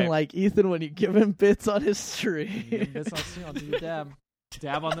 Dabbing Alright. like Ethan when you give him bits on his tree. I'll do your dab.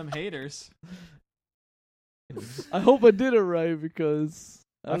 Dab on them haters. I hope I did it right because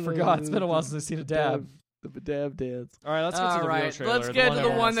I forgot. It's been a while since I've seen a dab. The dab dance. All right, let's get to the real All right, trailer. let's get to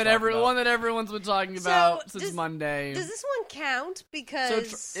the one that everyone. everyone's been talking So, about since does- Monday. Does this one count? So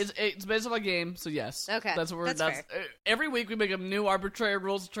Because it's based on a game, so yes. Okay, that's what we're. that's every week we make a new arbitrary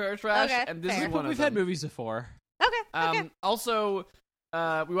rules of trailer trash, Okay, and this fair. is one We've of had them. movies before. okay. Also,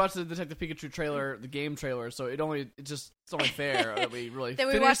 we watched the Detective Pikachu trailer, the game trailer. So it's only fair that we really Then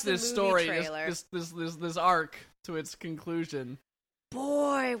we finish watched the this movie story, trailer. this arc to its conclusion.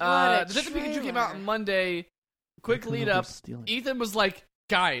 Boy, what a Detective Pikachu came trailer. out on Monday. Quick lead up. Ethan was like,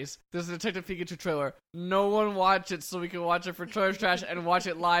 guys, this is a Detective Pikachu trailer. No one watch it so we can watch it for Trailer Trash and watch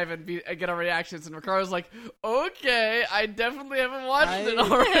it live and get our reactions. And Ricardo's like, okay, I definitely haven't watched it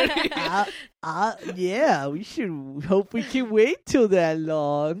already. Yeah, we should hope we can wait till that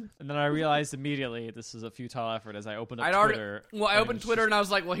long. And then I realized immediately this is a futile effort as I opened up I'd already, Twitter. well, I and opened it's Twitter just- and I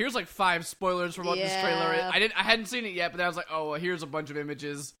was like, well, here's like 5 spoilers from what this trailer is. Yeah. I hadn't seen it yet, but then I was like, oh, well, here's a bunch of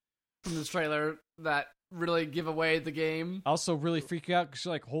images from this trailer that really give away the game. Also, really freak you out because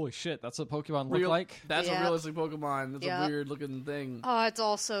you're like, holy shit, that's what Pokemon look like. That's a realistic Pokemon. That's a weird looking thing. Oh, it's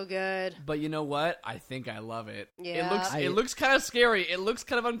all so good. But you know what? I think I love it. Yeah. It looks kind of scary. It looks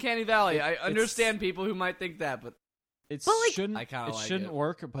kind of Uncanny Valley. I understand people who might think that, but shouldn't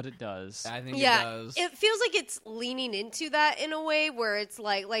work, but it does. I think it does. It feels like it's leaning into that in a way where it's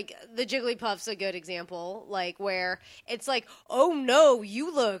like the Jigglypuff's a good example, like where it's like, oh no,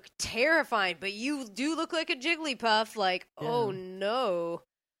 you look terrifying, but you do look like a Jigglypuff. Like, oh no.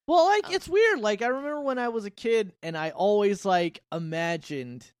 Well, like it's weird. Like I remember when I was a kid, and I always like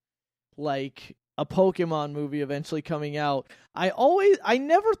imagined like a Pokemon movie eventually coming out. I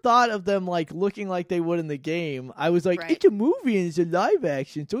never thought of them like looking like they would in the game. I was like, it's a movie and it's a live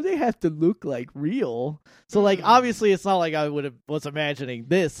action, so they have to look like real. So like obviously it's not like I was imagining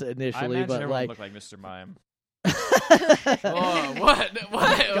this initially, but like look like Mr. Mime. Oh, what?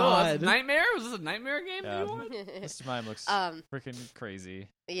 God. Nightmare? Was this a Nightmare game? Yeah. Mr. Mime looks freaking crazy.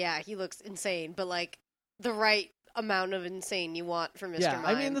 Yeah, he looks insane, but like the right amount of insane you want from Mr. Mime.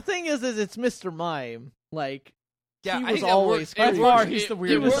 I mean the thing is it's Mr. Mime. Like he was always he's the weirdest.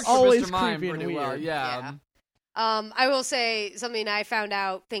 He was always Mr. Mime creepy and pretty weird. well. Yeah. I will say something I found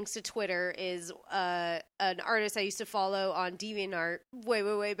out thanks to Twitter is an artist I used to follow on DeviantArt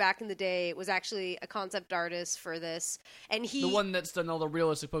way back in the day. It was actually a concept artist for this, and the one that's done all the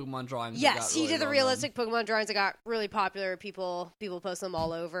realistic Pokemon drawings. Yes, he did the realistic Pokemon drawings that got really popular. People post them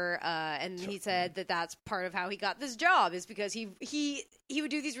all over, and he said that that's part of how he got this job is because he would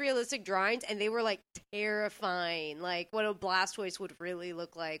do these realistic drawings, and they were like terrifying, like what a Blastoise would really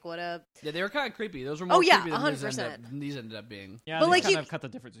look like. They were kind of creepy. Those were more creepy than 100%. these ended up being. Yeah, but they like kind of cut the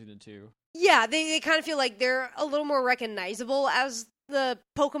difference between the two. Yeah, they kind of feel like they're a little more recognizable as the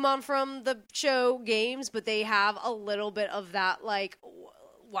Pokemon from the show games, but they have a little bit of that, like,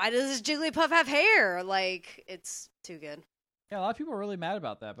 why does this Jigglypuff have hair? Like, it's too good. Yeah, a lot of people are really mad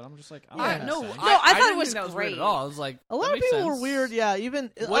about that, but I'm just like, I thought it was that was great. weird at all. I was like, a lot of people were weird. Yeah,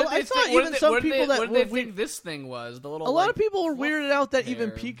 even I saw even some people that what did they think this thing was? The little. A lot of people were fluff weirded out that hair.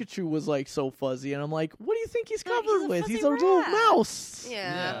 even Pikachu was like so fuzzy, and I'm like, what do you think he's covered he's a with? fuzzy He's a little rat. mouse.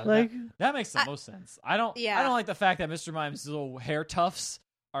 Yeah. Like that makes the most sense. I don't like the fact that Mr. Mime's little hair tufts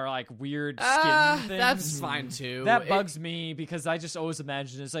are like weird skin things. That's fine too. That bugs me because I just always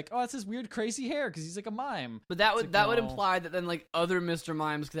imagine it's like, oh, it's his weird crazy hair because he's like a mime. But that would imply that then like other Mr.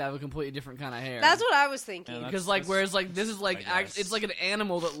 Mimes could have a completely different kind of hair. That's what I was thinking. Because like whereas like this is like it's like an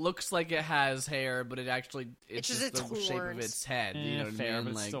animal that looks like it has hair, but it's just the shape of its head. You know what I mean?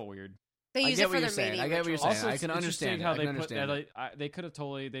 But like, it's still weird. They use it for their mating. I get what you're saying. Also, I can understand how I can they understand put. They could have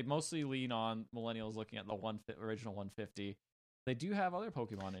they mostly lean on millennials looking at the original 150. They do have other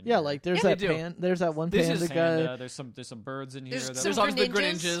Pokemon in here. yeah, like there's that one panda guy. There's some birds in here. There's obviously the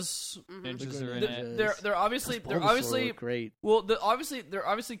Greninjas. Ninjas are in it. They're obviously great. Well, they're obviously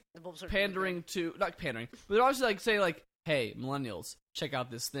pandering to not pandering, but they're obviously like say like, hey, millennials, check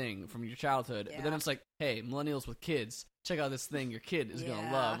out this thing from your childhood. Yeah. But then it's like, hey, millennials with kids, check out this thing your kid is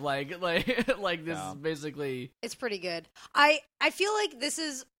gonna love. Like this is basically. It's pretty good. I feel like this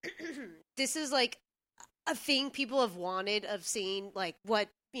is like a thing people have wanted of seeing, like what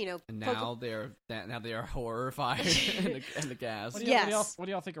And now they are horrified in the cast. What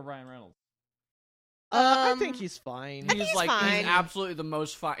do y'all think of Ryan Reynolds? I think he's fine. I think he's fine. He's absolutely the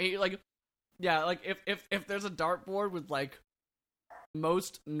most fine. If there's a dartboard with like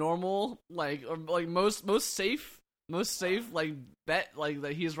most normal or most safe like bet like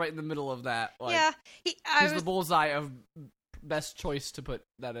that, he's right in the middle of that. Like, he's the bullseye of best choice to put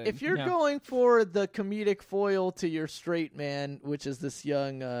that in. If you're going for the comedic foil to your straight man, which is this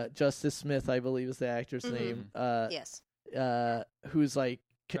young Justice Smith, I believe is the actor's name. Yes. Who's like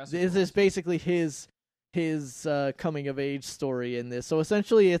this is basically his coming of age story in this. So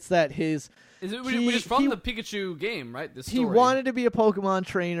essentially, it's that which is from the Pikachu game, right? This story. He wanted to be a Pokemon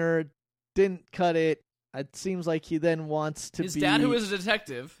trainer, didn't cut it. It seems like he then wants to his be... dad, who is a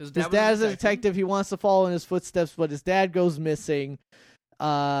detective. His dad is a detective. He wants to follow in his footsteps, but his dad goes missing.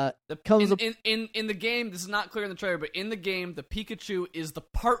 In the game, this is not clear in the trailer, but in the game, the Pikachu is the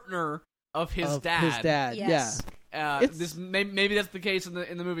partner of his dad. His dad, yes. Maybe that's the case in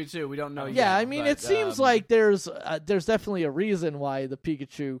the movie too. We don't know yet. Yeah, I mean, it seems like there's definitely a reason why the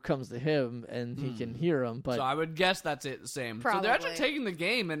Pikachu comes to him and he can hear him. But so I would guess that's it. The same. Probably. So they're actually taking the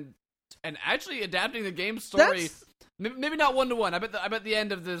game and actually adapting the game story. Maybe not 1-to-1. I bet the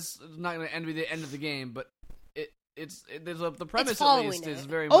end of this is not going to be the end of the game, but the premise at least is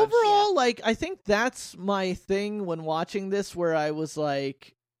very much overall. Like, I think that's my thing when watching this, where I was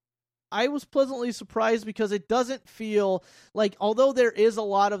like, I was pleasantly surprised because it doesn't feel like, although there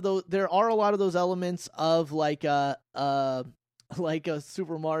are a lot of those elements of like a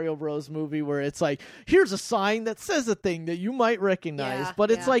Super Mario Bros. Movie where it's like, here's a sign that says a thing that you might recognize,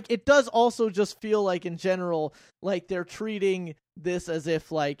 but it's like, it does also just feel like in general, like they're treating this as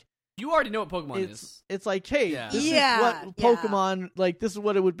if like, you already know what Pokemon is. It's like, hey, this is what Pokemon, like, this is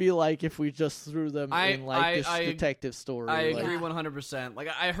what it would be like if we just threw them in, like, this detective story. I agree 100%. Like,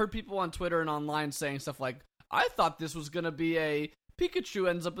 I heard people on Twitter and online saying stuff like, I thought this was going to be a Pikachu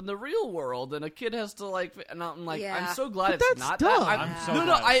ends up in the real world and a kid has to, like, and I'm like, I'm so glad it's not dumb. that. I'm so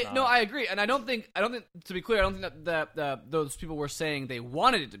glad I agree. And I don't think, to be clear, I don't think that those people were saying they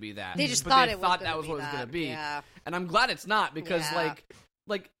wanted it to be that. They just thought that was what it was going to be. Yeah. And I'm glad it's not because, like,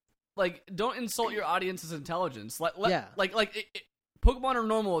 don't insult your audience's intelligence. Pokemon are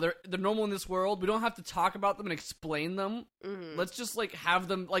normal. They're normal in this world. We don't have to talk about them and explain them. Mm-hmm. Let's just like have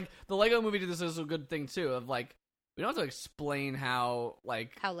them. Like the Lego Movie did this as a good thing too. Of like, we don't have to explain how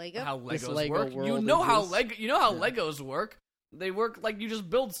Legos work. You know how Legos work. They work like you just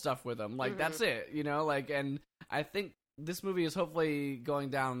build stuff with them. Like that's it. You know. Like, and I think this movie is hopefully going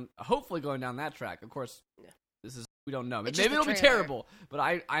down that track. Of course, this is. We don't know. Maybe it'll be terrible, but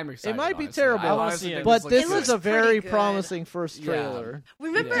I'm excited. It might be honestly. terrible, but this is a very promising first trailer. Yeah.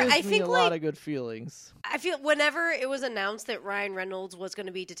 Remember, I think a lot of good feelings. I feel whenever it was announced that Ryan Reynolds was going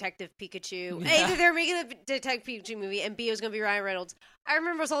to be Detective Pikachu, either they were making the Detective Pikachu movie and B, it was going to be Ryan Reynolds. I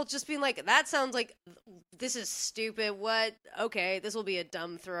remember us all just being like, "That sounds like this is stupid. What? Okay, this will be a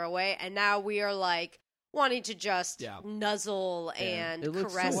dumb throwaway." And now we are like wanting to just nuzzle and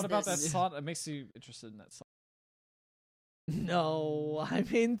caress. So what about that song? It makes you interested in that song. No, I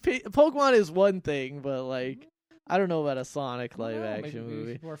mean, Pokemon is one thing, but like, I don't know about a Sonic live action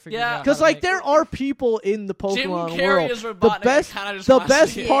movie. Yeah, because like there are people in the Pokemon world. The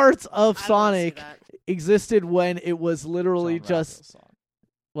best parts of Sonic existed when it was literally just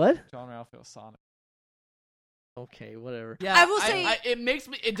what? John Ralphio Sonic. Okay, whatever. Yeah, I will say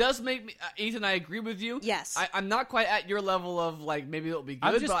it does make me. Ethan, I agree with you. Yes, I'm not quite at your level of like maybe it'll be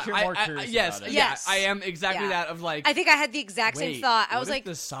good. I'm just but more curious. Yes, I am exactly that of like. I think I had the exact same thought. I was like,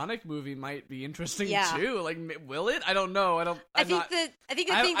 the Sonic movie might be interesting too. Like, will it? I don't know. I think the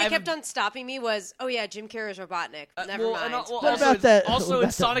thing that kept on stopping me was, oh yeah, Jim Carrey's Robotnik. Never mind. What about that? Also,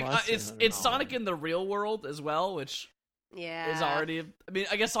 it's Sonic. It's Sonic in the real world as well, which is already. I mean,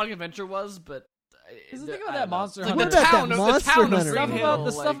 I guess Sonic Adventure was, but. Because the thing about that Monster Hunter, like the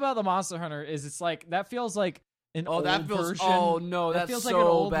town stuff about the Monster Hunter is it's like that feels like an old version. Oh no, that feels so like an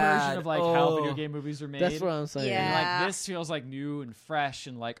old bad. version of like how video game movies are made. That's what I'm saying. Yeah. And like this feels like new and fresh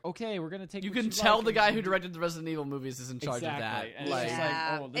and like okay, we're gonna take. You can tell the guy who directed the Resident Evil movies is in charge of that. And like, it's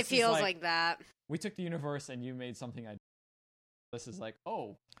like, oh, this it feels is like that. We took the universe and you made something. This is like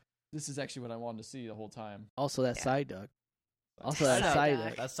this is actually what I wanted to see the whole time. Also, that side duck. Also, that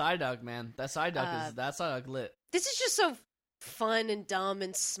Psyduck. That Psyduck, man. That Psyduck lit. This is just so fun and dumb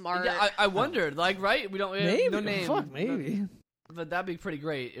and smart. Yeah, I wondered, like, right? We don't maybe no name. Fuck, maybe. But that'd be pretty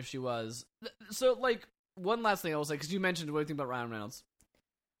great if she was. So, like, one last thing I will say, because you mentioned what do you think about Ryan Reynolds.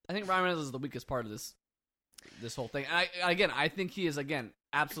 I think Ryan Reynolds is the weakest part of this whole thing. And I think he is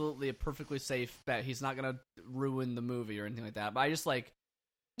absolutely a perfectly safe bet. He's not gonna ruin the movie or anything like that. But I just like.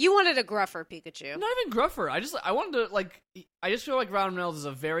 You wanted a gruffer Pikachu. Not even gruffer. I wanted to like. I just feel like Ryan Reynolds is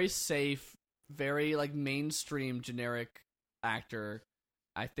a very safe, very like mainstream generic actor.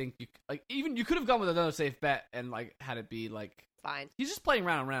 I think you could have gone with another safe bet and like had it be like fine. He's just playing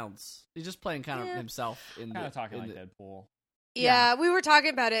Ryan Reynolds. He's just playing kind of himself in kind of talking like Deadpool. Yeah, we were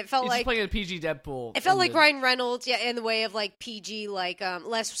talking about it. It felt he's like playing a PG Deadpool. It felt like Ryan Reynolds, in the way of like PG, like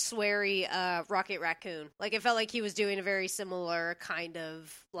less sweary Rocket Raccoon. Like it felt like he was doing a very similar kind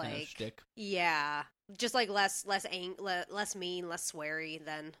of like shtick. Yeah, just like less mean, less sweary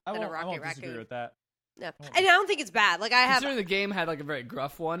than a Rocket I won't Raccoon. Disagree with that. No, and I don't think it's bad. Like considering the game had like a very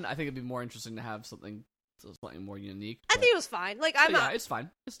gruff one, I think it'd be more interesting to have something slightly more unique. I think it was fine. Like it's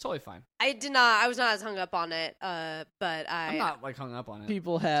fine. It's totally fine. I was not as hung up on it. But I'm not like hung up on it.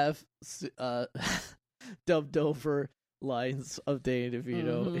 People have dubbed over lines of Danny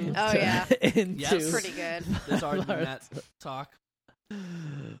DeVito. Mm-hmm. Into pretty good. There's already been that talk. Danny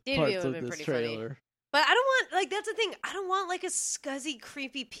DeVito would have been pretty trailer. Funny. But I don't want, like, that's the thing. I don't want, like, a scuzzy,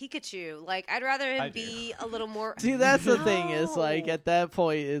 creepy Pikachu. Like, I'd rather him be a little more... See, that's the thing, is, like, at that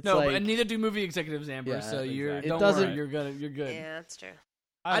point, it's like... No, but neither do movie executives, Amber, so don't worry, you're good. Yeah, that's true.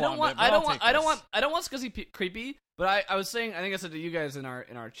 I don't want scuzzy creepy, but I was saying, I think I said to you guys in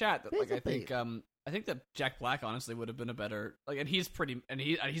our chat that, like, I think I think that Jack Black honestly would have been a better and he's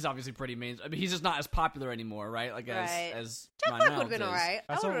obviously pretty main. I mean, he's just not as popular anymore, right? Like as Jack Black would have been alright.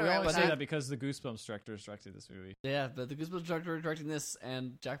 So we always say that because the Goosebumps director directed this movie. Yeah, but the Goosebumps director directing this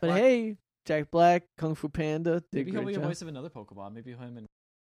and Jack Black. But hey, Jack Black, Kung Fu Panda. Maybe he'll be the voice of another Pokemon. Maybe him and.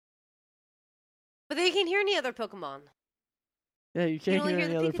 But they can't hear any other Pokemon. Yeah, you can't hear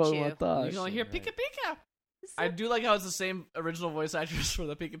any other Pokemon. You can only hear Pika Pika. I do like how it's the same original voice actress for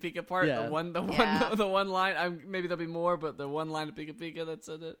the Pika Pika part. Yeah. The one line. Maybe there'll be more, but the one line of Pika Pika that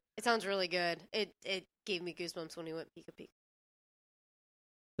said it. It sounds really good. It gave me goosebumps when he went Pika Pika.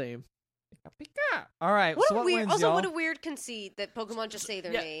 Same. Pika Pika. All right. What so a weird. Wins, also, y'all? what a weird conceit that Pokemon just say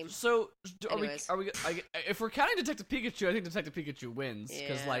their name. So are we? If we're counting Detective Pikachu, I think Detective Pikachu wins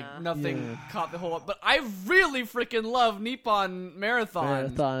because nothing caught the whole. But I really freaking love Nippon Marathon.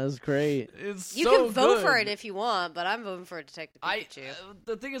 Marathon is great. It's you can vote for it if you want, but I'm voting for Detective Pikachu.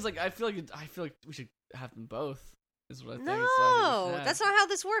 The thing is, I feel like we should have them both. Is what I think. No, that's not how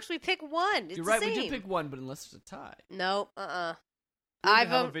this works. We pick one. It's You're right. the same. We do pick one, but unless there's a tie. No. I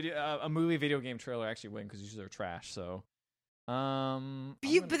vote a movie video game trailer actually win because usually they're trash. So, but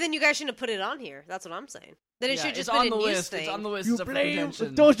then you guys shouldn't have put it on here. That's what I'm saying. Then it should just on been the a news list. thing. It's on the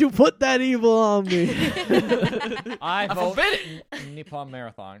list. Don't you put that evil on me? I vote Nippon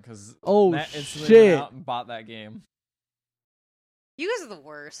Marathon because shit, went out and bought that game. You guys are the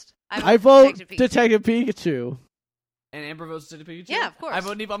worst. I vote Detective Pikachu. And Amber votes Detective Pikachu? Yeah, of course. I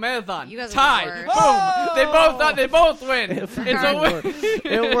vote Nippon Marathon. You guys tie. are the Boom! worst. They both win. It's a win.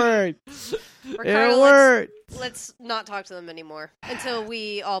 It worked. Ricardo, it worked. Let's not talk to them anymore until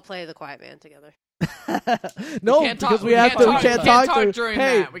we all play The Quiet Man together. No, because we can't talk during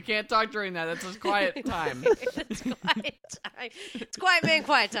that. We can't talk during that. That's a quiet time. It's quiet time. It's Quiet Man,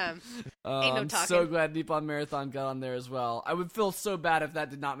 quiet time. Ain't no talking. I'm so glad Nippon Marathon got on there as well. I would feel so bad if that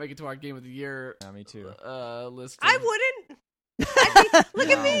did not make it to our Game of the Year me too. List. I wouldn't. Look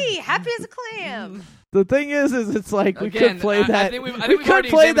at me, happy as a clam. The thing is it's like we could play that. I think we could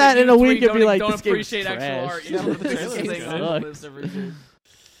play that in a week and be like, don't this game appreciate actual art.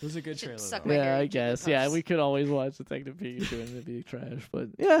 It was a good trailer. Yeah, I guess. Yeah, we could always watch Detective Pikachu and it'd be trash. But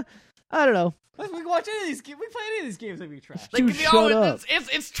yeah, I don't know. We can watch any of these games. We play any of these games, it'd be trash. Shut up.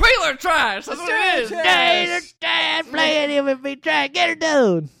 It's trailer trash. That's what it is. Dad, play any of it, be trash. Get it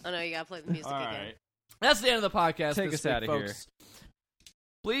down. Oh no, you gotta play the music again. Right. That's the end of the podcast. Take us out of here.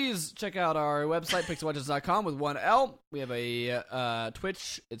 Please check out our website, pixellegends.com with one L. We have a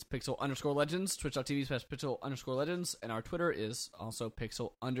Twitch. It's pixel_legends. Twitch.tv/pixel_legends. And our Twitter is also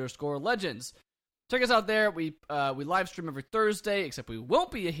pixel_legends. Check us out there. We live stream every Thursday, except we won't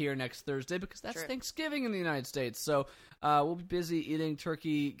be here next Thursday because that's Thanksgiving in the United States. So we'll be busy eating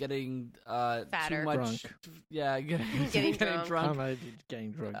turkey, getting fatter. too much. Drunk. Yeah, getting drunk. I might be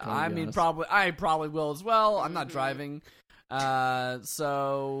getting drunk. I probably will as well. I'm not driving.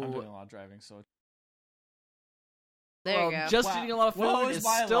 So I'm doing a lot of driving, so there you go. Just eating a lot of food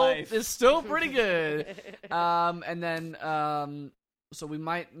is still pretty good. And then so we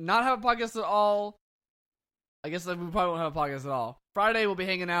might not have a podcast at all. I guess we probably won't have a podcast at all. Friday we'll be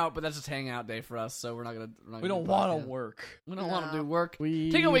hanging out, but that's just hangout day for us, so we're not gonna. We don't want to work. We don't want to do work.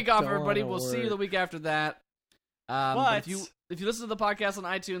 Take a week off, everybody. We'll see you the week after that. But if you listen to the podcast on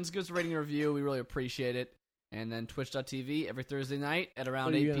iTunes, give us a rating and review. We really appreciate it. And then twitch.tv every Thursday night at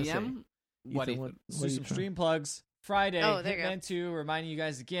around 8 p.m. What do some stream plugs. Friday, Hitman 2, reminding you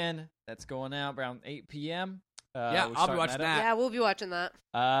guys again, that's going out around 8 p.m. I'll be watching that. Yeah, we'll be watching that.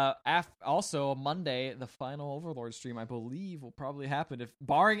 Also, Monday, the final Overlord stream, I believe, will probably happen, if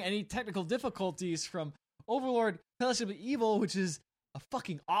barring any technical difficulties from Overlord Fellowship of Evil, which is a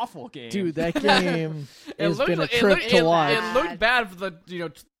fucking awful game. Dude, that game has been a trip to watch. It looked bad for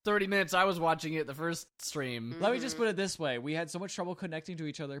the 30 minutes I was watching it the first stream. Let me just put it this way. We had so much trouble connecting to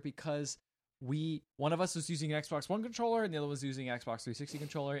each other because one of us was using an Xbox One controller and the other was using an Xbox 360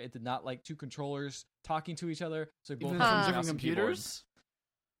 controller. It did not like two controllers talking to each other. So both from different computers.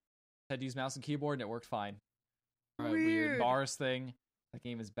 Had to use mouse and keyboard and it worked fine. Weird bars thing. That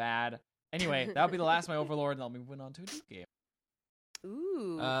game is bad. Anyway, that'll be the last of my Overlord, and I'll be moving on to a new game.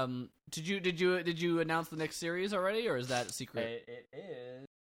 Ooh. Did you announce the next series already, or is that a secret? It is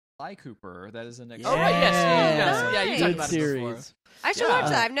Sly Cooper. That is the next. Oh right, yes, yeah. You talked about it before. I should watch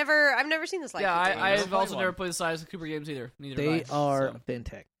that. I've never seen the Sly Cooper. Yeah, I've also never played the Sly Cooper games either. They are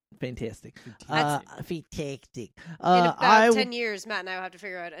fantastic. Fantastic. In about 10 years, Matt and I will have to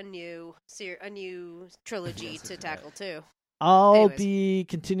figure out a new trilogy to tackle too. I'll be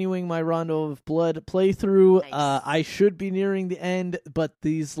continuing my Rondo of Blood playthrough. Nice. I should be nearing the end, but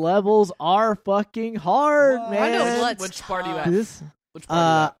these levels are fucking hard, man. Rondo of Blood's Which part are you at? Which part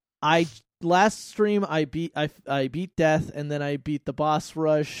are you at? I last stream I beat Death, and then I beat the boss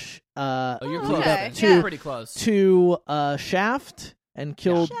rush. You're close. Okay. You're pretty close. To Shaft and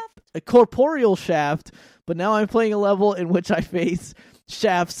killed a corporeal Shaft, but now I'm playing a level in which I face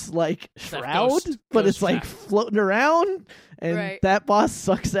Shaft's like shroud, but it's like floating around, and that boss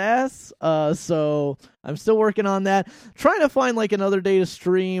sucks ass. So I'm still working on that. Trying to find like another day to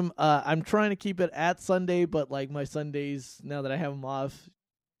stream. I'm trying to keep it at Sunday, but like my Sundays now that I have them off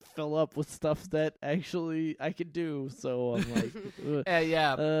fill up with stuff that actually I could do. So I'm like,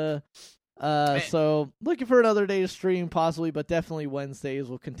 so looking for another day to stream possibly, but definitely Wednesdays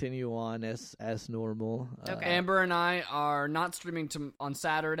will continue on as normal. Okay. Amber and I are not streaming on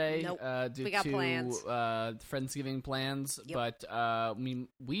Saturday due we got to plans. Friendsgiving plans, but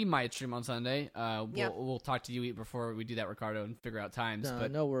we might stream on Sunday. We'll talk to you before we do that, Ricardo, and figure out times.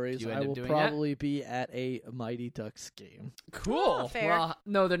 But no worries. I will probably be at a Mighty Ducks game. Cool. Fair. Well,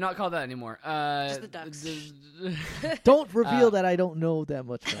 no, they're not called that anymore. Just the Ducks. Don't reveal that I don't know that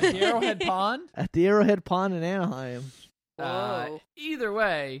much. The Arrowhead Pond? At the Arrowhead Pond in Anaheim. Either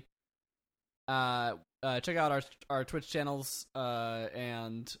way, check out our Twitch channels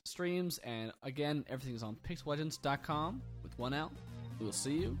and streams. And again, everything's on pixellegends.com with one L. We will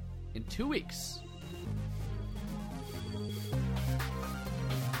see you in 2 weeks.